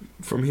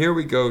 From here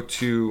we go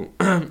to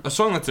a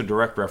song that's a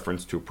direct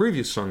reference to a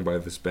previous song by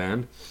this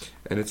band,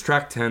 and it's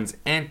track 10's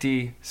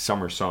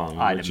Anti-Summer Song,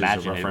 I'd which imagine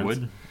is a it reference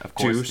would, of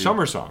course, to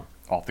Summer Song.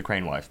 Off the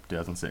Crane Wife,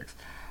 2006.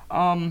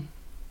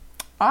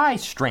 I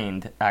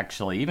strained,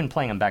 actually. Even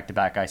playing them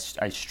back-to-back, I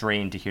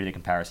strained to hear the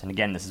comparison.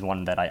 Again, this is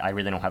one that I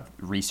really don't have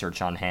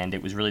research on hand.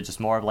 It was really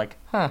just more of like,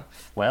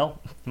 well,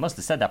 he must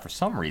have said that for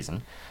some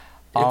reason.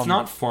 It's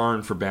not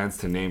foreign for bands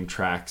to name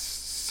tracks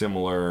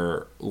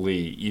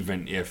similarly,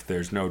 even if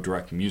there's no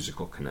direct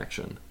musical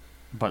connection.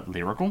 But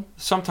lyrical?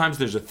 Sometimes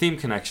there's a theme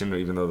connection,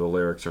 even though the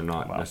lyrics are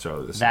not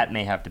necessarily the same. That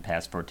may have to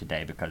pass for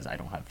today because I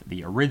don't have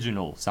the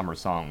original Summer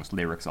Songs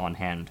lyrics on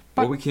hand.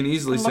 What we can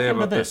easily look say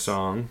into about this this.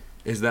 song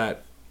is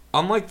that,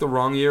 unlike The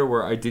Wrong Year,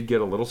 where I did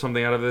get a little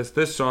something out of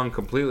this song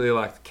completely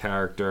lacked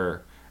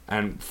character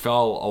and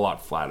fell a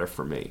lot flatter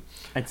for me.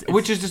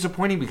 Which is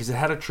disappointing because it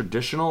had a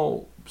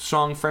traditional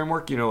song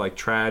framework, like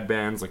trad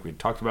bands, like we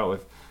talked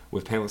about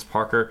with Painless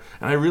Parker.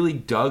 And I really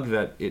dug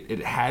that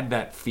it had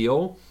that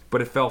feel,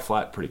 but it fell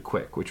flat pretty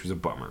quick, which was a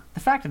bummer. The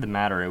fact of the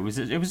matter, it was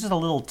just a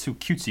little too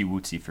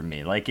cutesy-wootsy for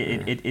me. Like,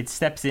 it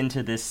steps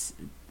into this...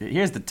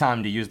 Here's the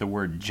time to use the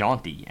word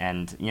jaunty,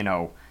 and, in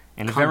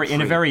a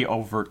very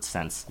overt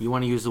sense. You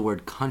want to use the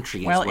word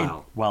country as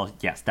well. Well,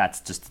 yes,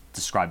 that's just to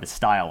describe the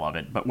style of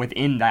it. But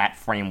within that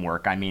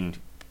framework, I mean,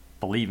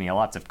 believe me,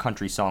 lots of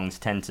country songs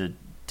tend to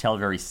tell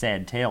very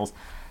sad tales.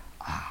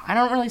 I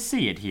don't really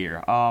see it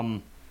here.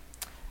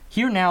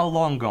 Here now,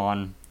 long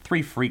gone,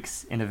 3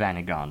 freaks in a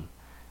vanagon.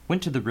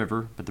 Went to the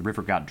river, but the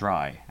river got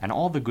dry, and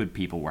all the good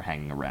people were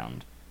hanging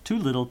around. Too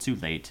little, too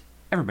late,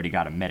 everybody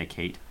gotta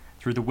medicate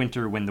through the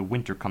winter when the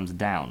winter comes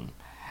down,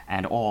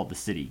 and all the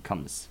city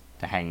comes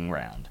to hanging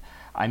around.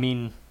 I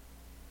mean,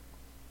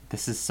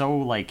 this is so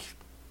like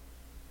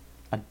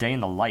a day in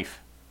the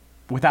life,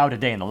 without a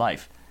day in the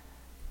life,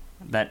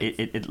 that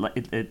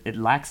it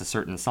lacks a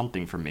certain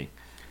something for me.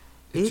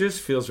 It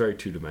just feels very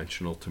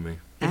two-dimensional to me.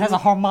 It has a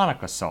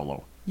harmonica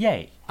solo.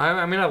 Yay.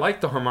 I mean, I like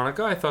the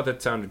harmonica. I thought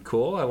that sounded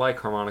cool. I like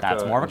harmonica.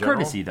 That's more of a in general.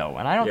 courtesy, though,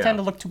 and I don't tend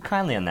to look too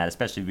kindly on that,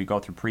 especially if we go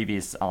through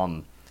previous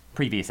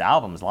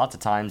albums. Lots of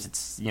times,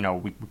 it's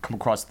we come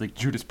across the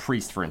Judas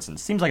Priest, for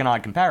instance. Seems like an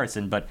odd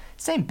comparison, but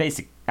same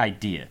basic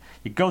idea.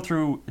 You go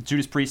through a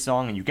Judas Priest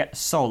song and you get a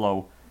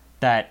solo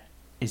that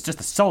is just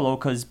a solo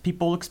because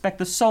people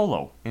expect a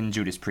solo in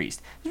Judas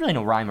Priest. There's really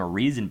no rhyme or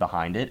reason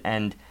behind it,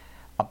 and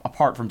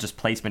apart from just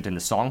placement in the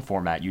song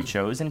format you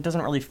chose, and it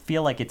doesn't really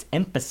feel like it's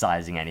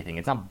emphasizing anything.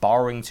 It's not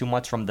borrowing too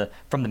much from the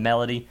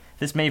melody.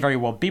 This may very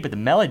well be, but the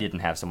melody didn't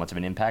have so much of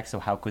an impact, so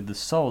how could the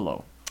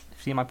solo?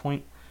 See my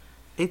point?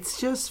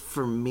 It's just,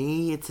 for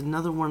me, it's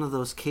another one of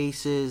those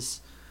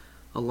cases,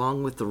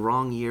 along with The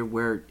Wrong Year,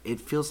 where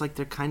it feels like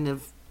they're kind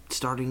of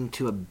starting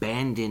to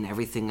abandon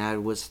everything I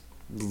was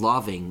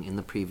loving in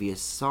the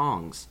previous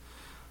songs.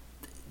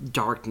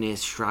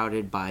 Darkness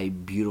shrouded by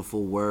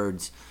beautiful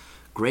words,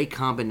 great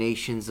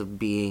combinations of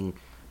being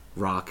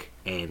rock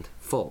and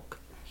folk.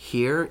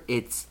 Here,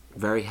 it's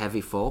very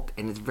heavy folk,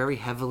 and it's very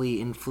heavily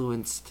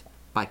influenced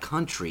by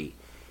country.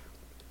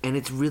 And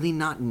it's really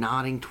not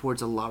nodding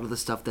towards a lot of the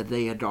stuff that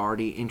they had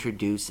already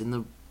introduced in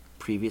the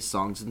previous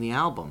songs in the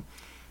album.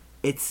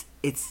 It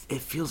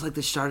feels like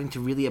they're starting to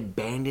really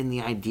abandon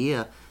the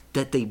idea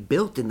that they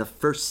built in the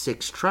first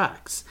 6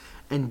 tracks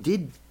and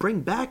did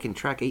bring back in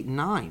track 8 and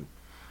 9.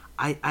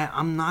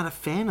 I'm not a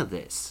fan of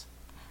this.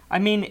 I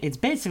mean, it's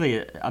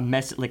basically a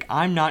mess. Like,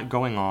 I'm not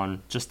going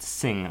on just to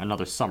sing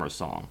another summer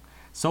song.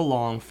 So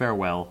long,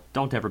 farewell,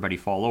 don't everybody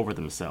fall over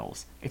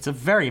themselves. It's a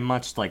very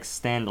much like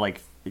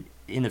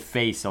in the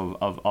face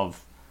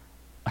of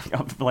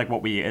like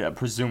what we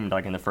presumed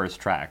like in the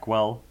first track.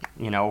 Well,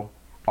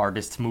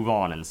 artists move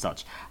on and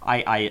such.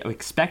 I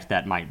expect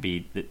that might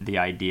be the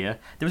idea.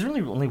 There was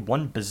really only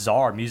one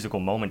bizarre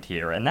musical moment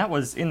here, and that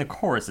was in the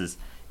choruses.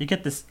 You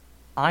get this,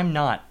 I'm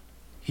not,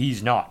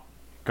 he's not,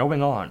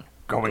 going on.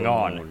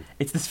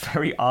 It's this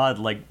very odd,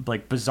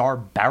 like bizarre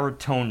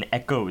baritone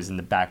echoes in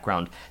the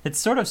background that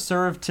sort of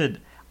serve to,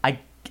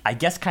 I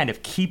guess, kind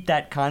of keep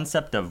that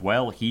concept of,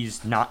 well,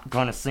 he's not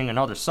gonna sing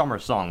another summer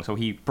song, so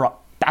he brought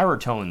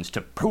baritones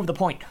to prove the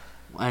point.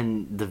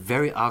 And the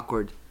very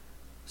awkward,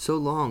 so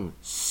long,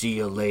 see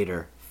you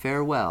later,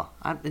 farewell.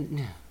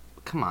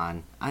 Come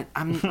on,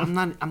 I'm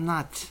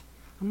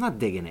not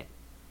digging it.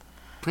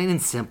 Plain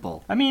and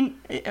simple. I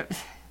mean,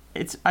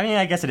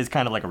 I guess it is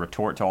kind of like a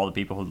retort to all the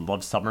people who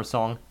love Summer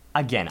Song.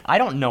 Again, I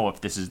don't know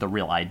if this is the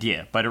real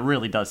idea, but it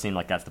really does seem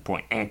like that's the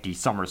point.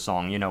 Anti-Summer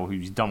Song,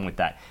 who's done with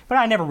that. But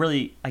I never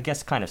really, I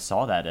guess, kind of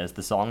saw that as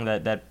the song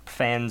that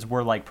fans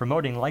were, like,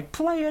 promoting, like,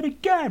 play it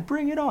again,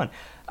 bring it on.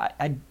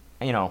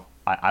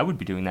 I would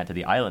be doing that to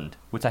The Island,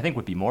 which I think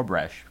would be more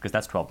brash, because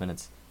that's 12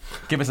 minutes.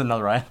 Give us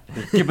another island.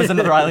 Give us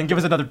another island. Give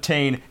us another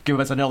Tane. Give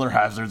us another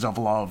Hazards of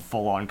Love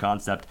full-on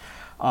concept.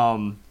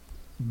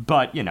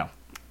 But,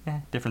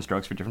 different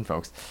strokes for different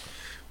folks.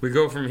 We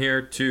go from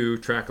here to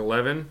track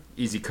 11,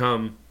 Easy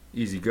Come,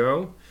 Easy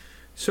Go.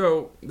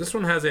 So this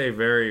one has a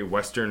very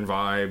Western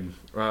vibe.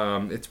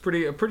 It's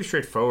pretty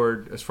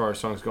straightforward as far as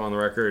songs go on the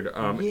record.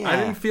 I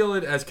didn't feel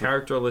it as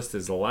characterless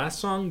as the last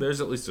song. There's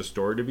at least a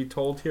story to be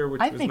told here,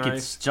 which was nice. I think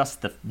it's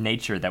just the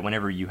nature that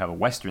whenever you have a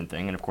Western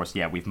thing, and of course,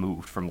 we've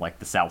moved from like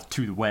the South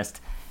to the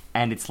West,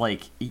 and it's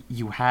like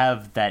you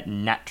have that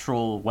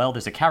natural, well,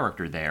 there's a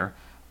character there.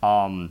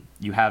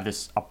 You have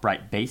this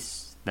upright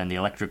bass. Then the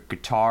electric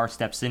guitar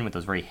steps in with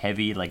those very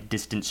heavy, like,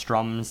 distant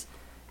strums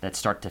that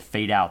start to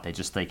fade out. They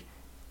just,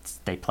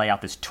 they play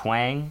out this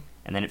twang,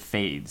 and then it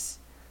fades.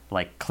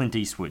 Like Clint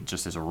Eastwood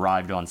just has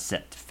arrived on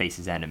set to face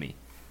his enemy.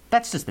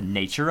 That's just the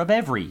nature of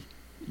every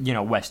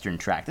Western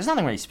track. There's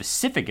nothing really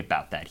specific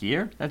about that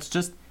here. That's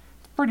just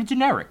pretty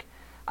generic.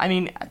 I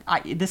mean,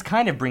 this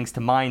kind of brings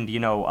to mind,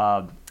 there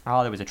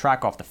was a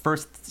track off the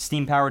first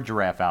Steam-Powered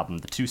Giraffe album,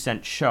 the 2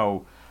 Cent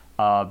Show,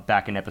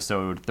 back in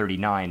episode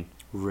 39.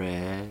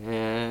 Rex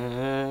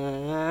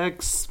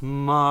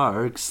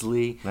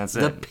Marksley. That's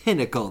the it.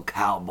 pinnacle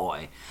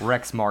cowboy.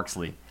 Rex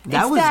Marksley.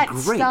 That it's was that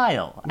great.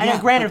 style. And Yeah,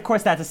 granted, but- of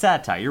course, that's a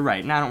satire. You're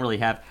right. And I don't really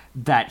have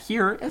that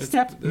here,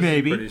 except This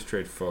maybe. is pretty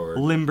straightforward.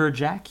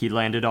 Limberjack, he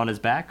landed on his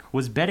back,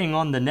 was betting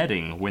on the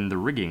netting when the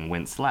rigging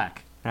went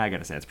slack. I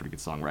gotta say, that's pretty good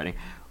songwriting.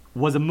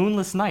 Was a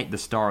moonless night, the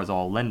stars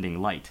all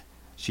lending light.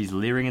 She's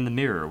leering in the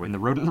mirror when the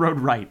rodent rode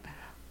right.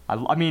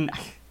 I mean,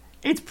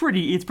 it's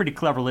pretty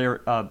clever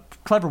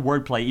clever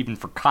wordplay even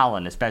for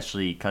Colin,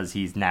 especially because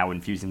he's now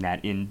infusing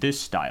that in this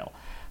style.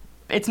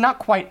 It's not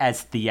quite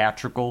as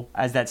theatrical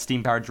as that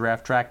Steam-Powered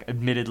Giraffe track,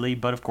 admittedly,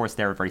 but of course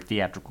they're a very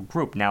theatrical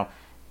group. Now,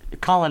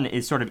 Colin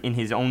is sort of in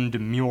his own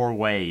demure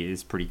way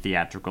is pretty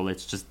theatrical.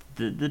 It's just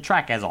the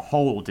track as a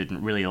whole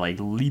didn't really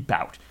leap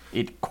out.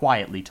 It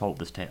quietly told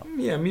this tale.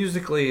 Yeah,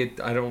 musically,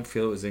 I don't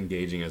feel it was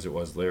engaging as it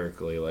was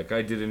lyrically.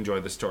 I did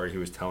enjoy the story he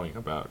was telling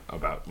about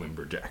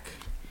Limberjack.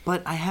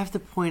 But I have to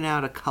point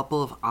out a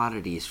couple of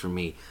oddities for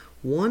me.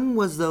 One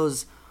was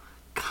those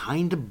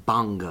kind of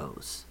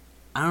bongos.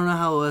 I don't know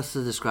how else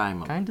to describe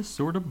them. Kinda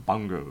sorta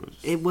bongos.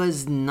 It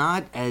was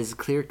not as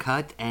clear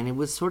cut, and it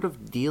was sort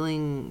of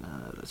dealing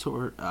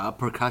a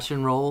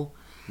percussion role.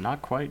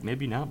 Not quite,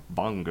 maybe not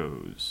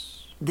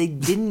bongos.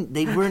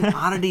 They were an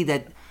oddity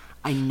that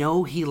I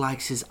know he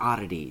likes his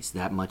oddities.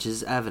 That much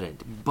is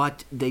evident.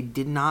 But they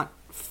did not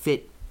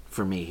fit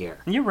for me here.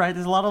 You're right,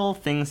 there's a lot of little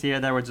things here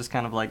that were just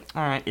kind of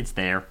alright, it's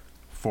there.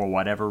 For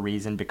whatever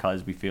reason,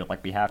 because we feel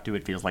like we have to,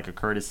 it feels like a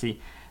courtesy.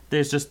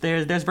 There's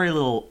very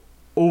little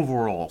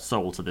overall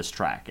soul to this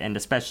track, and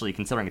especially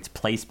considering its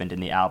placement in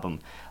the album,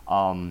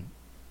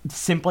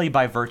 simply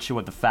by virtue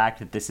of the fact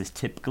that this is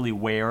typically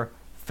where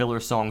filler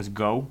songs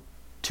go,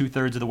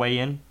 2/3 of the way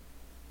in,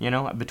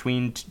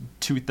 between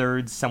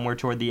 2/3 somewhere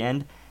toward the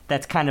end.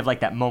 That's kind of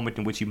like that moment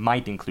in which you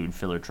might include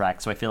filler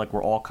tracks. So I feel like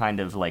we're all kind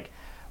of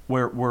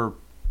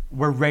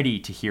we're ready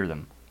to hear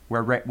them.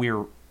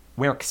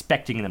 We're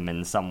expecting them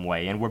in some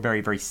way, and we're very,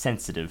 very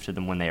sensitive to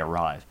them when they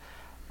arrive.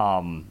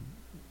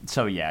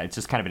 So yeah, it's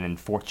just kind of an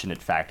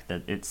unfortunate fact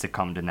that it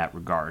succumbed in that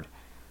regard.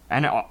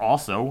 And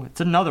also,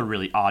 it's another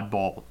really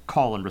oddball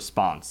call and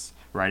response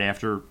right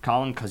after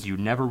Colin, because you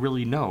never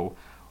really know.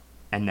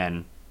 And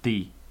then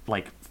the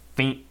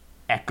faint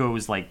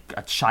echoes like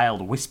a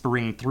child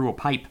whispering through a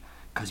pipe,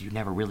 because you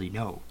never really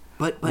know.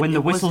 But when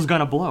the whistle's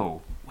gonna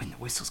blow. When the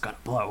whistle's gonna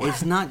blow.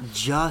 It's not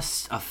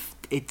just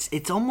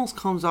it almost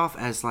comes off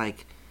as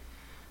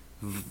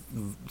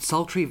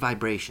sultry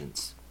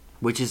vibrations,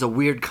 which is a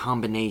weird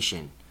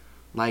combination.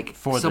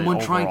 For the someone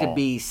trying to overall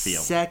be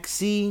feel.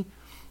 sexy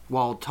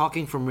while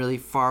talking from really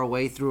far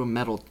away through a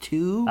metal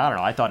tube. I don't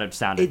know. I thought it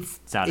sounded.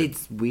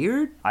 It's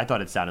weird. I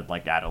thought it sounded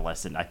like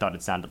adolescent. I thought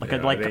it sounded like Yeah, I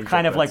kind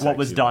didn't of get like that what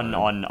was sexy done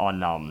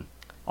vibe.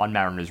 on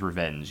Mariner's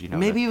Revenge.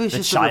 Maybe it was the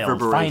just a child.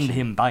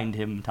 reverberation. Bind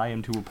him, tie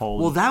him to a pole.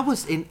 Well, that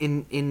was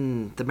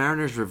in the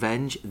Mariner's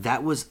Revenge.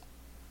 That was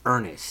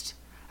earnest,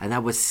 and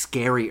that was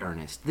scary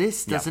earnest.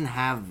 This Yeah. doesn't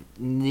have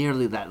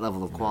nearly that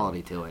level of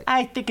quality to it.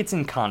 I think it's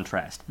in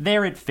contrast.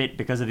 There it fit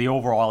because of the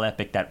overall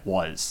epic that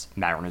was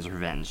Mariner's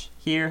Revenge.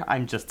 Here,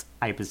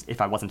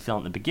 if I wasn't feeling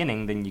it in the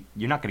beginning, then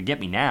you're not going to get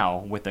me now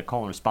with the call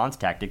and response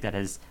tactic that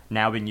has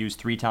now been used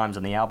 3 times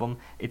on the album.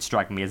 It's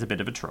striking me as a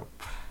bit of a trope.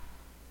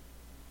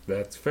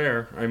 That's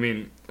fair. I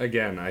mean,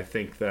 again, I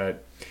think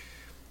that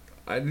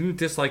I didn't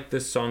dislike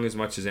this song as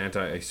much as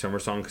Anti-Summer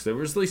Song because there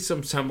was at least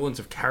some semblance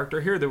of character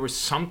here. There was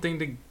something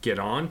to get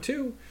on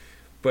to,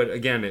 but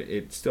again,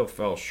 it still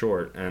fell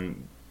short.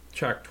 And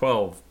track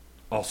 12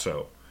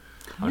 also,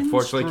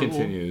 unfortunately,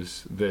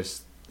 continues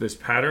this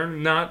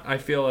pattern. Not, I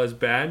feel, as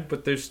bad,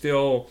 but there's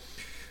still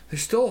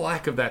a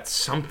lack of that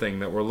something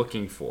that we're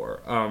looking for.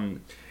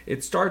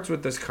 It starts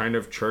with this kind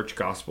of church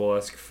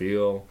gospel-esque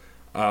feel.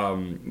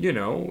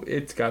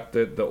 It's got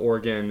the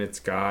organ, it's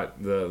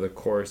got the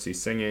chorusy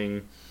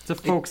singing. It's a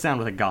folk sound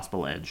with a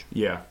gospel edge.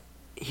 Yeah.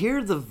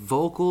 Here, the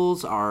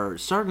vocals are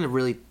starting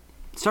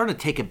to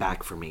take it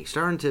back for me.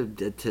 Starting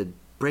to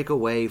break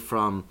away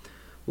from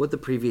what the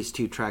previous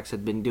 2 tracks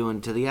had been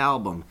doing to the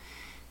album,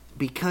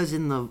 because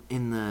in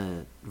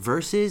the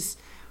verses,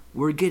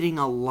 we're getting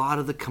a lot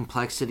of the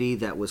complexity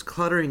that was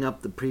cluttering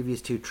up the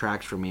previous 2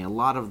 tracks for me. A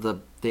lot of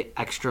the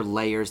extra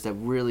layers that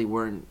really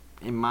weren't,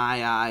 in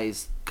my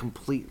eyes,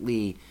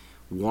 completely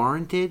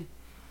warranted,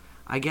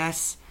 I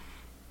guess.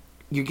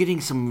 You're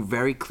getting some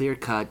very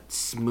clear-cut,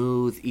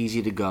 smooth,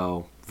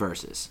 easy-to-go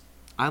verses.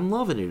 I'm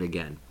loving it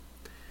again.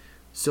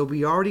 So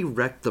we already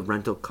wrecked the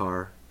rental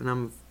car, and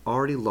I'm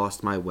already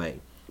lost my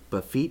way,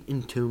 but feet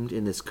entombed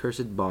in this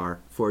cursed bar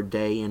for a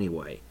day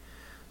anyway.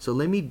 So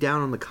lay me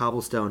down on the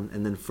cobblestone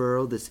and then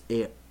furrow this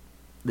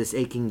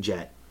aching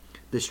jet.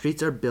 The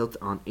streets are built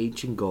on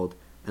ancient gold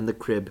and the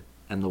crib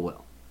and the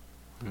will.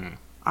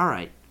 All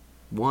right.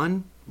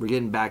 1, we're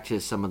getting back to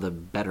some of the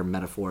better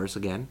metaphors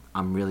again.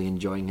 I'm really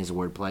enjoying his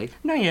wordplay.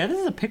 No, yeah, this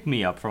is a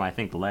pick-me-up from, I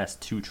think, the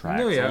last 2 tracks,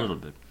 No, yeah. a little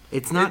bit.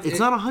 It's not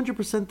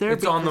 100% there.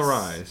 It's on the because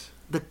rise.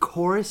 The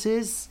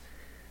choruses,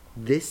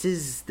 this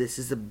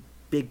is a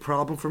big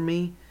problem for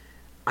me.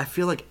 I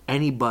feel like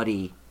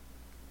anybody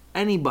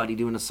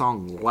doing a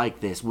song like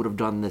this would have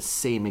done the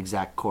same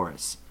exact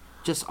chorus,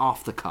 just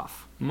off the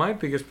cuff. My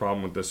biggest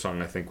problem with this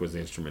song, I think, was the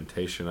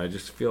instrumentation. I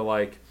just feel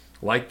like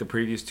the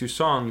previous 2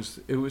 songs,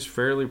 it was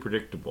fairly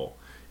predictable.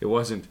 It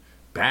wasn't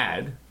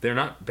bad. They're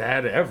not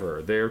bad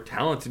ever. They're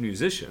talented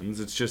musicians.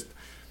 It's just,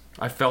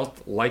 I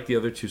felt like the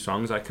other 2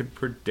 songs, I could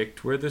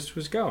predict where this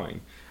was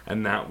going.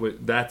 And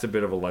that's a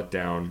bit of a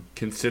letdown,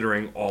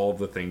 considering all of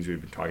the things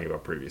we've been talking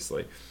about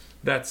previously.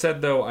 That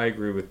said, though, I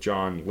agree with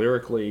John.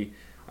 Lyrically,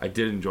 I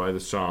did enjoy the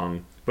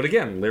song. But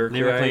again,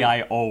 lyrically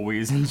I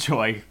always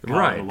enjoy Colin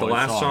Right. The Meloy's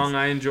last songs. song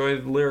I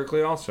enjoyed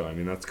lyrically also. I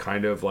mean, that's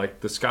kind of like,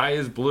 the sky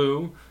is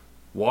blue,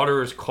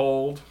 water is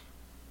cold.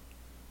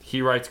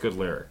 He writes good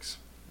lyrics.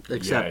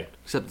 Yay.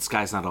 Except the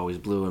sky's not always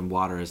blue and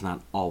water is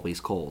not always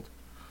cold.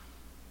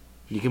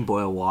 You can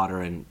boil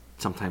water and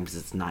sometimes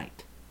it's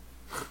night.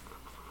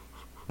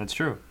 That's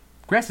true.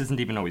 Grass isn't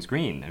even always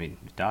green. I mean,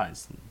 it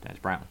dies. It's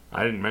brown.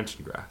 I didn't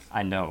mention grass.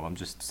 I know. I'm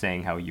just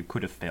saying how you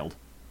could have failed.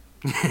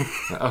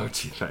 Oh,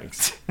 gee,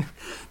 thanks.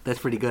 That's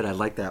pretty good. I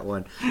like that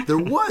one. There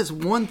was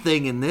one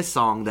thing in this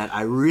song that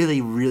I really,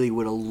 really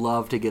would have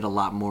loved to get a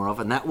lot more of,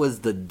 and that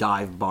was the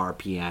dive bar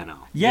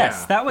piano.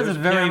 Yes, Yeah. that was There's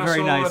a very, piano very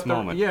solo nice at the-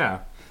 moment. Yeah.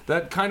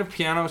 That kind of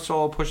piano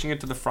solo pushing it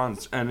to the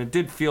front, and it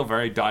did feel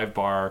very dive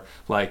bar,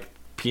 like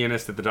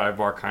pianist at the dive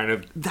bar kind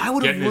of That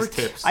would have getting his worked.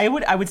 tips. I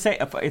would say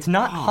it's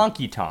not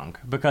honky tonk,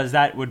 because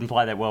that would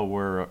imply that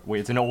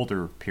it's an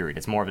older period.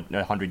 It's more of a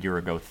 100-year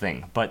ago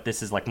thing. But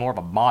this is like more of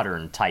a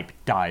modern type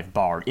dive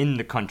bar in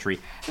the country.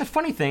 And the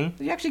funny thing,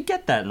 you actually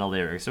get that in the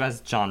lyrics. So as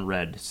John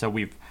read, so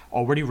we've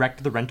already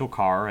wrecked the rental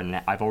car,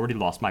 and I've already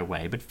lost my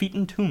way, but feet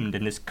entombed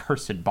in this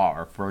cursed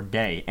bar for a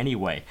day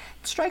anyway.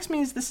 It strikes me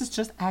as this is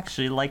just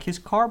actually like his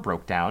car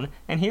broke down,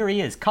 and here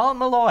he is, Colin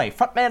Meloy,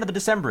 frontman of the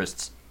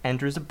Decemberists,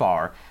 enters a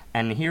bar,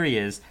 and here he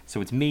is, so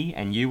it's me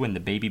and you and the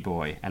baby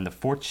boy, and the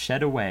fort's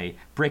shed away,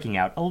 breaking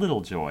out a little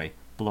joy,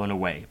 blown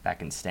away,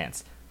 back in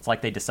stance. It's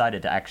like they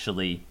decided to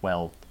actually,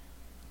 well,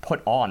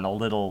 put on a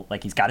little,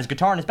 like he's got his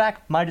guitar in his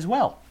back, might as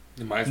well.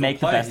 You might as well Make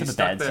the play. best He's of a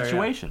stuck bad there,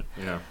 situation.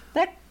 Yeah.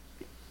 That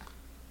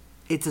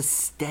It's a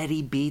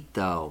steady beat,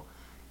 though.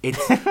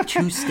 It's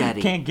too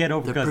steady. Can't get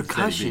over the because it's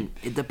steady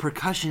percussion. The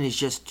percussion is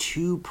just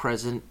too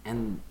present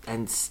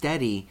and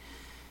steady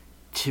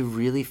to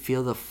really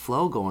feel the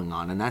flow going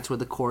on, and that's where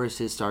the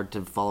choruses start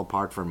to fall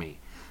apart for me.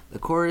 The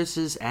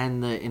choruses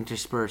and the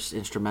interspersed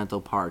instrumental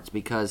parts,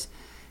 because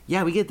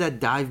yeah, we get that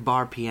dive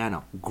bar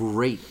piano,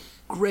 great,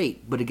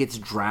 but it gets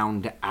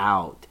drowned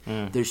out.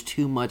 There's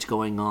too much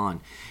going on.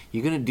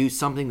 You're gonna do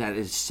something that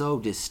is so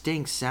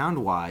distinct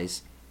sound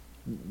wise.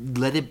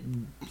 Let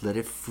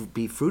it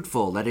be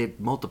fruitful. Let it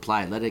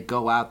multiply. Let it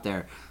go out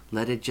there.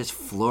 Let it just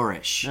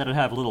flourish. That'd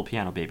have little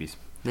piano babies.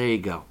 There you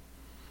go.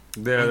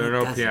 There And are it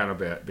no doesn't. piano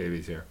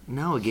babies here.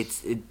 No,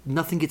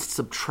 nothing gets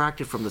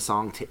subtracted from the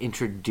song to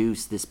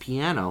introduce this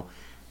piano,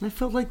 and I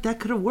felt like that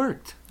could have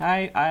worked.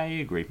 I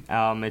agree.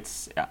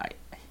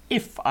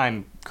 If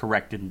I'm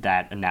correct in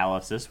that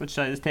analysis, which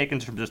is taken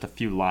from just a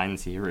few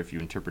lines here, if you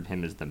interpret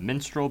him as the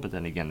minstrel, but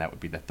then again, that would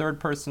be the third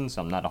person,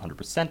 so I'm not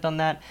 100% on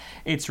that.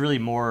 It's really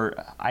more,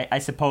 I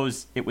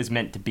suppose it was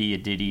meant to be a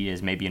ditty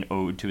as maybe an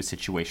ode to a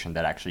situation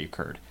that actually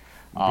occurred.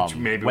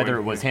 maybe Whether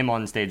when- it was him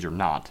on stage or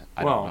not,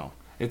 I don't know.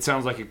 It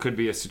sounds like it could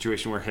be a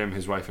situation where him,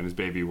 his wife, and his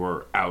baby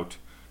were out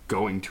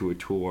going to a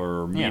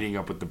tour or meeting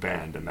up with the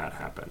band, and that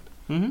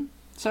happened.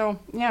 So,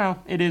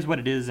 it is what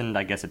it is, and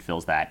I guess it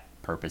fills that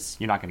purpose.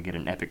 You're not going to get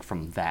an epic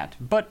from that.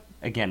 But,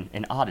 again,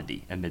 an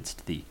oddity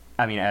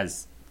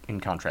as in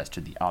contrast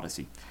to the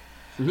Odyssey.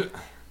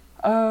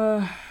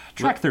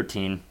 Track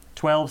 13,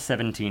 12,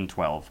 17,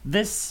 12.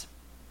 This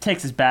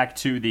takes us back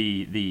to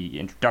the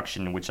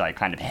introduction, in which I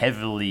kind of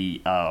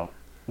heavily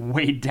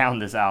weighed down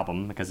this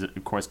album, because it,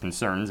 of course,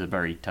 concerns a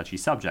very touchy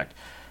subject.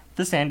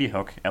 The Sandy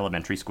Hook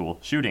Elementary School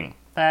shooting.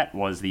 That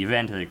was the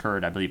event that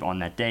occurred, I believe, on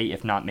that day.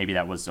 If not, maybe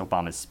that was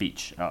Obama's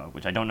speech,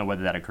 which I don't know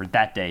whether that occurred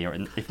that day, or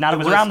if not, it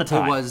was around the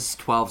time. It was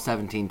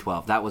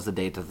 12/17/12. That was the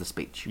date of the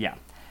speech. Yeah.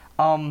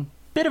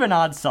 Bit of an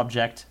odd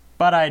subject,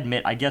 but I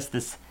admit, I guess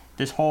this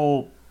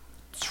whole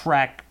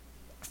track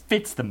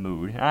fits the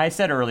mood. And I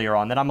said earlier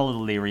on that I'm a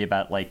little leery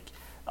about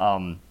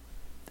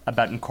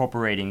about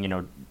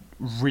incorporating,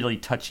 really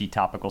touchy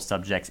topical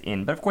subjects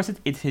in, but of course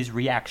it's his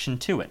reaction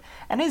to it.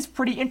 And it's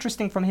pretty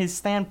interesting from his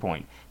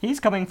standpoint. He's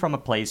coming from a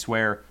place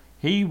where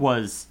he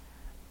was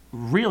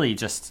really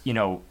just,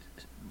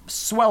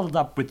 swelled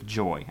up with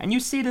joy. And you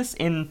see this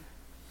in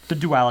the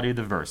duality of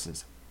the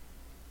verses.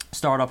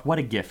 Start off, what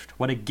a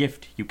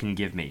gift you can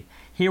give me.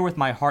 Here with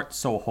my heart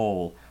so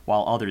whole,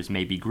 while others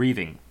may be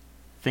grieving.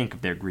 Think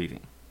of their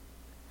grieving.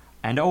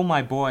 And oh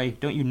my boy,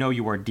 don't you know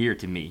you are dear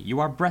to me? You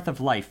are breath of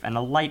life, and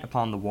a light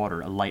upon the water,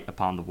 a light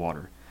upon the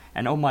water.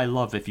 And oh my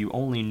love, if you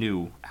only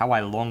knew how I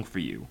long for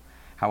you,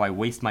 how I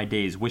waste my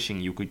days wishing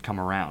you could come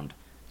around,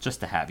 just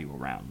to have you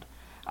around.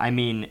 I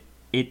mean,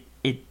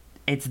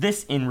 it's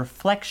this in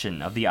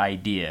reflection of the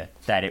idea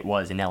that it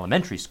was an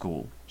elementary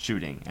school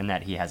shooting and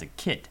that he has a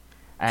kid.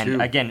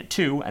 And again,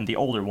 2, and the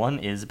older one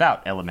is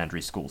about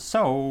elementary school.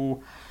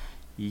 So,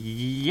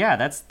 yeah,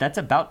 that's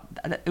about...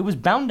 It was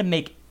bound to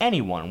make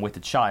anyone with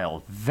a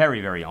child very,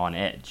 very on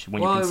edge.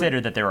 When you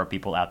consider that there are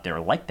people out there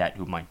like that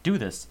who might do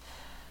this.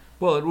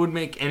 Well, it would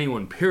make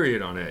anyone,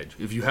 period, on edge.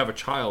 If you have a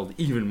child,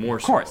 even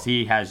more so. Of course,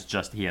 he has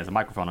a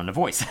microphone and a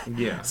voice.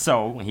 Yeah.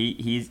 So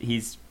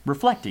he's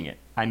reflecting it.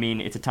 I mean,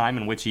 it's a time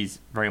in which he's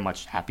very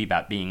much happy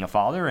about being a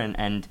father,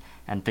 and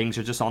things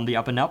are just on the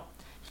up and up.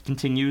 He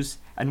continues,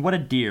 and what a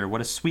dear,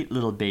 what a sweet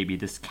little baby,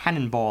 this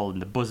cannonball in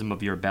the bosom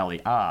of your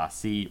belly. Ah,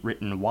 see,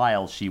 written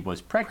while she was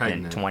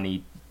pregnant.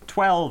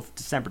 2012,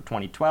 December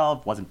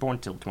 2012, wasn't born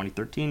till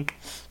 2013.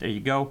 There you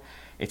go.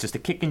 It's just a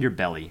kick in your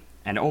belly.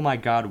 And oh my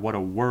God, what a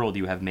world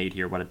you have made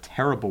here. What a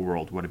terrible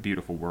world. What a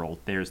beautiful world.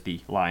 There's the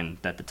line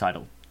that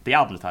the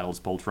album's title is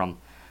pulled from.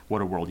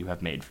 What a world you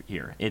have made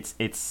here. It's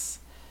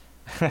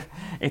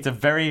it's a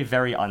very,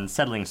 very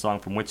unsettling song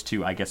from which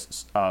to, I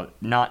guess,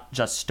 not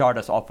just start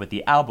us off with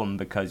the album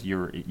because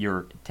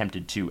you're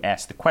tempted to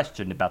ask the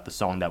question about the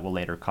song that will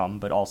later come,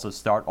 but also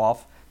start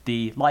off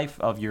the life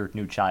of your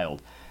new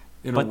child.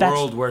 In a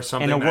world where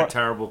something that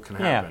terrible can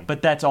happen. Yeah,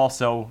 but that's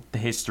also the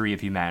history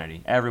of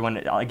humanity. Everyone,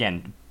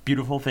 again...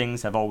 Beautiful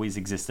things have always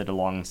existed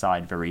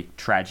alongside very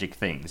tragic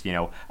things. You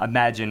know,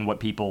 imagine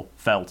what people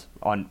felt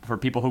for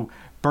people who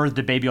birthed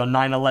a baby on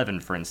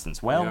 9/11, for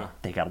instance. Well,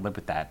 they got to live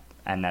with that,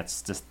 and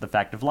that's just the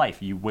fact of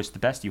life. You wish the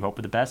best, you hope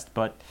for the best,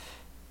 but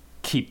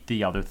keep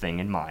the other thing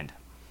in mind.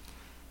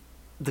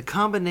 The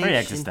combination... Very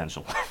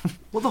existential.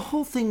 Well, the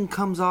whole thing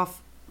comes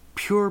off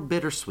pure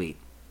bittersweet.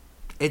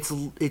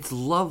 It's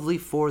lovely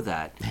for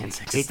that.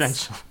 It's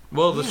existential.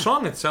 Well, the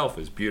song itself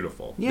is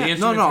beautiful. Yeah, the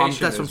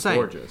instrumentation that's what I'm saying.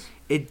 Gorgeous.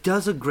 It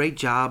does a great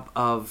job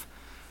of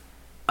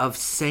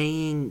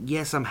saying,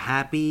 yes, I'm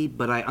happy,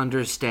 but I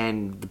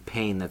understand the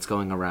pain that's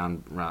going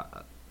around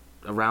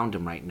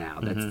him right now.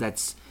 Mm-hmm.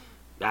 That's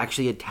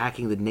actually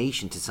attacking the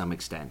nation to some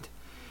extent.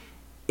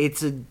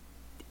 It's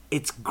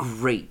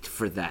great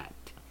for that.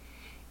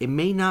 It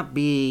may not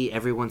be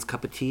everyone's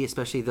cup of tea,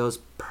 especially those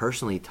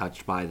personally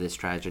touched by this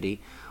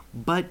tragedy,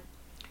 but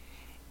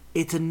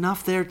it's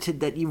enough there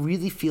that you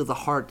really feel the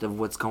heart of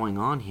what's going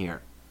on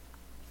here.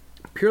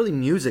 Purely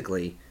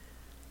musically,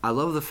 I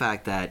love the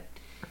fact that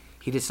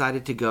he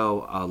decided to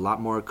go a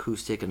lot more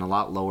acoustic and a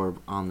lot lower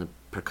on the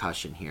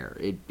percussion here.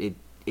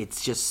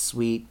 It's just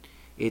sweet,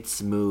 it's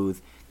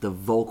smooth. The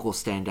vocals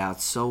stand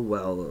out so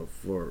well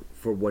for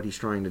what he's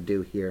trying to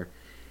do here.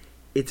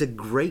 It's a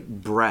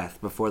great breath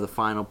before the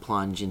final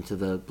plunge into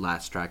the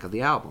last track of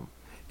the album.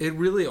 It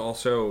really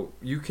also,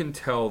 you can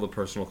tell the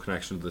personal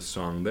connection to this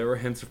song. There were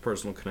hints of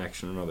personal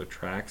connection in other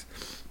tracks,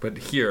 but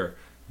here,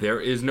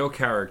 there is no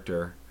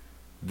character.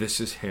 This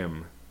is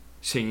him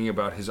singing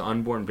about his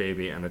unborn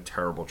baby and a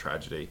terrible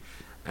tragedy.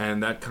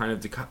 And that kind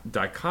of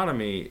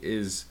dichotomy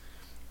is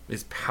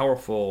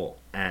powerful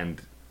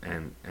and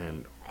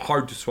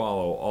hard to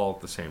swallow all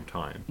at the same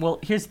time. Well,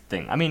 here's the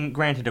thing. I mean,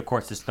 granted, of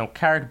course, there's no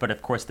character, but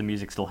of course the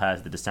music still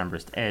has the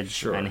Decemberist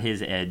edge and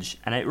his edge.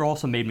 And it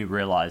also made me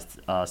realize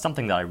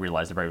something that I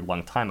realized a very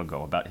long time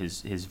ago about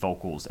his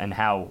vocals, and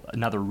how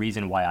another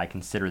reason why I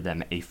consider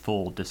them a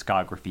full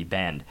discography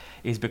band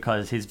is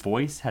because his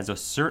voice has a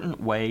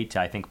certain way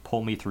to, I think,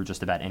 pull me through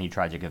just about any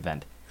tragic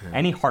event,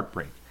 any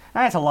heartbreak.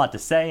 Now, that's a lot to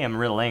say. I'm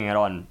really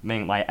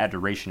laying my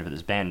adoration for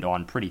this band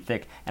on pretty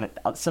thick, and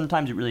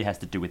sometimes it really has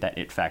to do with that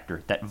it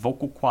factor, that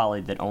vocal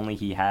quality that only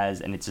he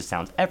has, and it just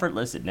sounds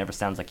effortless. It never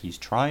sounds like he's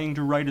trying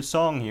to write a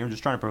song here,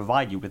 just trying to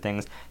provide you with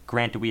things.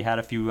 Granted, we had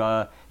a few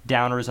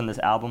downers on this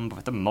album, but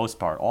for the most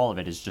part, all of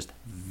it is just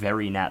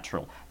very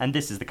natural. And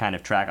this is the kind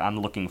of track I'm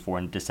looking for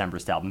in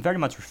Decemberist album, very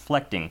much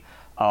reflecting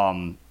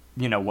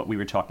what we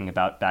were talking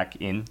about back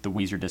in the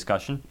Weezer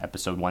discussion,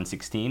 episode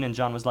 116, and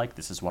John was like,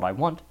 this is what I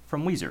want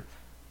from Weezer.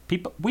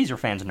 Weezer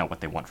fans know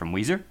what they want from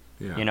Weezer,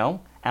 and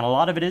a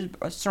lot of it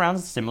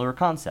surrounds similar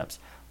concepts.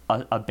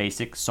 A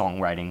basic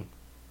songwriting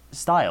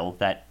style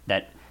that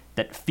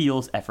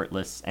feels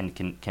effortless and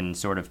can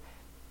sort of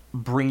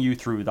bring you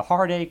through the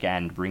heartache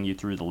and bring you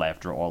through the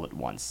laughter all at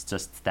once.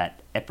 Just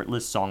that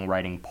effortless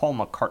songwriting, Paul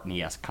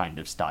McCartney-esque kind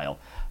of style.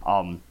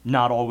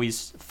 Not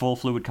always full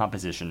fluid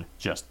composition,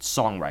 just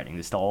songwriting.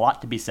 There's still a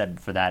lot to be said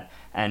for that,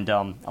 and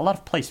a lot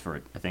of place for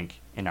it, I think,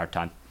 in our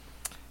time.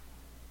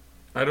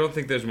 I don't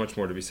think there's much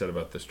more to be said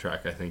about this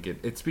track. I think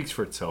it speaks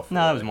for itself.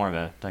 No, it was more of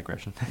a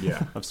digression.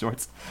 Yeah. Of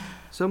sorts.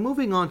 So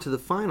moving on to the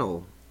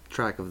final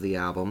track of the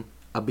album,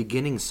 a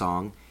beginning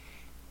song.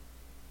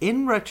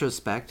 In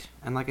retrospect,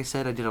 and like I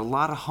said, I did a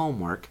lot of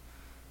homework,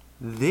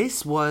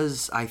 this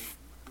was, I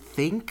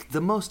think, the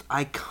most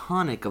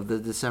iconic of the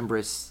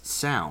Decemberist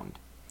sound.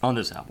 On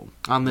this album.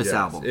 On this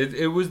album.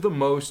 It was the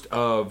most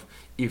of,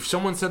 if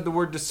someone said the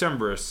word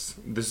Decemberist,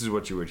 this is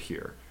what you would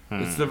hear.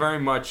 It's the very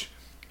much...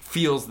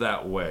 feels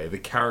that way, the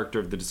character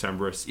of the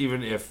Decemberists,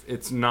 even if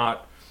it's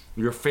not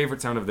your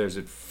favorite sound of theirs,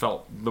 it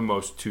felt the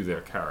most to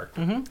their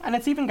character. And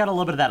it's even got a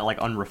little bit of that like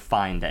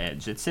unrefined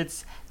edge.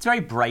 It's very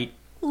bright,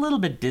 a little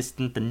bit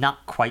distant, the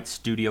not quite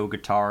studio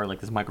guitar, like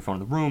there's a microphone in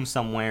the room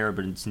somewhere,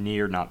 but it's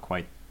near, not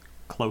quite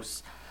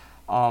close.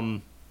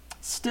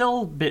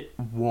 Still a bit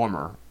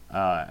warmer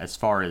as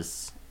far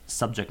as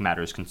subject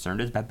matter is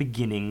concerned. It's about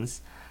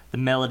beginnings. The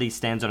melody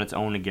stands on its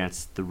own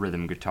against the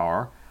rhythm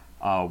guitar.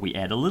 We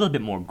add a little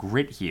bit more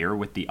grit here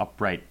with the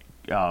upright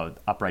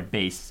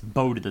bass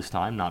bowed this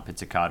time, not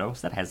pizzicato.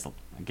 So that has,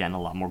 again,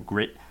 a lot more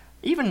grit.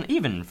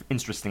 Even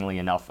interestingly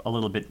enough, a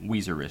little bit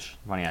Weezer-ish.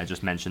 Funny, I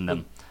just mentioned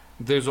them.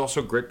 There's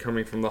also grit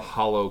coming from the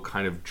hollow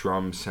kind of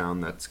drum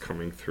sound that's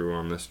coming through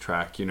on this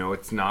track. You know,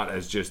 it's not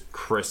as just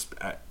crisp.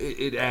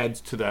 It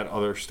adds to that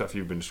other stuff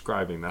you've been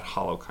describing, that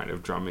hollow kind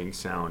of drumming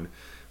sound.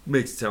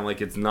 Makes it sound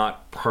like it's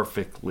not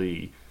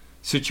perfectly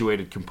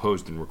situated,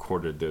 composed, and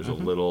recorded. There's a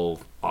little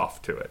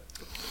off to it.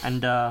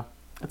 And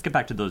let's get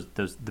back to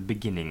the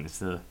beginnings,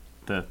 the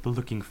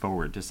looking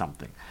forward to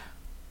something.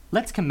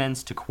 Let's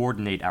commence to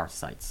coordinate our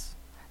sights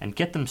and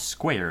get them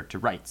square to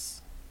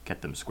rights.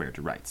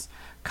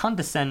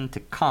 Condescend to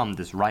calm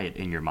this riot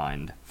in your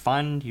mind.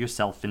 Find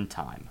yourself in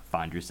time.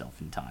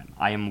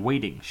 I am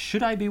waiting.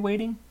 Should I be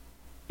waiting?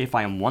 If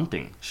I am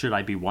wanting, should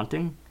I be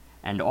wanting?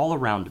 And all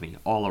around me.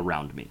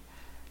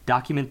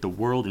 Document the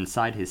world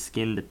inside his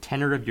skin, the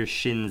tenor of your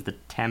shins, the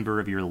timbre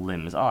of your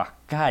limbs. Oh,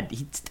 God,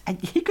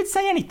 he could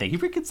say anything. He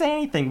could say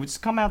anything. It would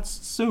just come out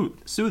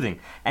soothing.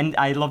 And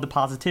I love the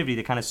positivity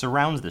that kind of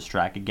surrounds this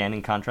track, again,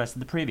 in contrast to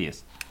the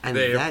previous. And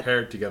they are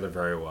paired together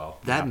very well.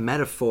 That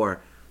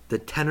metaphor, the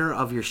tenor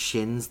of your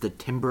shins, the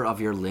timbre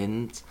of your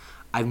limbs,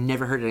 I've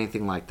never heard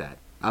anything like that.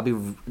 I'll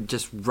be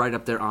just right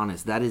up there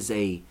honest. That is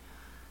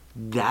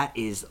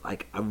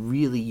like a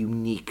really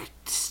unique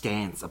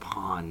stance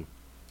upon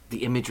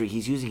the imagery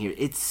he's using here.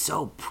 It's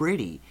so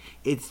pretty.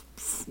 It's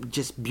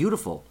just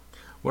beautiful.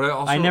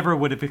 I never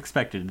would have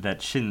expected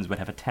that shins would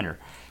have a tenor.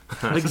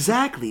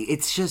 Exactly.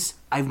 It's just,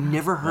 I've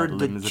never heard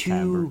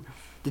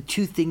the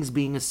two things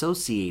being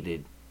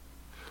associated.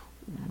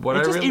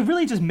 It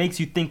really just makes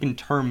you think in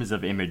terms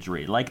of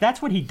imagery. Like,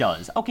 that's what he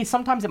does. Okay,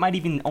 sometimes it might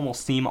even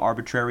almost seem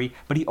arbitrary,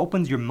 but he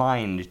opens your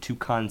mind to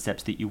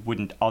concepts that you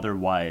wouldn't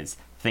otherwise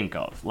think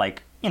of.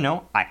 Like,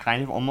 I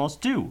kind of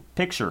almost do.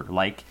 Picture,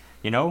 like,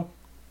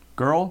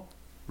 girl,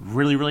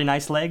 really, really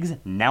nice legs.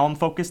 Now I'm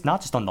focused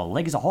not just on the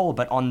leg as a whole,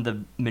 but on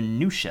the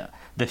minutia,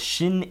 the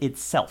shin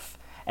itself.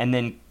 And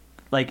then,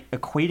 like,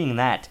 equating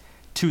that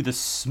to the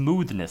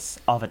smoothness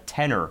of a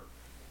tenor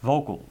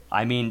vocal.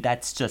 I mean,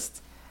 that's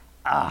just,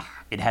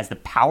 it has the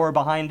power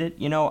behind it,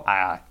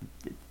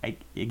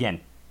 again,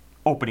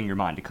 opening your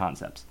mind to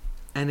concepts.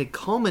 And it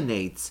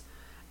culminates,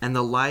 and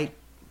the light,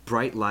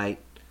 bright light,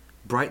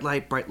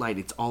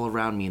 it's all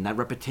around me. And that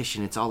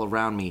repetition, it's all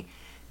around me.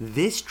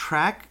 This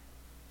track,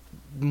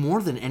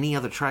 more than any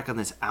other track on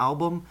this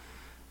album,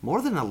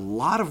 more than a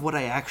lot of what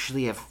I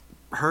actually have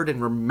heard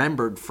and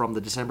remembered from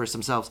the Decemberists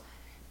themselves,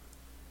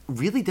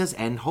 really does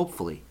end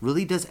hopefully.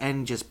 Really does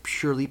end just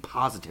purely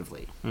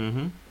positively.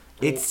 Mm-hmm.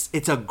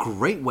 It's a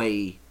great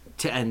way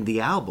to end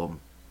the album.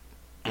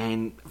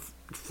 And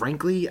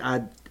frankly,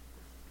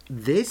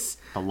 this...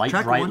 The light,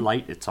 bright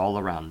light, it's all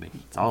around me.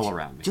 It's all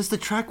around me. Just the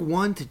track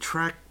 1 to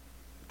track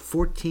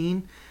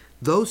 14,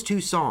 those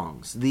two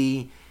songs,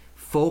 the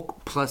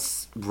folk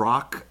plus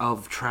rock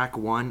of track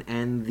 1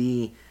 and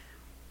the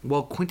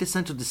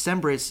quintessential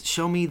Decemberists,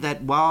 show me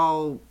that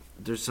while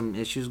there's some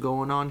issues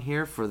going on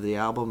here for the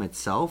album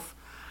itself,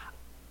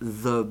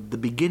 the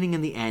beginning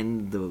and the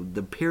end,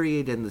 the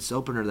period and this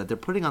opener that they're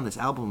putting on this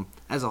album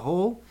as a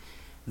whole,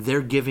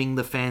 they're giving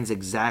the fans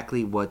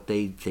exactly what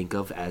they think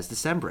of as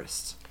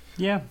Decemberists.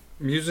 Yeah.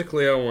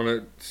 Musically, I want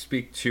to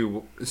speak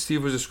to...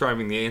 Steve was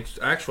describing the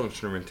actual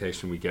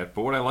instrumentation we get,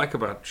 but what I like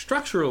about it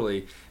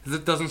structurally is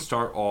it doesn't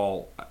start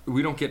all...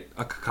 We don't get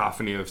a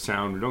cacophony of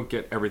sound. We don't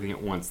get everything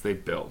at once. They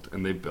build,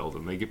 and they build,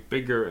 and they get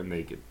bigger, and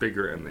they get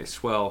bigger, and they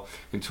swell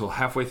until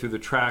halfway through the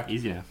track...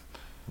 Easy enough.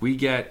 We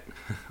get...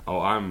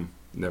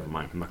 Never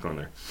mind, I'm not going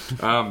there.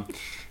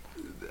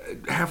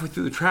 Halfway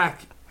through the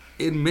track,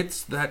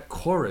 amidst that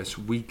chorus,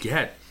 we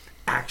get...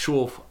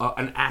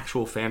 an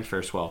actual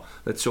fanfare swell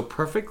that's so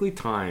perfectly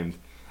timed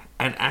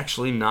and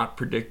actually not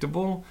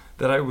predictable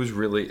that I was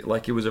really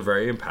like, it was a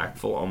very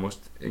impactful,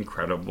 almost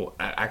incredible,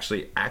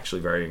 actually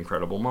very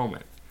incredible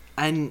moment.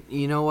 And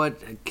you know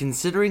what?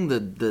 Considering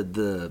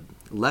the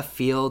left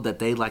field that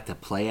they like to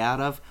play out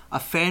of, a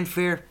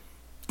fanfare,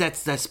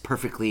 that's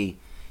perfectly.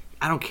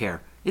 I don't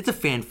care. It's a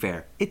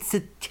fanfare. It's a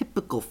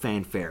typical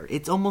fanfare.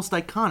 It's almost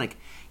iconic.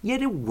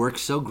 Yet it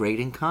works so great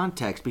in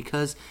context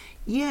because,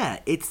 yeah,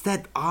 it's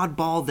that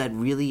oddball that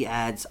really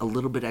adds a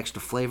little bit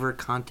extra flavor,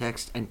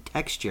 context, and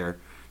texture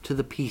to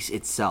the piece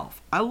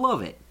itself. I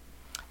love it.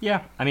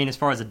 Yeah, I mean, as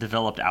far as a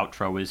developed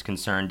outro is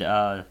concerned,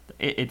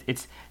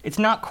 it's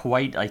not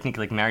quite, I think,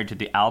 like married to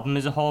the album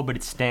as a whole, but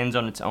it stands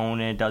on its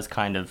own, and it does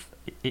kind of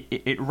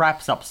it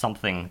wraps up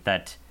something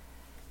that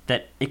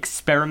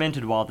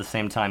experimented while at the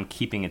same time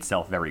keeping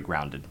itself very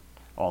grounded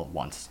all at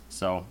once.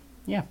 So,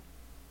 yeah.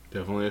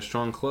 Definitely a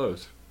strong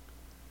close.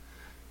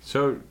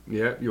 So,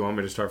 yeah, you want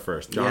me to start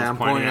first? John's I'm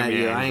pointing at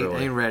you. I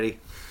angrily. ain't ready.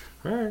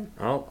 All right,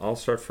 I'll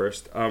start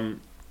first.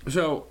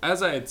 So,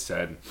 as I had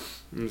said,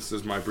 and this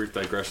is my brief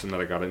digression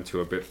that I got into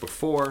a bit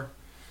before,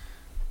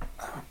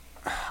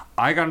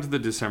 I got into the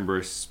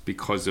Decemberists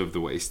because of the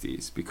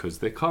Wasties, because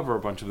they cover a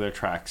bunch of their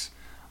tracks,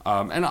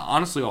 and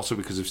honestly also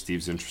because of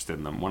Steve's interest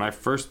in them.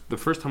 The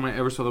first time I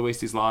ever saw the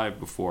Wasties live,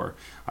 before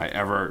I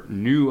ever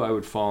knew I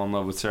would fall in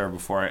love with Sarah,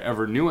 before I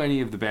ever knew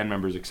any of the band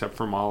members except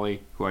for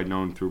Molly, who I'd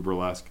known through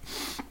Burlesque,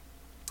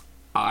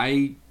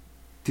 I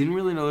didn't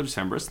really know the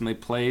Decemberists, and they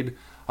played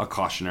a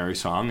cautionary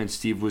song, and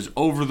Steve was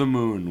over the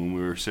moon when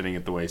we were sitting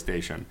at the way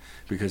station,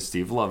 because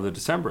Steve loved the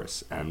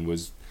Decemberists and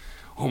was,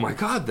 oh my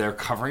god, they're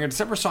covering a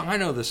December song, I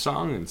know this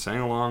song, and sang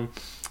along.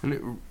 And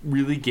it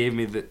really gave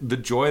me the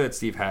joy that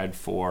Steve had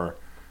for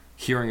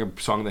hearing a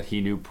song that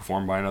he knew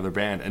performed by another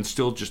band and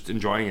still just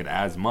enjoying it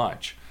as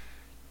much,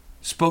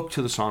 spoke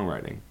to the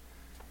songwriting.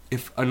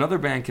 If another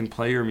band can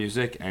play your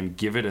music and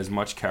give it as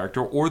much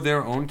character, or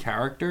their own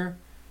character,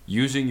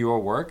 using your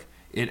work,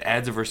 it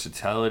adds a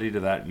versatility to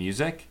that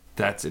music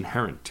that's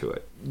inherent to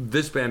it.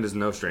 This band is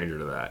no stranger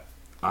to that.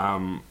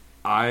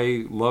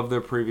 I love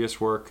their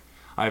previous work.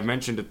 I've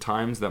mentioned at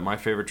times that my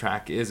favorite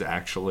track is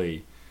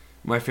actually,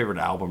 my favorite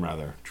album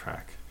rather,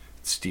 track.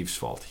 It's Steve's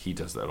fault. He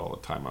does that all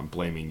the time. I'm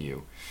blaming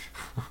you.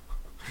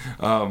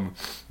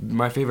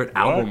 My favorite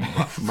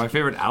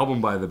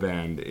album by the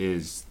band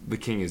is The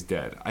King is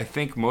Dead. I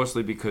think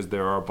mostly because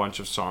there are a bunch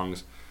of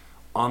songs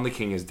on The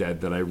King is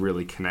Dead that I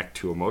really connect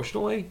to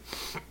emotionally.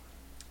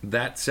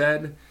 That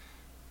said,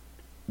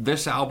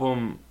 this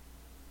album,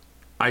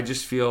 I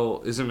just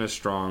feel, isn't as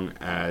strong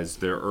as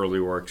their early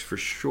works. For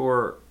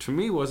sure, to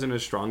me, wasn't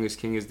as strong as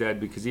King is Dead,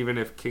 because even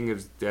if King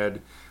is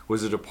Dead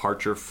was a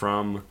departure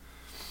from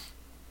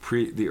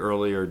the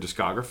earlier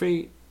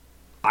discography,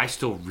 I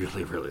still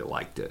really, really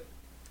liked it.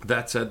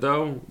 That said,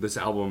 though, this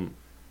album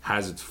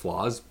has its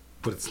flaws,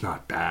 but it's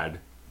not bad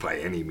by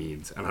any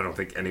means, and I don't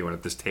think anyone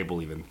at this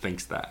table even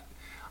thinks that.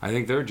 I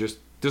think they're just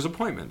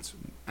disappointments.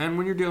 And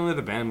when you're dealing with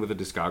a band with a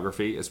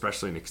discography,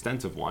 especially an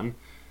extensive one,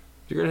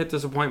 you're going to hit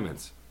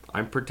disappointments.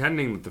 I'm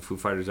pretending that the Foo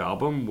Fighters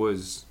album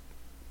was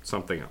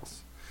something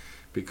else,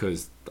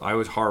 because I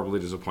was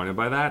horribly disappointed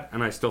by that,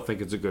 and I still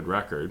think it's a good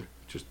record.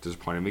 It just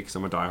disappointed me because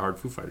I'm a diehard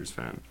Foo Fighters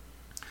fan.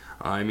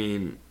 I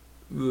mean,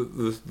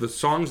 the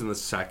songs in the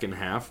second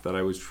half that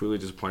I was truly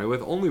disappointed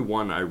with, only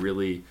one I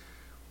really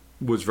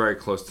was very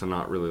close to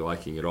not really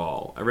liking at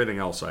all. Everything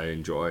else I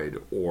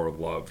enjoyed or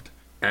loved.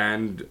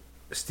 And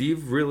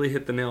Steve really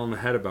hit the nail on the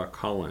head about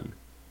Colin.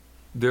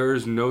 There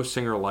is no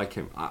singer like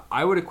him.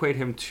 I would equate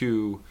him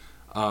to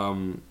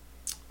Justin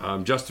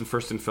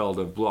Furstenfeld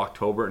of Blue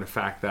October, in the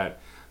fact that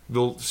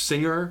the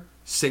singer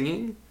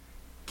singing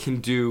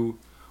can do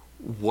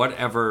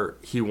whatever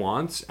he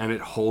wants, and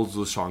it holds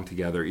the song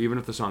together, even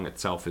if the song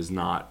itself is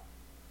not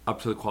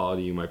up to the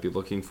quality you might be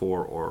looking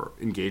for or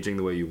engaging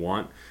the way you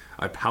want.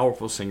 A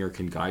powerful singer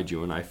can guide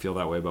you, and I feel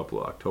that way about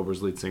Blue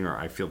October's lead singer.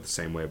 I feel the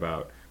same way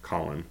about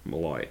Colin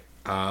Malloy.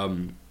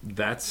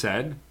 That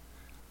said,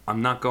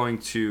 I'm not going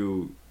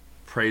to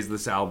praise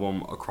this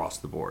album across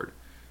the board.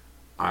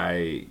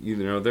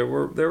 There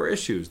were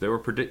issues. There were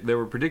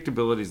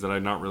predictabilities that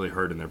I'd not really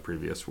heard in their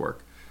previous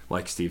work,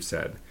 like Steve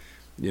said,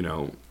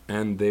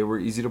 and they were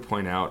easy to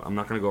point out. I'm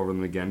not going to go over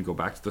them again. Go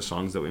back to the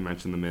songs that we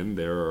mentioned them in.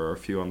 There are a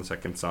few on the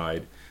second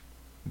side,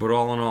 but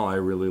all in all, I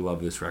really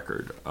love this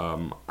record.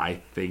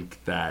 I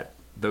think that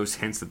those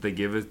hints that they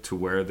give it to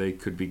where they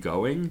could be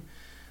going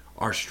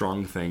are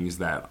strong things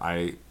that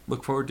I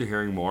look forward to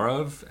hearing more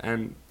of,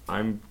 and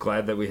I'm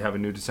glad that we have a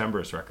new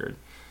Decemberist record.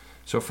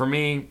 So for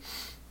me,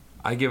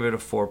 I give it a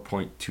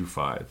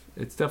 4.25.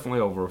 It's definitely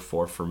over a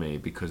 4 for me,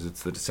 because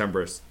it's the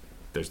Decemberists.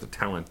 There's the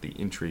talent, the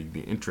intrigue,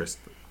 the interest,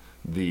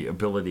 the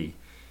ability.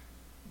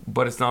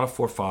 But it's not a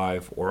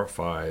 4.5 or a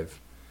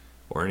 5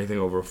 or anything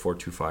over a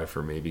 4.25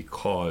 for me,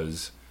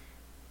 because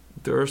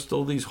there are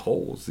still these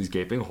holes, these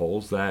gaping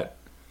holes that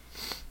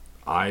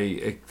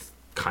I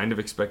kind of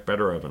expect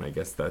better of, and I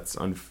guess that's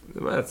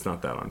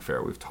not that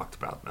unfair. We've talked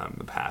about that in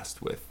the past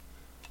with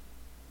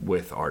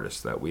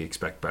artists that we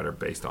expect better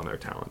based on their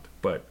talent.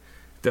 But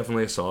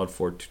definitely a solid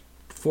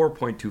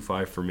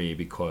 4.25 for me,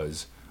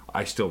 because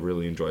I still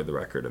really enjoyed the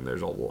record, and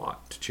there's a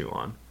lot to chew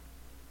on.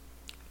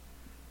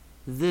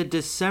 The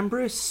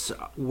Decemberists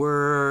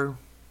were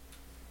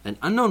an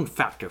unknown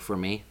factor for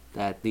me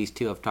that these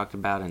two have talked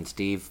about, and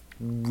Steve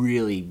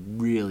really,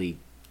 really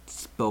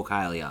spoke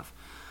highly of.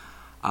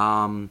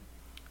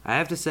 I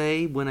have to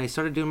say, when I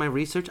started doing my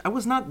research, I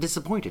was not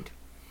disappointed.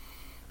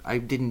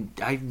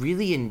 I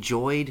really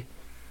enjoyed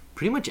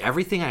pretty much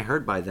everything I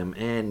heard by them,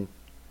 and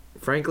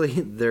frankly,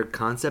 their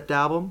concept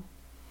album,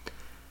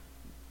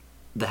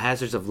 The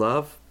Hazards of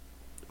Love,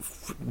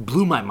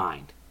 blew my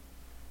mind.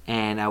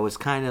 And I was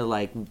kind of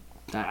like,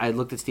 I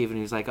looked at Steve and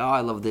he was like, oh, I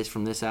love this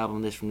from this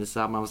album, this from this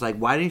album. I was like,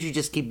 why didn't you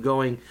just keep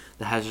going,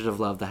 The Hazards of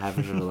Love, The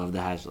Hazards of Love,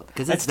 The Hazards of Love?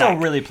 Because it still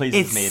really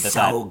pleases me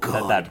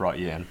that brought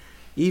you in.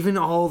 Even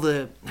all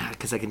the,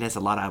 because I condense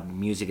a lot of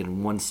music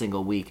in one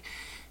single week,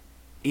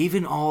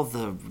 even all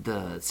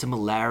the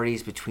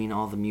similarities between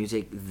all the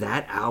music,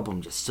 that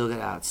album just stood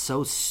out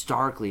so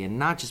starkly, and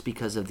not just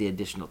because of the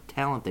additional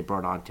talent they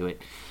brought onto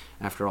it.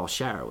 After all,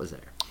 Shara was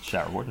there.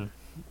 Shara Warden.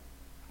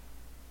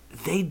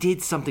 They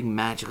did something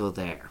magical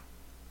there.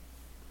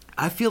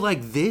 I feel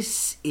like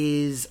this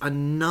is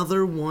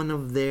another one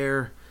of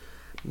their,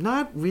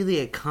 not really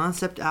a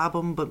concept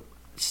album, but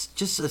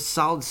just a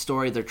solid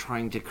story they're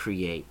trying to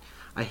create.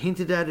 I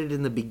hinted at it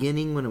in the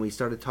beginning when we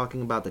started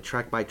talking about the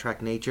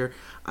track-by-track nature.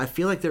 I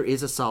feel like there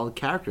is a solid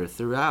character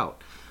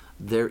throughout.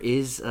 There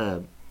is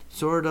a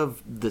sort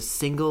of the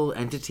single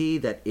entity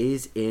that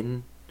is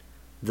in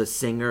the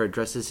singer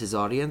addresses his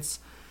audience.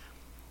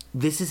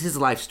 This is his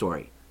life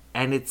story,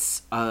 and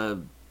it's a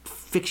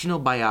fictional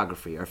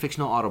biography or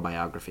fictional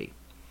autobiography.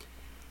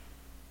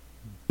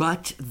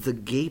 But the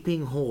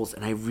gaping holes,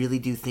 and I really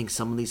do think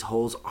some of these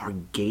holes are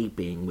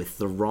gaping with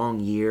The Wrong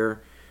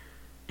Year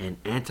and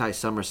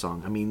Anti-Summer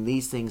Song. I mean,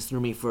 these things threw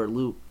me for a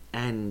loop.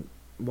 And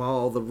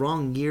while The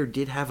Wrong Year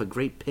did have a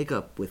great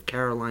pickup with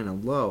Carolina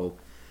Low,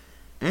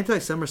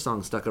 Anti-Summer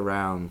Song stuck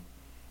around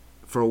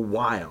for a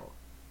while,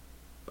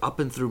 up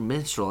and through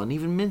Minstrel, and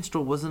even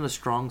Minstrel wasn't a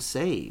strong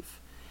save.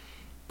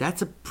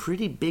 That's a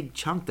pretty big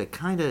chunk that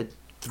kind of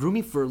threw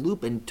me for a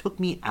loop and took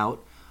me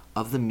out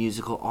of the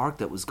musical arc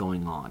that was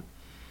going on.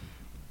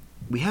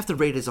 We have to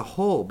rate as a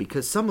whole,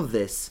 because some of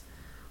this,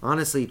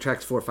 honestly,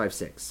 tracks 4, 5,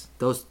 6.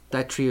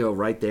 That trio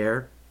right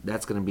there,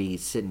 that's going to be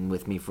sitting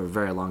with me for a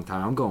very long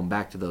time. I'm going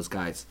back to those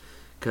guys,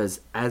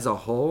 because as a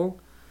whole,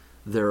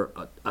 they're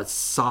a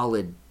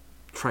solid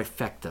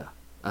trifecta,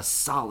 a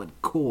solid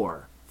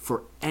core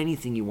for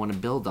anything you want to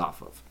build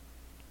off of.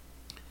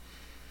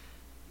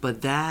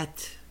 But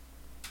that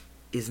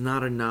is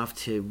not enough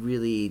to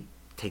really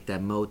take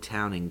that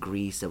Motown and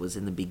Grease that was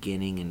in the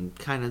beginning and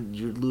kind of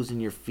you're losing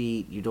your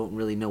feet. You don't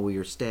really know where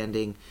you're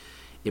standing.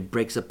 It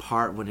breaks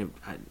apart when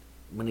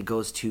it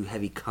goes too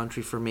heavy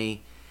country for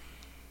me.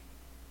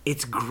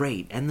 It's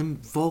great, and the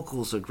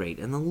vocals are great,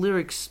 and the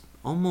lyrics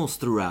almost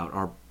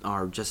throughout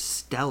are just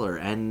stellar,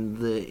 and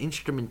the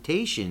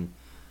instrumentation,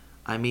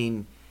 I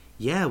mean,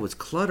 yeah, it was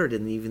cluttered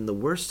in even the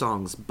worst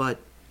songs, but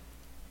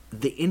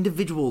the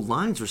individual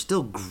lines were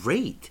still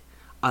great.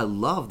 I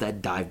love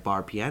that dive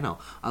bar piano.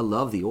 I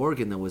love the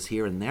organ that was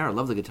here and there. I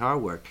love the guitar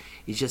work.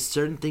 It's just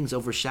certain things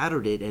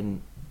overshadowed it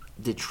and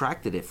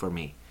detracted it for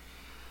me.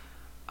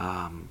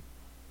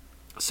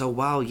 So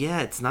while,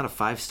 yeah, it's not a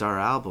 5-star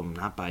album,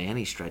 not by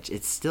any stretch,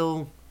 it's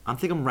still, I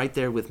think I'm right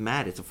there with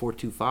Matt. It's a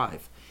 4.25.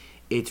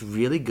 It's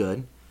really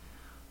good.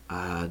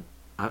 I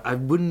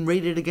wouldn't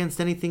rate it against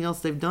anything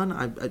else they've done.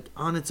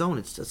 On its own,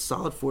 it's a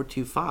solid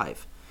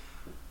 4.25.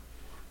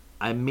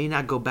 I may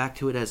not go back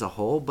to it as a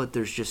whole, but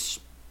there's just,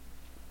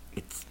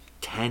 it's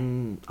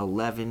 10,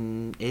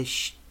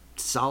 11-ish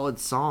solid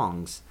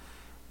songs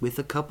with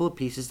a couple of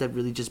pieces that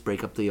really just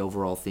break up the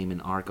overall theme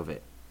and arc of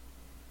it.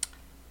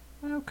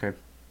 Okay.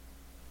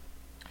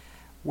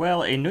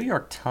 Well, a New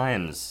York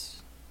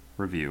Times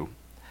review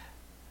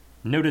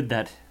noted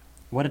that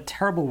 "What a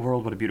Terrible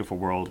World, What a Beautiful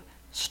World"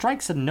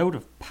 strikes a note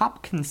of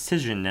pop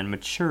concision and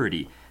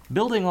maturity,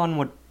 building on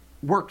what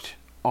worked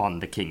on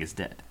The King is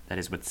Dead. That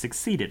is, what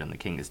succeeded on The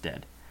King is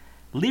Dead.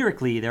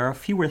 Lyrically, there are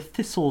fewer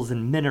thistles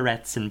and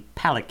minarets and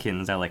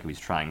palicans, I like how he's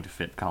trying to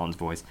fit Colin's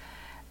voice,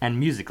 and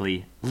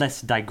musically,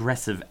 less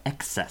digressive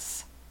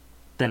excess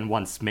than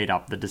once made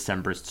up the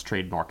Decemberists'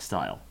 trademark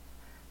style.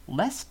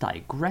 Less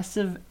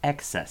digressive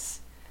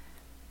excess.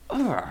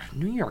 Ugh,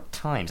 New York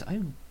Times.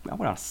 I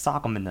want to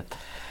sock them in the...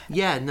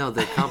 Yeah, no,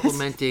 they're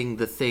complimenting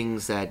the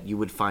things that you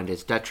would find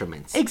as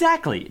detriments.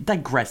 Exactly.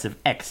 Digressive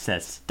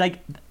excess.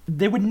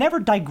 They were never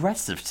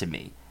digressive to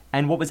me.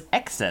 And what was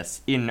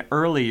excess in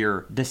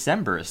earlier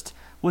Decemberist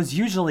was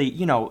usually,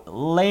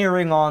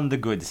 layering on the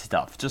good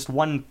stuff. Just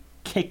one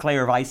cake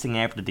layer of icing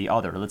after the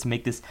other. Let's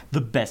make this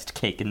the best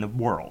cake in the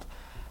world.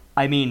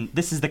 I mean,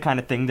 this is the kind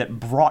of thing that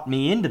brought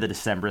me into the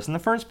Decemberists in the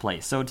first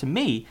place. So to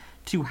me,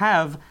 to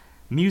have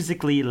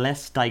musically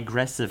less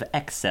digressive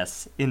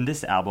excess in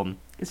this album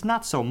is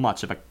not so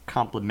much of a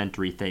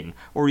complimentary thing,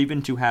 or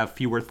even to have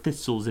fewer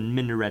thistles and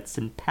minarets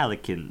and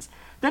palicans.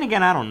 Then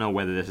again, I don't know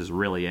whether this is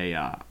really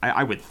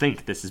I would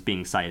think this is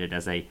being cited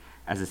as a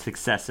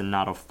success and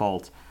not a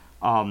fault.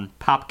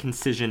 Pop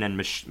concision and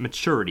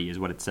maturity is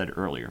what it said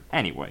earlier.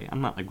 Anyway,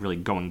 I'm not really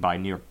going by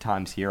New York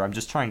Times here. I'm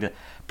just trying to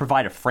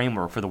provide a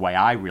framework for the way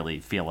I really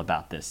feel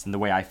about this and the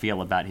way I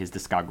feel about his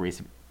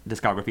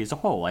discography as a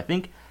whole. I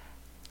think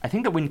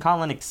that when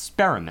Colin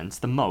experiments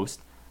the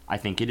most, I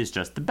think it is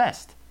just the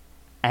best.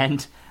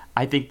 And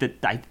I think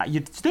that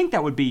you'd think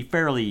that would be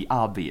fairly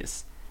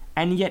obvious.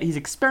 And yet he's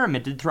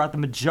experimented throughout the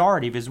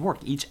majority of his work.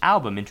 Each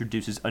album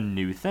introduces a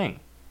new thing.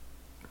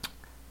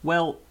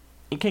 Well,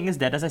 King is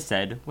Dead, as I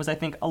said, was, I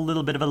think, a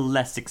little bit of a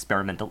less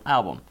experimental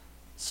album.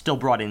 Still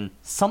brought in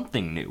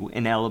something new,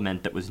 an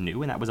element that was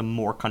new, and that was a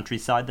more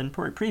countryside than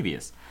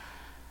previous.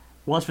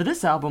 Well, as for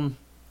this album,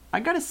 I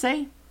gotta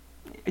say,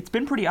 it's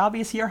been pretty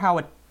obvious here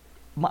how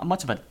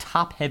much of a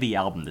top-heavy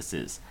album this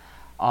is.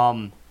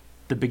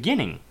 The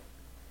beginning,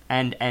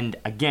 And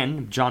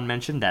again, John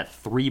mentioned that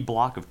 3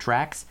 block of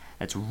tracks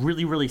that's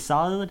really, really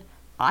solid.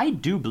 I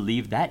do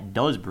believe that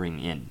does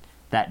bring in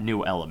that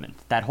new element,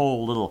 that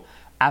whole little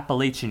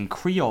Appalachian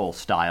Creole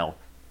style.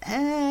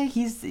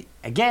 He's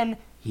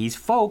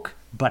folk,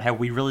 but have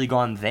we really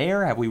gone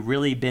there? Have we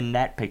really been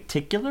that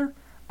particular?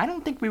 I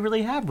don't think we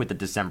really have with the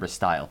December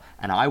style,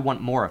 and I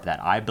want more of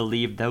that. I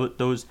believe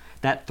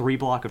that 3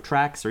 block of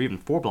tracks, or even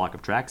 4 block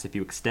of tracks, if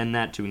you extend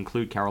that to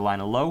include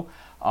Carolina Low,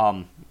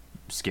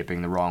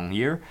 skipping the wrong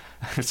year,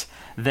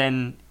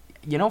 then,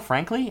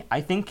 frankly,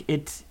 I think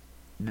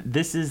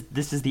this is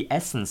the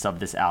essence of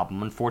this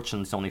album.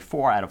 Unfortunately, it's only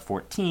 4 out of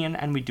 14,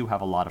 and we do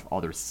have a lot of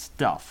other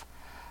stuff.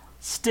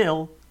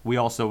 Still, we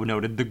also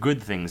noted the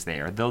good things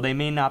there. Though they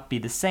may not be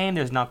the same,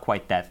 there's not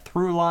quite that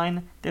through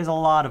line. There's a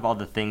lot of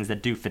other things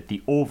that do fit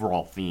the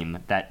overall theme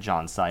that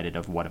John cited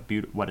of what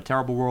a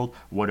terrible world,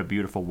 what a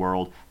beautiful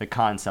world, the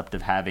concept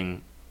of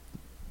having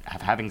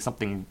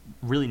something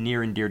really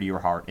near and dear to your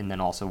heart, and then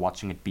also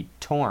watching it be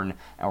torn,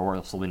 or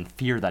also in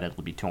fear that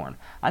it'll be torn.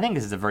 I think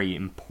this is a very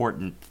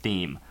important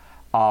theme.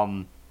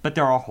 But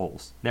there are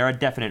holes. There are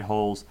definite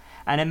holes,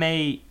 and I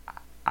may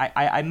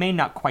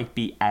not quite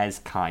be as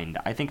kind.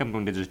 I think I'm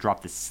going to just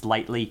drop this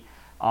slightly,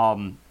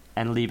 and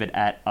leave it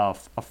at a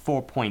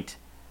 4 point.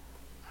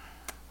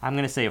 I'm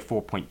going to say a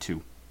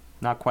 4.2.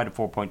 Not quite a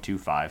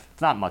 4.25.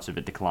 It's not much of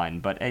a decline,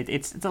 but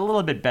it's a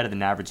little bit better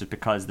than average, just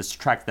because the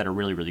tracks that are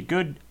really, really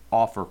good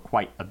offer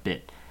quite a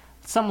bit.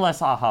 Some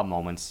less aha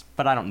moments,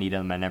 but I don't need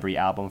them in every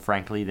album.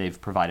 Frankly,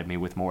 they've provided me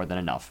with more than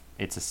enough.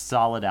 It's a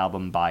solid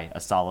album by a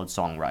solid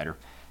songwriter.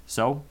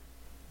 So,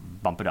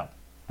 bump it up.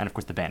 And of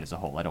course, the band as a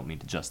whole. I don't mean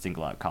to just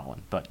single out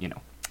Colin, but,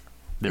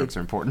 lyrics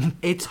are important.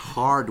 It's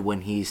hard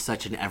when he's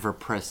such an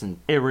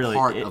ever-present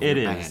part of the band. It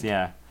is,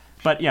 yeah.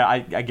 But, yeah,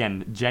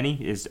 again,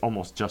 Jenny is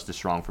almost just as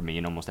strong for me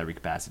in almost every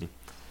capacity.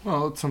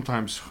 Well, it's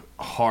sometimes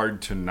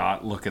hard to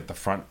not look at the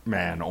front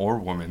man or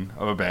woman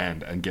of a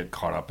band and get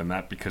caught up in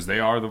that, because they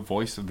are the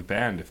voice of the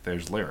band if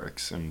there's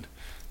lyrics, and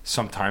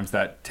sometimes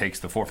that takes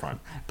the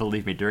forefront.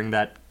 Believe me, during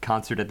that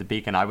concert at the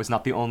Beacon, I was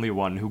not the only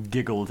one who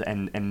giggled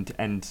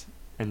and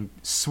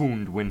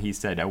swooned when he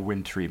said a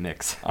wintry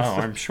mix.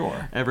 Oh, I'm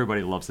sure.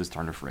 Everybody loves his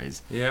turn of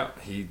phrase. Yeah,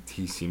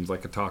 he seems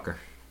like a talker.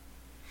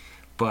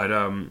 But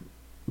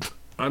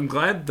I'm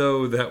glad,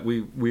 though, that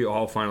we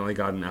all finally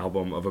got an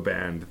album of a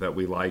band that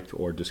we liked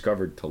or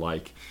discovered to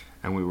like,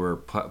 and we were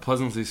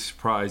pleasantly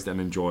surprised and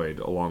enjoyed,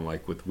 along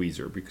like with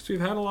Weezer, because we've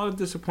had a lot of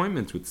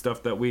disappointments with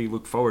stuff that we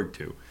look forward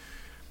to.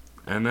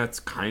 And that's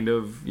kind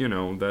of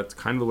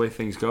the way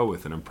things go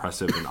with an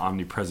impressive and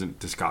omnipresent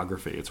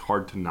discography. It's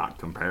hard to not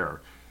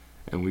compare,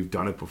 and we've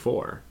done it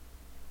before.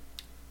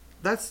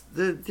 That's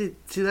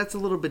a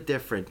little bit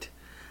different.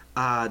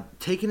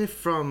 Taking it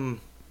from,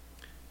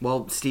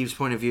 Steve's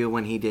point of view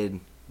when he did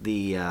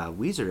the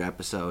Weezer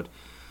episode,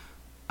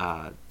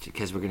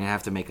 because we're going to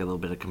have to make a little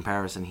bit of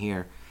comparison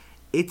here.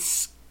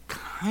 It's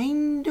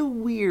kind of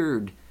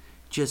weird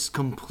just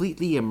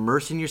completely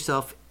immersing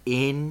yourself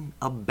in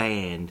a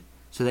band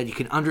so that you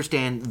can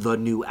understand the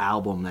new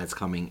album that's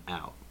coming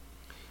out.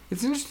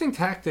 It's an interesting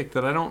tactic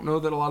that I don't know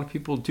that a lot of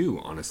people do,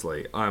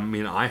 honestly. I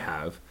mean, I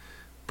have.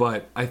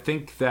 But I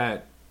think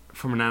that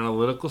from an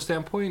analytical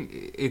standpoint,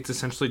 it's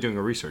essentially doing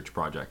a research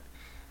project.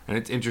 And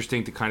it's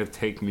interesting to kind of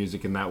take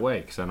music in that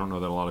way, because I don't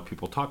know that a lot of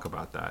people talk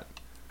about that.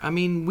 I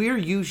mean, we're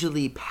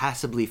usually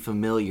passively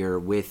familiar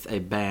with a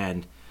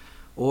band,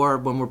 or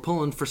when we're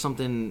pulling for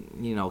something,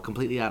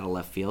 completely out of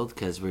left field,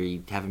 because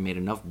we haven't made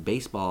enough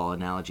baseball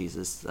analogies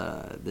this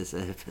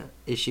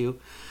issue.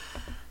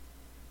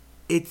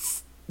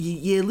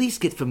 You at least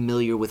get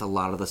familiar with a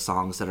lot of the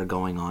songs that are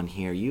going on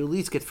here. You at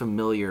least get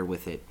familiar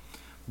with it.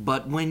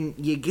 But when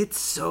you get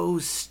so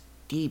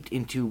steeped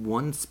into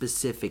one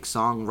specific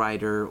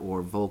songwriter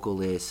or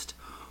vocalist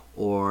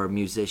or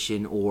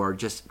musician or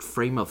just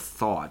frame of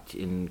thought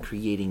in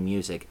creating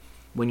music,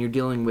 when you're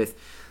dealing with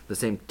the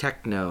same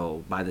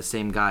techno by the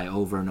same guy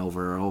over and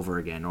over and over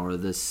again, or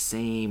the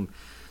same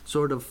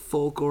sort of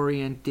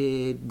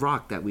folk-oriented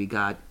rock that we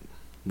got,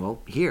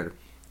 here,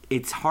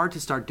 it's hard to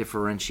start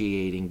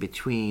differentiating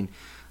between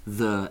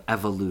the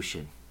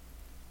evolution.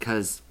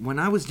 Because when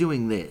I was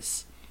doing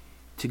this,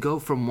 to go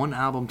from one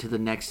album to the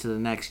next,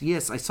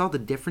 yes, I saw the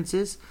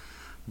differences,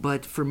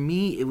 but for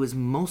me, it was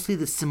mostly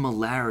the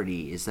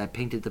similarities that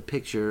painted the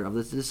picture of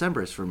the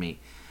Decemberists for me.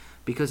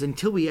 Because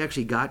until I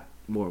actually got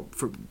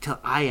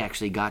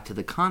to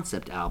the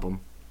concept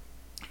album,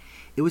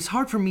 it was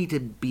hard for me to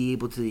be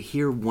able to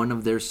hear one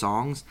of their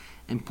songs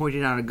and point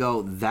it out and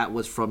go, that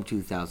was from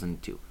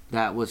 2002.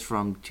 That was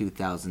from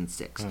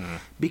 2006.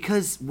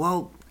 Because,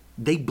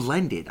 they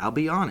blended. I'll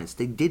be honest.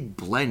 They did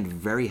blend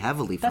very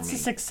heavily for me. That's a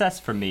success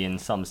for me in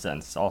some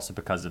sense, also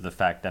because of the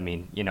fact,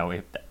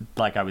 if,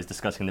 like I was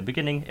discussing in the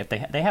beginning, if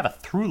they have a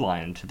through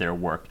line to their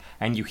work,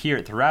 and you hear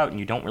it throughout, and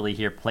you don't really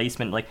hear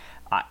placement. Like,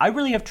 I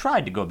really have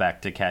tried to go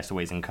back to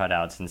Castaways and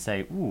Cutouts and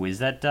say, ooh, is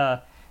it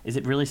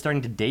really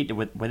starting to date?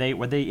 Were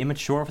they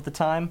immature at the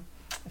time?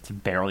 It's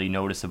barely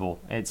noticeable.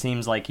 It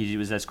seems like he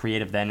was as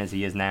creative then as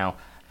he is now.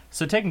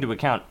 So taking into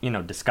account,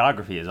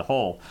 discography as a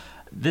whole,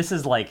 this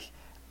is like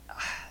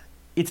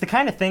it's the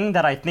kind of thing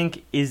that I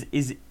think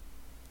is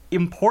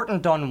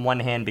important on one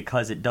hand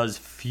because it does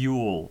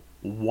fuel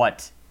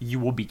what you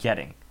will be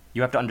getting.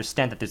 You have to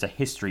understand that there's a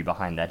history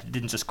behind that. It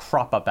didn't just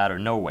crop up out of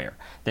nowhere.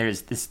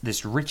 There's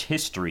this rich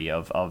history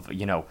of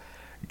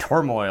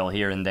turmoil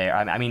here and there.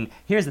 I mean,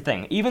 here's the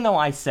thing. Even though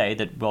I say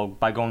that, well,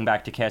 by going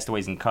back to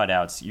Castaways and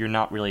Cutouts, you're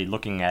not really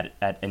looking at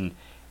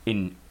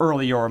an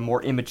earlier or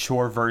more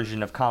immature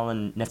version of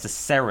Colin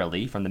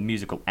necessarily from the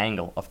musical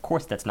angle. Of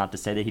course, that's not to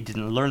say that he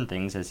didn't learn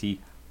things as he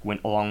went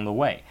along the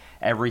way.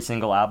 Every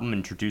single album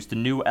introduced a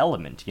new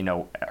element.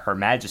 Her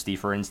Majesty,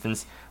 for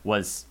instance,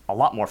 was a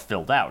lot more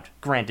filled out.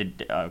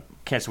 Granted,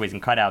 Castaways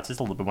and Cutouts is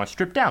a little bit more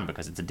stripped down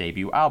because it's a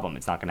debut album.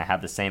 It's not going to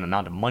have the same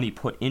amount of money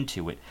put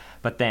into it.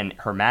 But then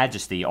Her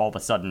Majesty, all of a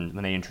sudden,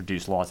 when they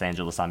introduced Los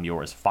Angeles I'm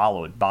Yours,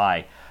 followed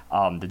by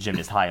The Gym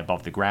is High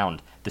Above the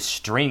Ground, the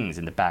strings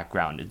in the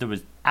background, it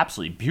was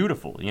absolutely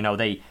beautiful.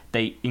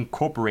 They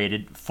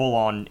incorporated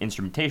full-on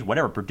instrumentation.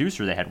 Whatever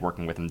producer they had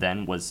working with them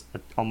then was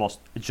almost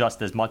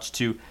just as much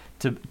to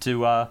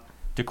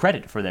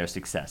credit for their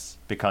success,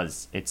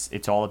 because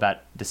it's all about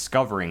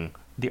discovering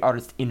the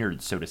artist's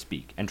innards, so to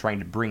speak, and trying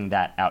to bring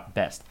that out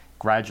best.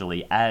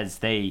 Gradually, as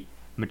they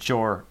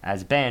mature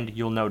as a band,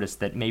 you'll notice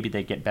that maybe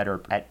they get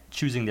better at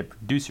choosing their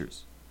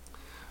producers.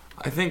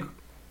 I think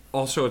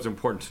also it's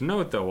important to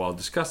note, though, while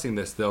discussing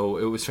this, though,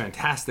 it was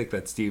fantastic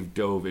that Steve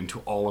dove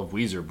into all of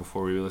Weezer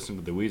before we listened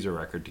to the Weezer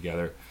record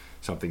together,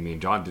 something me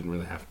and John didn't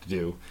really have to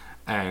do.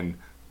 And,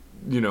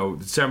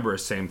 December,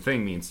 same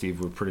thing. Me and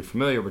Steve were pretty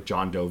familiar, but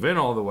John dove in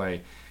all the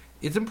way.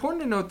 It's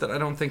important to note that I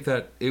don't think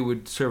that it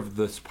would serve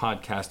this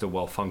podcast a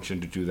well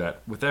function to do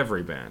that with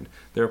every band.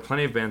 There are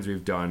plenty of bands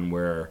we've done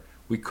where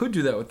we could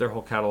do that with their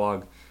whole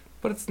catalog,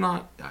 but it's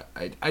not.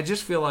 I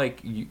just feel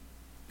like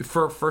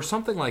for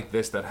something like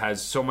this that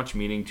has so much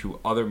meaning to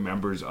other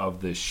members of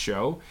this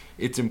show,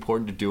 it's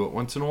important to do it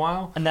once in a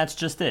while. And that's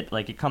just it.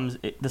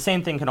 The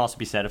same thing can also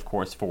be said, of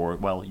course, for,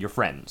 well, your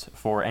friends,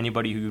 for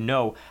anybody who you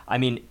know. I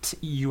mean,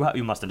 you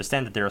must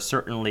understand that there are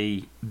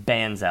certainly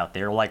bands out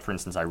there, like, for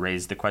instance, I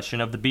raised the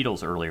question of the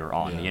Beatles earlier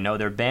on. Yeah.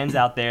 There are bands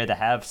out there that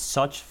have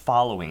such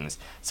followings,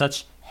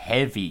 such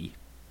heavy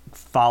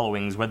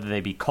followings, whether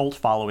they be cult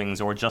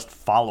followings or just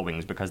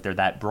followings because they're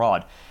that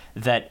broad,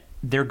 that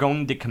they're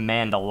going to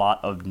command a lot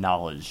of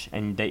knowledge,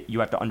 and that you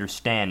have to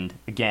understand,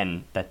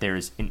 again, that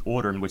there's an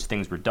order in which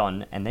things were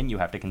done, and then you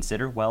have to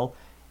consider, well,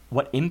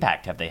 what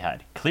impact have they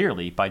had?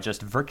 Clearly, by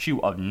just virtue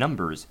of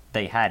numbers,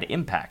 they had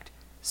impact.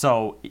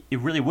 So it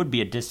really would be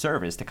a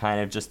disservice to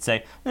kind of just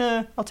say,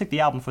 I'll take the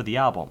album for the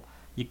album.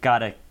 You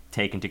gotta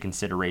take into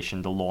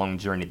consideration the long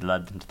journey that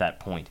led them to that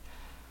point.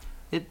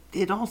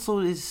 It also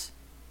is...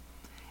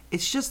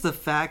 It's just the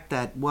fact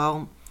that,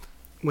 well...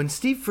 When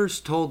Steve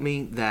first told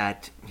me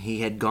that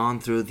he had gone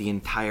through the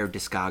entire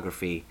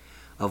discography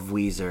of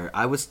Weezer,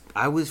 I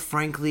was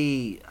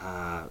frankly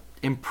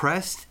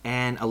impressed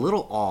and a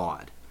little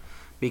awed,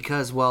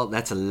 because, well,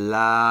 that's a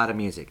lot of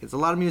music. It's a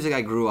lot of music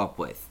I grew up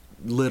with,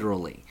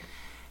 literally,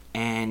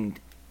 and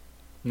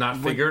not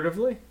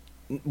figuratively.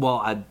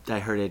 Well, I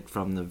heard it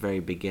from the very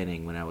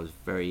beginning when I was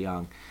very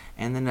young,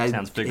 and then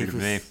sounds figurative to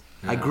me.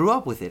 I grew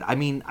up with it. I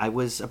mean, I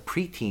was a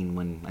preteen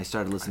when I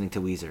started listening to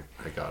Weezer.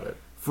 I got it.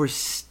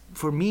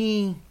 For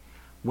me,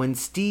 when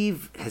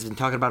Steve has been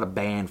talking about a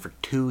band for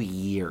 2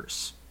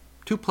 years,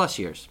 2+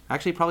 years,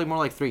 actually probably more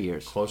like 3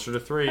 years. Closer to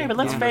 3. Hey, but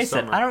let's face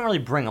it, I don't really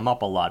bring them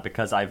up a lot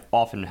because I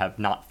often have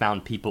not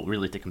found people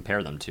really to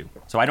compare them to.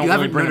 So I don't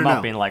really bring them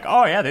up being like,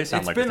 oh yeah, they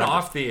sound like It's been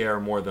off the air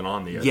more than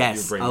on the air.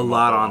 Yes, a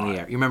lot on the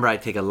air. You remember I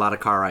take a lot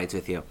of car rides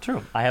with you.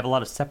 True. I have a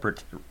lot of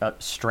separate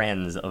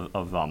strands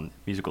of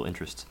musical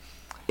interests.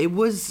 It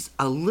was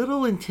a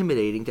little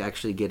intimidating to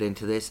actually get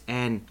into this,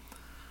 and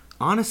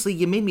honestly,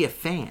 you made me a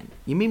fan.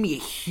 You made me a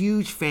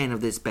huge fan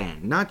of this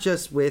band. Not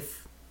just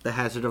with The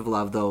Hazard of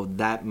Love, though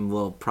that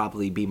will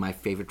probably be my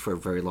favorite for a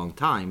very long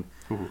time.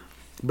 Ooh.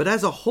 But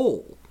as a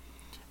whole.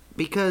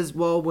 Because,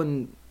 well,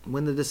 when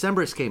the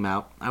Decemberists came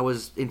out, I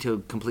was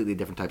into completely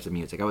different types of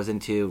music. I was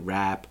into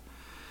rap.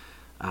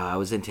 I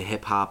was into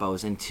hip-hop. I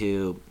was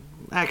into,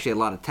 actually, a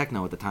lot of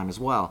techno at the time as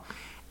well.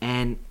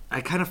 And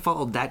I kind of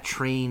followed that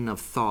train of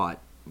thought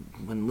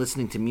when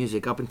listening to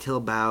music up until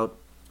about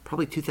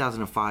probably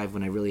 2005,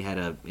 when I really had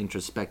a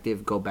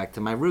introspective, go back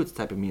to my roots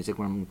type of music,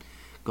 where I'm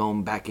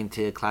going back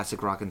into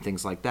classic rock and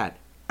things like that.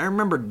 I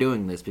remember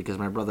doing this because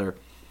my brother,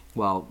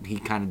 well, he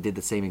kind of did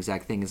the same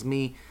exact thing as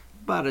me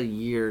about 1.5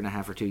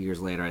 years or 2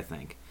 years later, I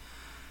think.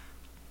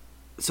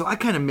 So I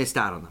kind of missed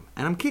out on them,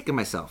 and I'm kicking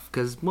myself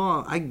because,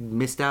 well, I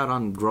missed out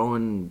on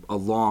growing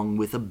along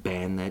with a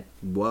band that,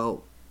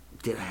 well,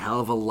 did a hell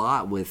of a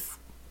lot with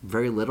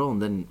very little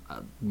and then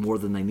more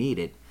than they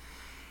needed.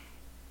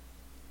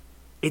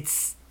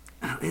 It's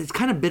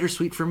kind of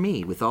bittersweet for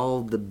me with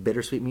all the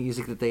bittersweet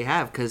music that they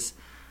have, because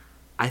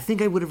I think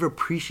I would have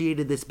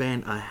appreciated this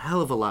band a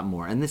hell of a lot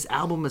more, and this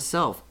album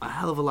itself a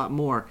hell of a lot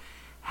more,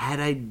 had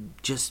I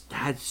just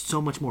had so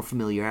much more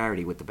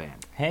familiarity with the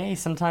band. Hey,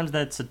 sometimes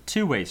that's a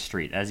two-way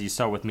street. As you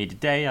saw with me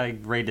today, I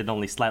rated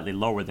only slightly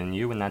lower than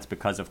you, and that's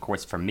because, of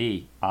course, for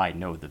me, I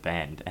know the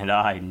band, and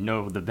I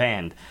know the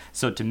band.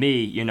 So to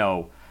me, you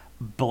know,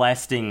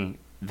 blasting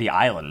The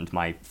Island,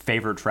 my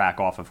favorite track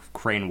off of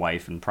Crane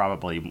Wife, and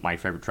probably my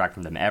favorite track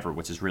from them ever,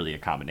 which is really a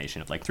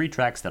combination of like three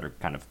tracks that are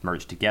kind of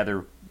merged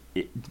together,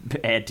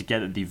 add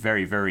together the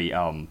very, very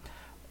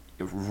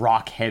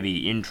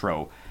rock-heavy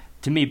intro.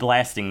 To me,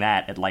 blasting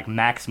that at like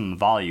maximum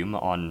volume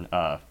on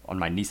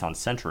my Nissan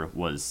Sentra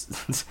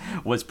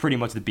was pretty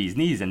much the bee's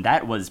knees, and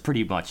that was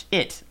pretty much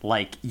it.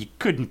 Like, you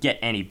couldn't get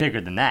any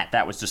bigger than that.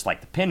 That was just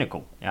like the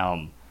pinnacle.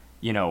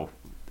 You know,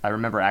 I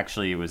remember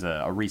actually it was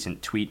a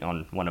recent tweet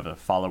on one of the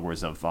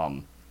followers of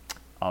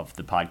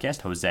the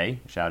podcast, Jose,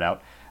 shout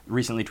out,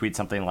 recently tweeted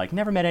something like,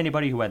 never met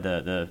anybody who had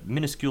the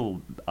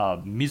minuscule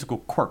musical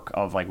quirk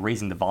of like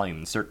raising the volume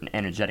in certain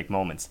energetic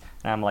moments.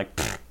 And I'm like,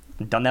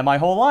 I've done that my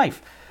whole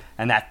life.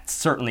 And that's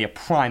certainly a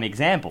prime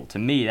example. To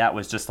me, that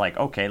was just like,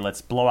 okay,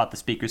 let's blow out the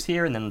speakers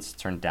here, and then let's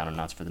turn it down a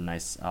notch for the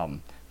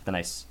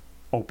nice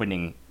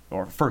opening,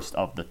 or first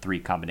of the three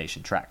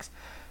combination tracks.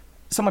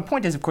 So my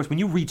point is, of course, when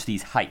you reach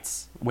these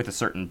heights with a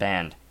certain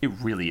band, it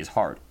really is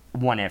hard,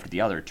 one after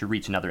the other, to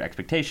reach another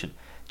expectation.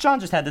 John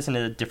just had this in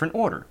a different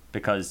order,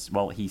 because,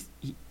 well, he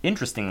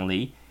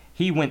interestingly,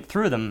 he went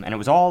through them, and it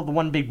was all the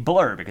one big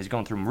blur, because he's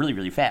going through them really,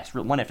 really fast,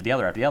 one after the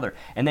other,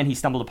 and then he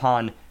stumbled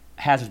upon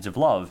Hazards of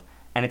Love.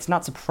 And it's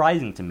not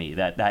surprising to me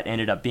that that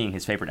ended up being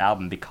his favorite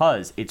album,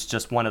 because it's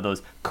just one of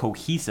those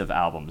cohesive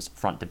albums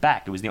front to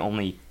back. It was the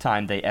only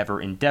time they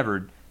ever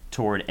endeavored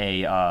toward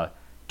a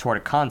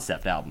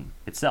concept album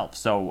itself.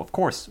 So, of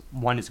course,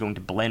 one is going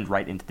to blend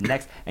right into the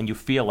next, and you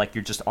feel like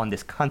you're just on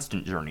this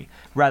constant journey,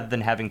 rather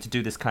than having to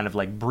do this kind of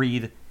like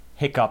breathe,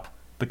 hiccup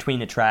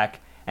between a track,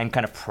 and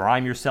kind of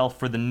prime yourself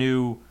for the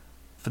new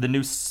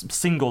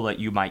single that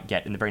you might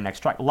get in the very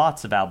next track.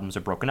 Lots of albums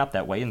are broken up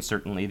that way, and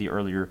certainly the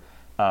earlier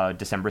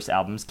Decemberist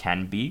albums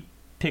can be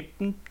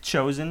picked and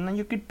chosen, and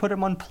you could put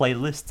them on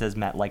playlists, as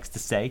Matt likes to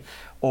say,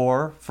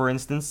 or, for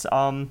instance,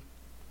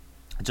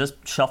 just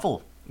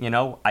shuffle. You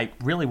know, I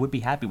really would be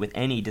happy with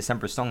any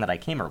December song that I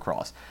came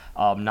across,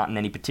 not in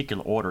any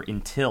particular order,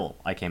 until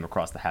I came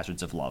across the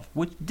Hazards of Love,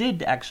 which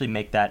did actually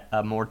make that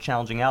a more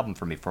challenging album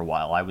for me for a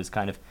while. I was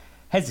kind of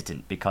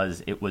hesitant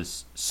because it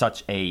was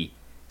such a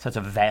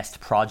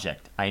vast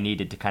project. I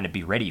needed to kind of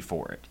be ready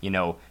for it. You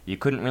know, you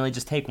couldn't really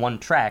just take one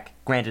track.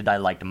 Granted, I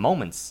liked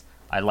moments.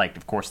 I liked,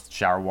 of course,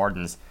 Shower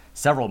Warden's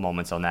several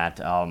moments on that,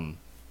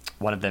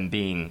 one of them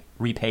being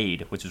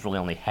Repaid, which is really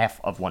only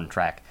half of one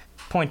track.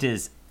 Point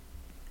is,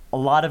 a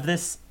lot of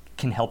this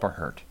can help or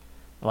hurt.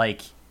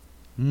 Like,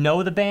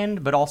 know the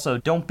band, but also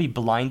don't be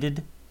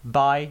blinded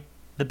by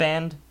the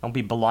band. Don't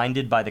be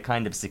blinded by the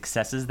kind of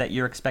successes that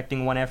you're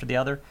expecting one after the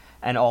other.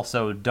 And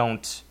also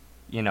don't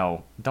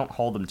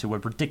hold them to a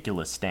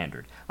ridiculous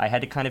standard. I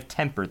had to kind of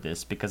temper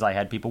this because I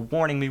had people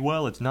warning me,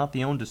 well, it's not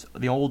the old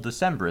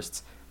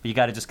Decemberists, but you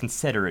got to just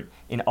consider it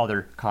in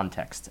other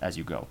contexts as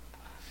you go.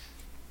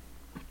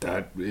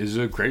 That is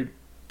a great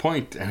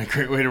point and a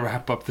great way to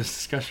wrap up this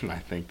discussion, I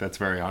think. That's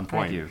very on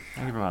point. Thank you.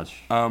 Thank you very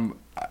much.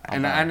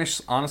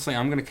 Honestly,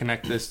 I'm going to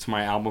connect this to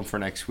my album for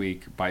next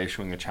week by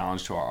issuing a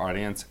challenge to our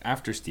audience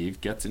after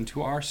Steve gets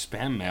into our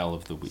spam mail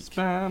of the week.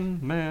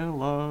 Spam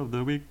mail of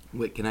the week.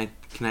 Wait, can I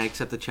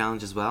accept the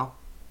challenge as well?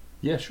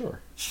 Yeah, sure.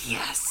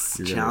 Yes!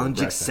 You're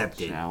Challenge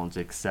accepted. Challenge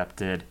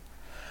accepted.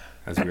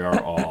 As we are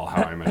all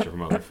How I Met Your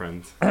Mother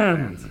friends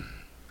and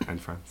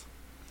friends.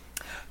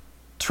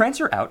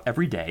 Transfer out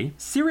every day,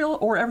 serial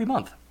or every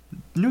month.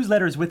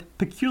 Newsletters with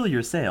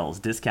peculiar sales,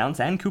 discounts,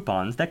 and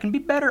coupons that can be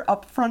better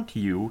upfront to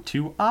you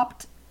to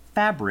opt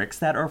fabrics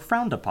that are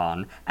frowned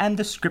upon, and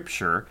the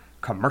scripture,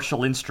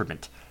 commercial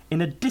instrument, in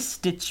a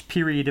distich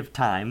period of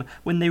time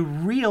when the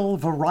real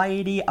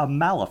variety a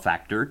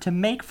malefactor to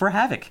make for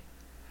havoc.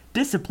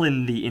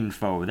 Discipline the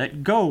info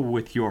that go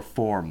with your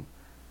form.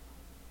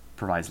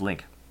 Provides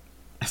link.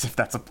 As if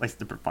that's a place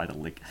to provide a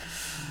link.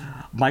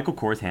 Michael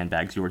Kors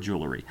handbags, your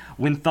jewelry.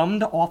 When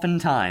thumbed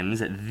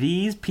oftentimes,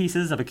 these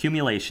pieces of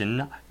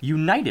accumulation,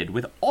 united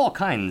with all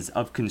kinds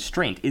of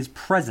constraint, is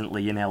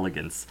presently in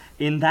elegance.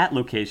 In that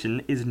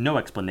location is no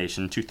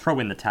explanation to throw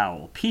in the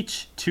towel.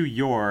 Peach to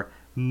your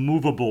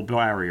movable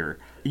barrier.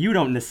 You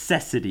don't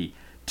necessity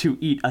to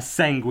eat a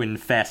sanguine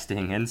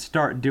fasting and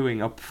start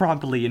doing a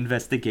promptly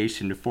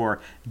investigation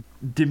for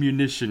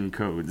diminution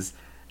codes.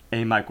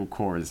 A Michael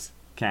Kors,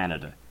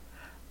 Canada.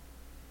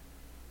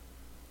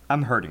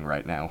 I'm hurting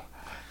right now.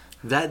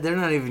 That they're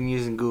not even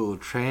using Google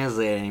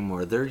Translate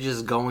anymore. They're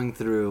just going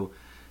through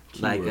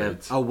like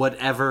a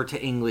whatever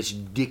to English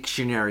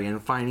dictionary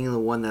and finding the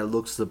one that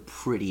looks the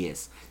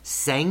prettiest.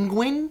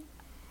 Sanguine?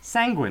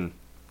 Sanguine.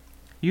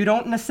 You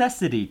don't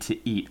necessity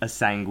to eat a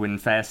sanguine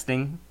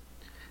fasting.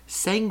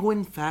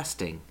 Sanguine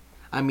fasting.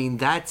 I mean,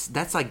 that's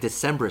like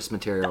Decemberist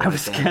material. I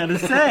was gonna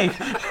say.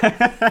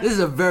 This is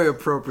a very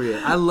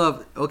appropriate. I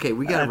love. Okay,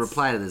 we gotta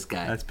reply to this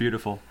guy. That's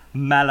beautiful.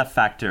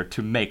 Malefactor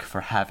to make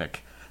for havoc.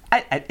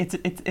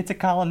 It's a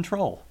Colin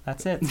troll.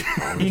 That's it.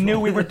 He knew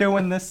we were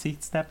doing this. He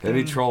stepped in. And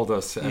he trolled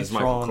us as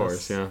Michael trolling Kors.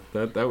 us.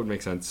 Yeah, that would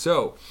make sense.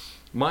 So,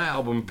 my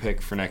album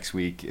pick for next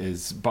week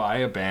is by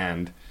a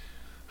band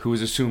who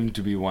is assumed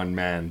to be one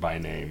man by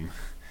name.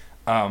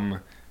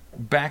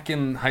 Back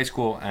in high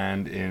school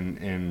and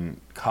in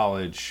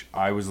college,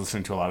 I was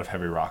listening to a lot of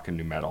heavy rock and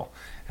nu metal.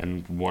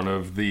 And one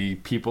of the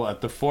people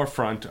at the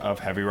forefront of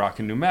heavy rock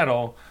and nu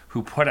metal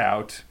who put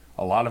out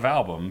a lot of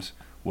albums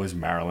was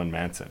Marilyn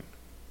Manson.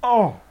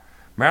 Oh.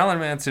 Marilyn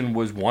Manson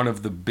was one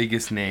of the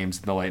biggest names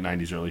in the late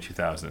 90s, early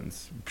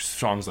 2000s.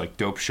 Songs like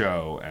Dope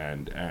Show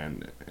and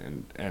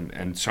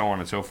so on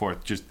and so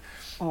forth. Just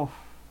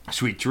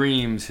Sweet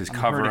Dreams, his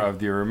cover of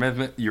the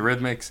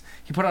Eurythmics.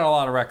 He put out a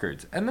lot of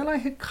records. And then I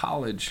hit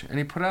college, and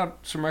he put out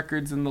some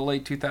records in the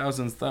late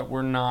 2000s that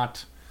were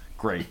not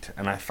great.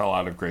 And I fell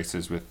out of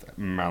graces with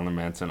Marilyn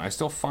Manson. I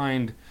still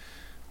find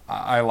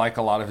I like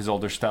a lot of his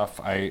older stuff.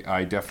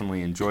 I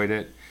definitely enjoyed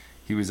it.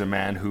 He was a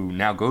man who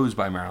now goes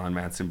by Marilyn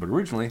Manson, but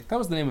originally that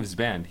was the name of his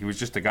band. He was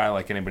just a guy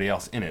like anybody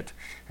else in it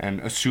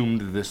and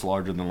assumed this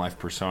larger-than-life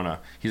persona.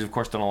 He's, of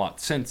course, done a lot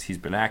since. He's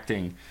been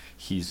acting.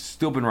 He's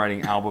still been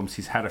writing albums.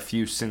 He's had a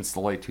few since the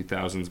late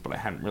 2000s, but I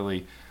hadn't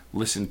really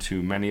listened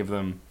to many of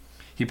them.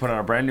 He put out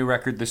a brand new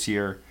record this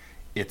year.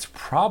 It's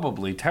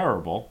probably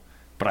terrible,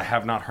 but I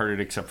have not heard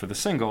it except for the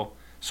single,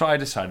 so I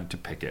decided to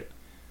pick it.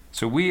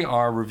 So we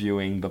are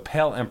reviewing The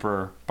Pale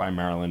Emperor by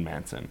Marilyn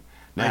Manson.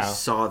 Now, I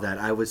saw that.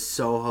 I was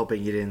so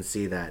hoping you didn't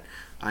see that.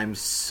 I'm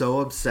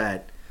so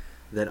upset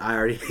that I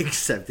already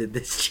accepted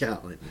this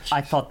challenge.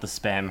 I thought the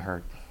spam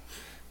hurt.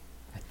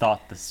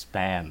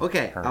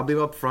 Okay, hurt. I'll be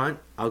up front.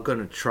 I'm going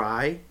to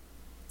try,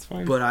 it's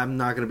fine. but I'm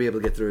not going to be able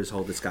to get through his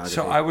whole discography.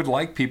 So I would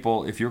like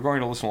people, if you're going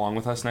to listen along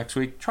with us next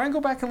week, try and go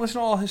back and listen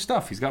to all his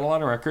stuff. He's got a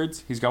lot of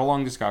records. He's got a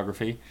long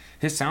discography.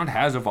 His sound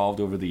has evolved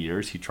over the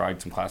years. He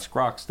tried some classic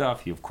rock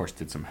stuff. He, of course,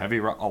 did some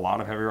a lot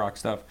of heavy rock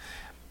stuff.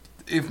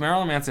 If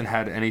Marilyn Manson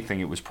had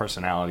anything, it was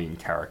personality and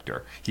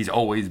character. He's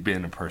always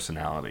been a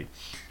personality.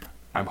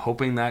 I'm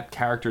hoping that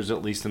character's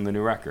at least in the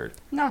new record.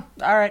 No,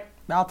 all right.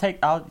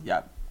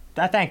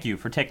 Thank you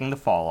for taking the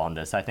fall on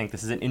this. I think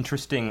this is an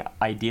interesting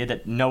idea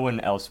that no one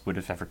else would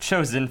have ever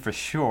chosen, for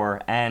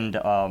sure. And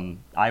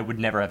I would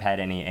never have had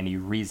any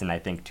reason, I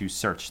think, to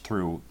search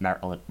through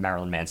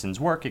Marilyn Manson's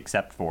work,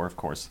 except for, of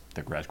course,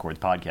 the Crash Chords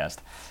podcast.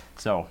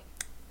 So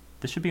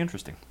this should be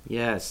interesting.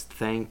 Yes,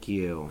 thank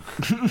you.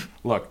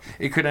 Look,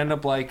 it could end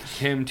up like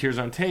him, Tears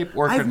on Tape,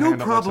 or it I have could no end up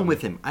like problem with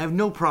something- him. I have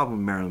no problem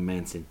with Marilyn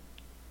Manson.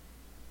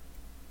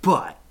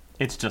 But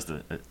It's just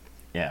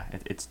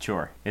it's a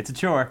chore. It's a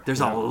chore. there's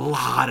a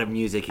lot of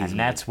music he's And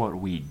that's what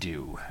we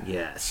do. made.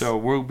 Yes. So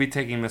we'll be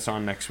taking this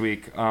on next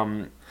week.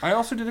 I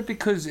also did it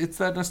because it's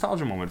that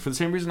nostalgia moment. For the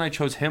same reason I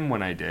chose him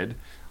when I did.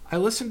 I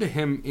listened to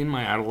him in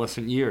my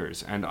adolescent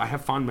years, and I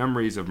have fond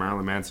memories of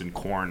Marilyn Manson,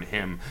 Korn,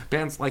 him,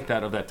 bands like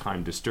that of that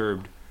time,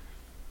 Disturbed.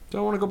 So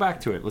I want to go back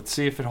to it. Let's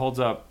see if it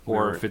holds up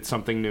or if it's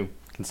something new.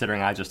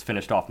 Considering I just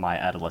finished off my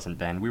adolescent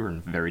band, we were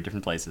in very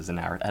different places in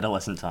our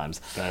adolescent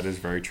times. That is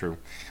very true.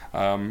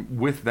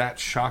 With that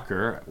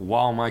shocker,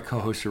 while my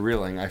co-hosts are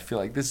reeling, I feel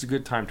like this is a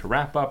good time to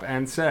wrap up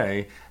and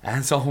say,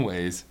 as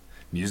always,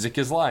 music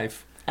is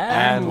life.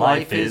 And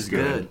life is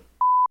good.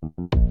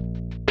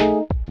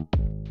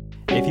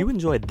 If you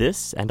enjoyed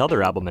this and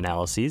other album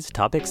analyses,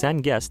 topics,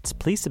 and guests,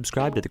 please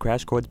subscribe to the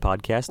Crash Chords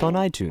podcast on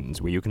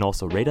iTunes, where you can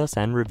also rate us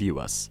and review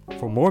us.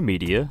 For more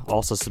media,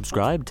 also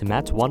subscribe to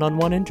Matt's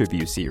one-on-one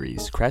interview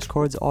series, Crash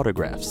Chords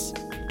Autographs.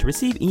 To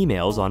receive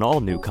emails on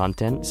all new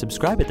content,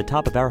 subscribe at the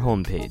top of our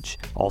homepage.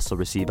 Also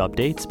receive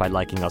updates by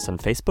liking us on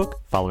Facebook,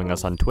 following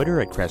us on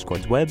Twitter at Crash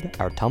Chords Web,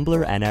 our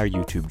Tumblr, and our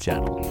YouTube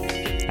channel.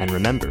 And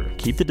remember,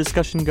 keep the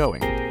discussion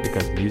going,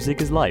 because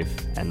music is life,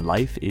 and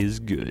life is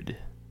good.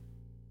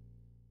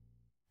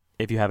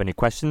 If you have any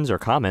questions or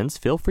comments,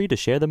 feel free to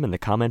share them in the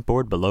comment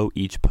board below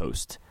each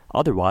post.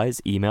 Otherwise,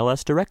 email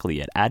us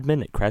directly at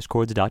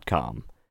admin@crashchords.com.